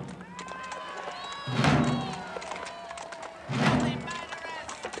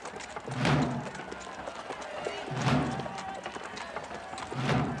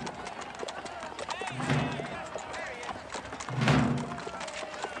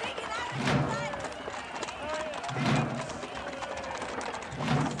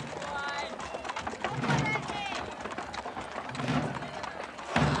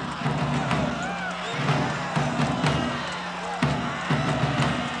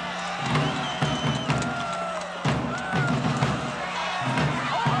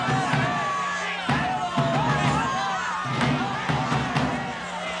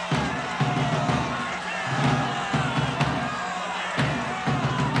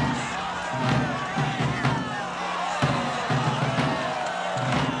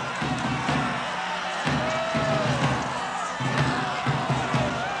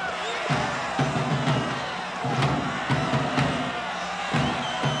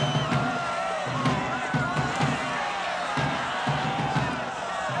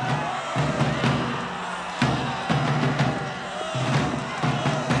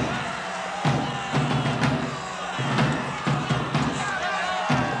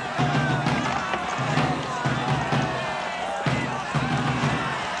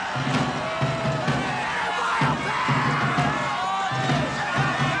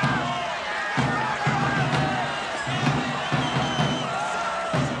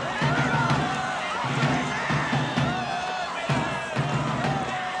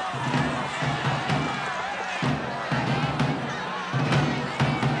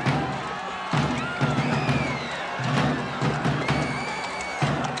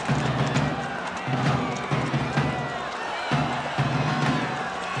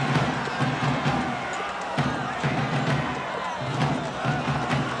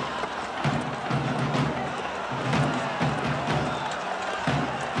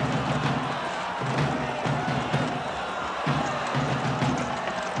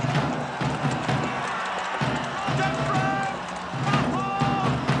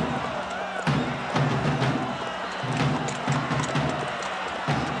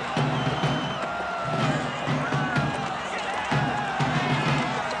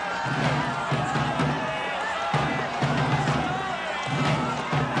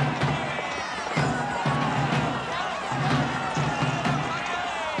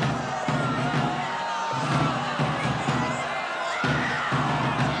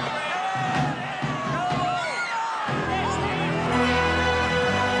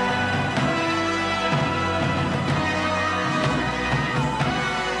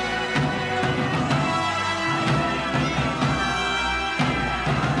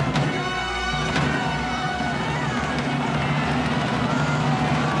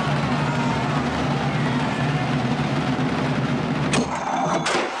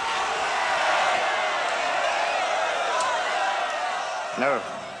 No.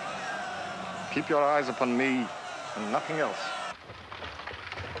 Keep your eyes upon me and nothing else.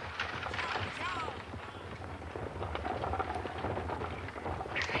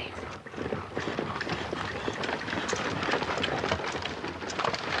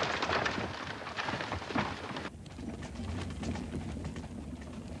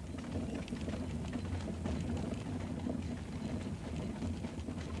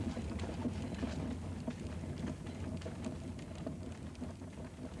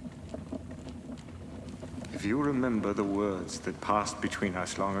 If you remember the words that passed between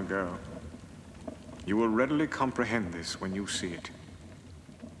us long ago, you will readily comprehend this when you see it.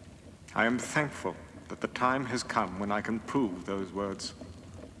 I am thankful that the time has come when I can prove those words.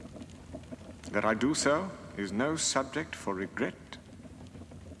 That I do so is no subject for regret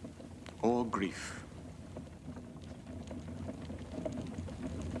or grief.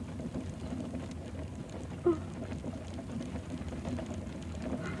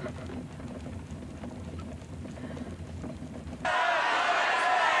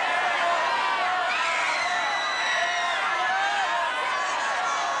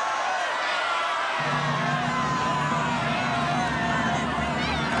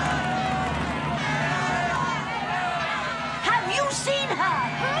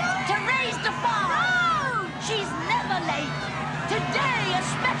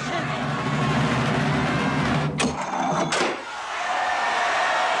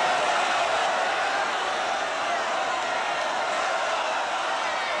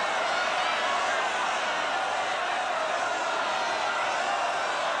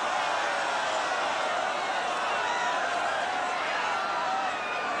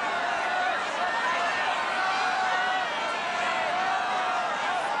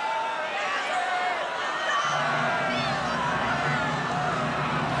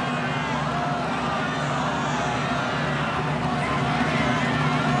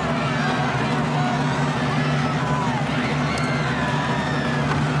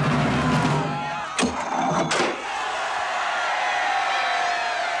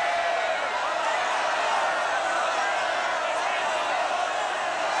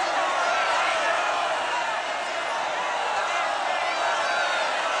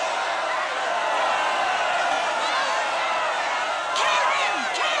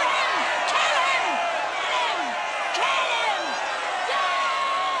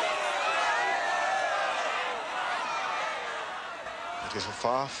 It is a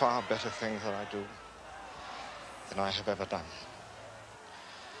far, far better thing that I do than I have ever done.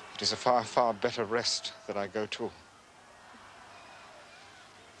 It is a far, far better rest that I go to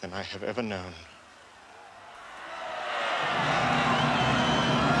than I have ever known.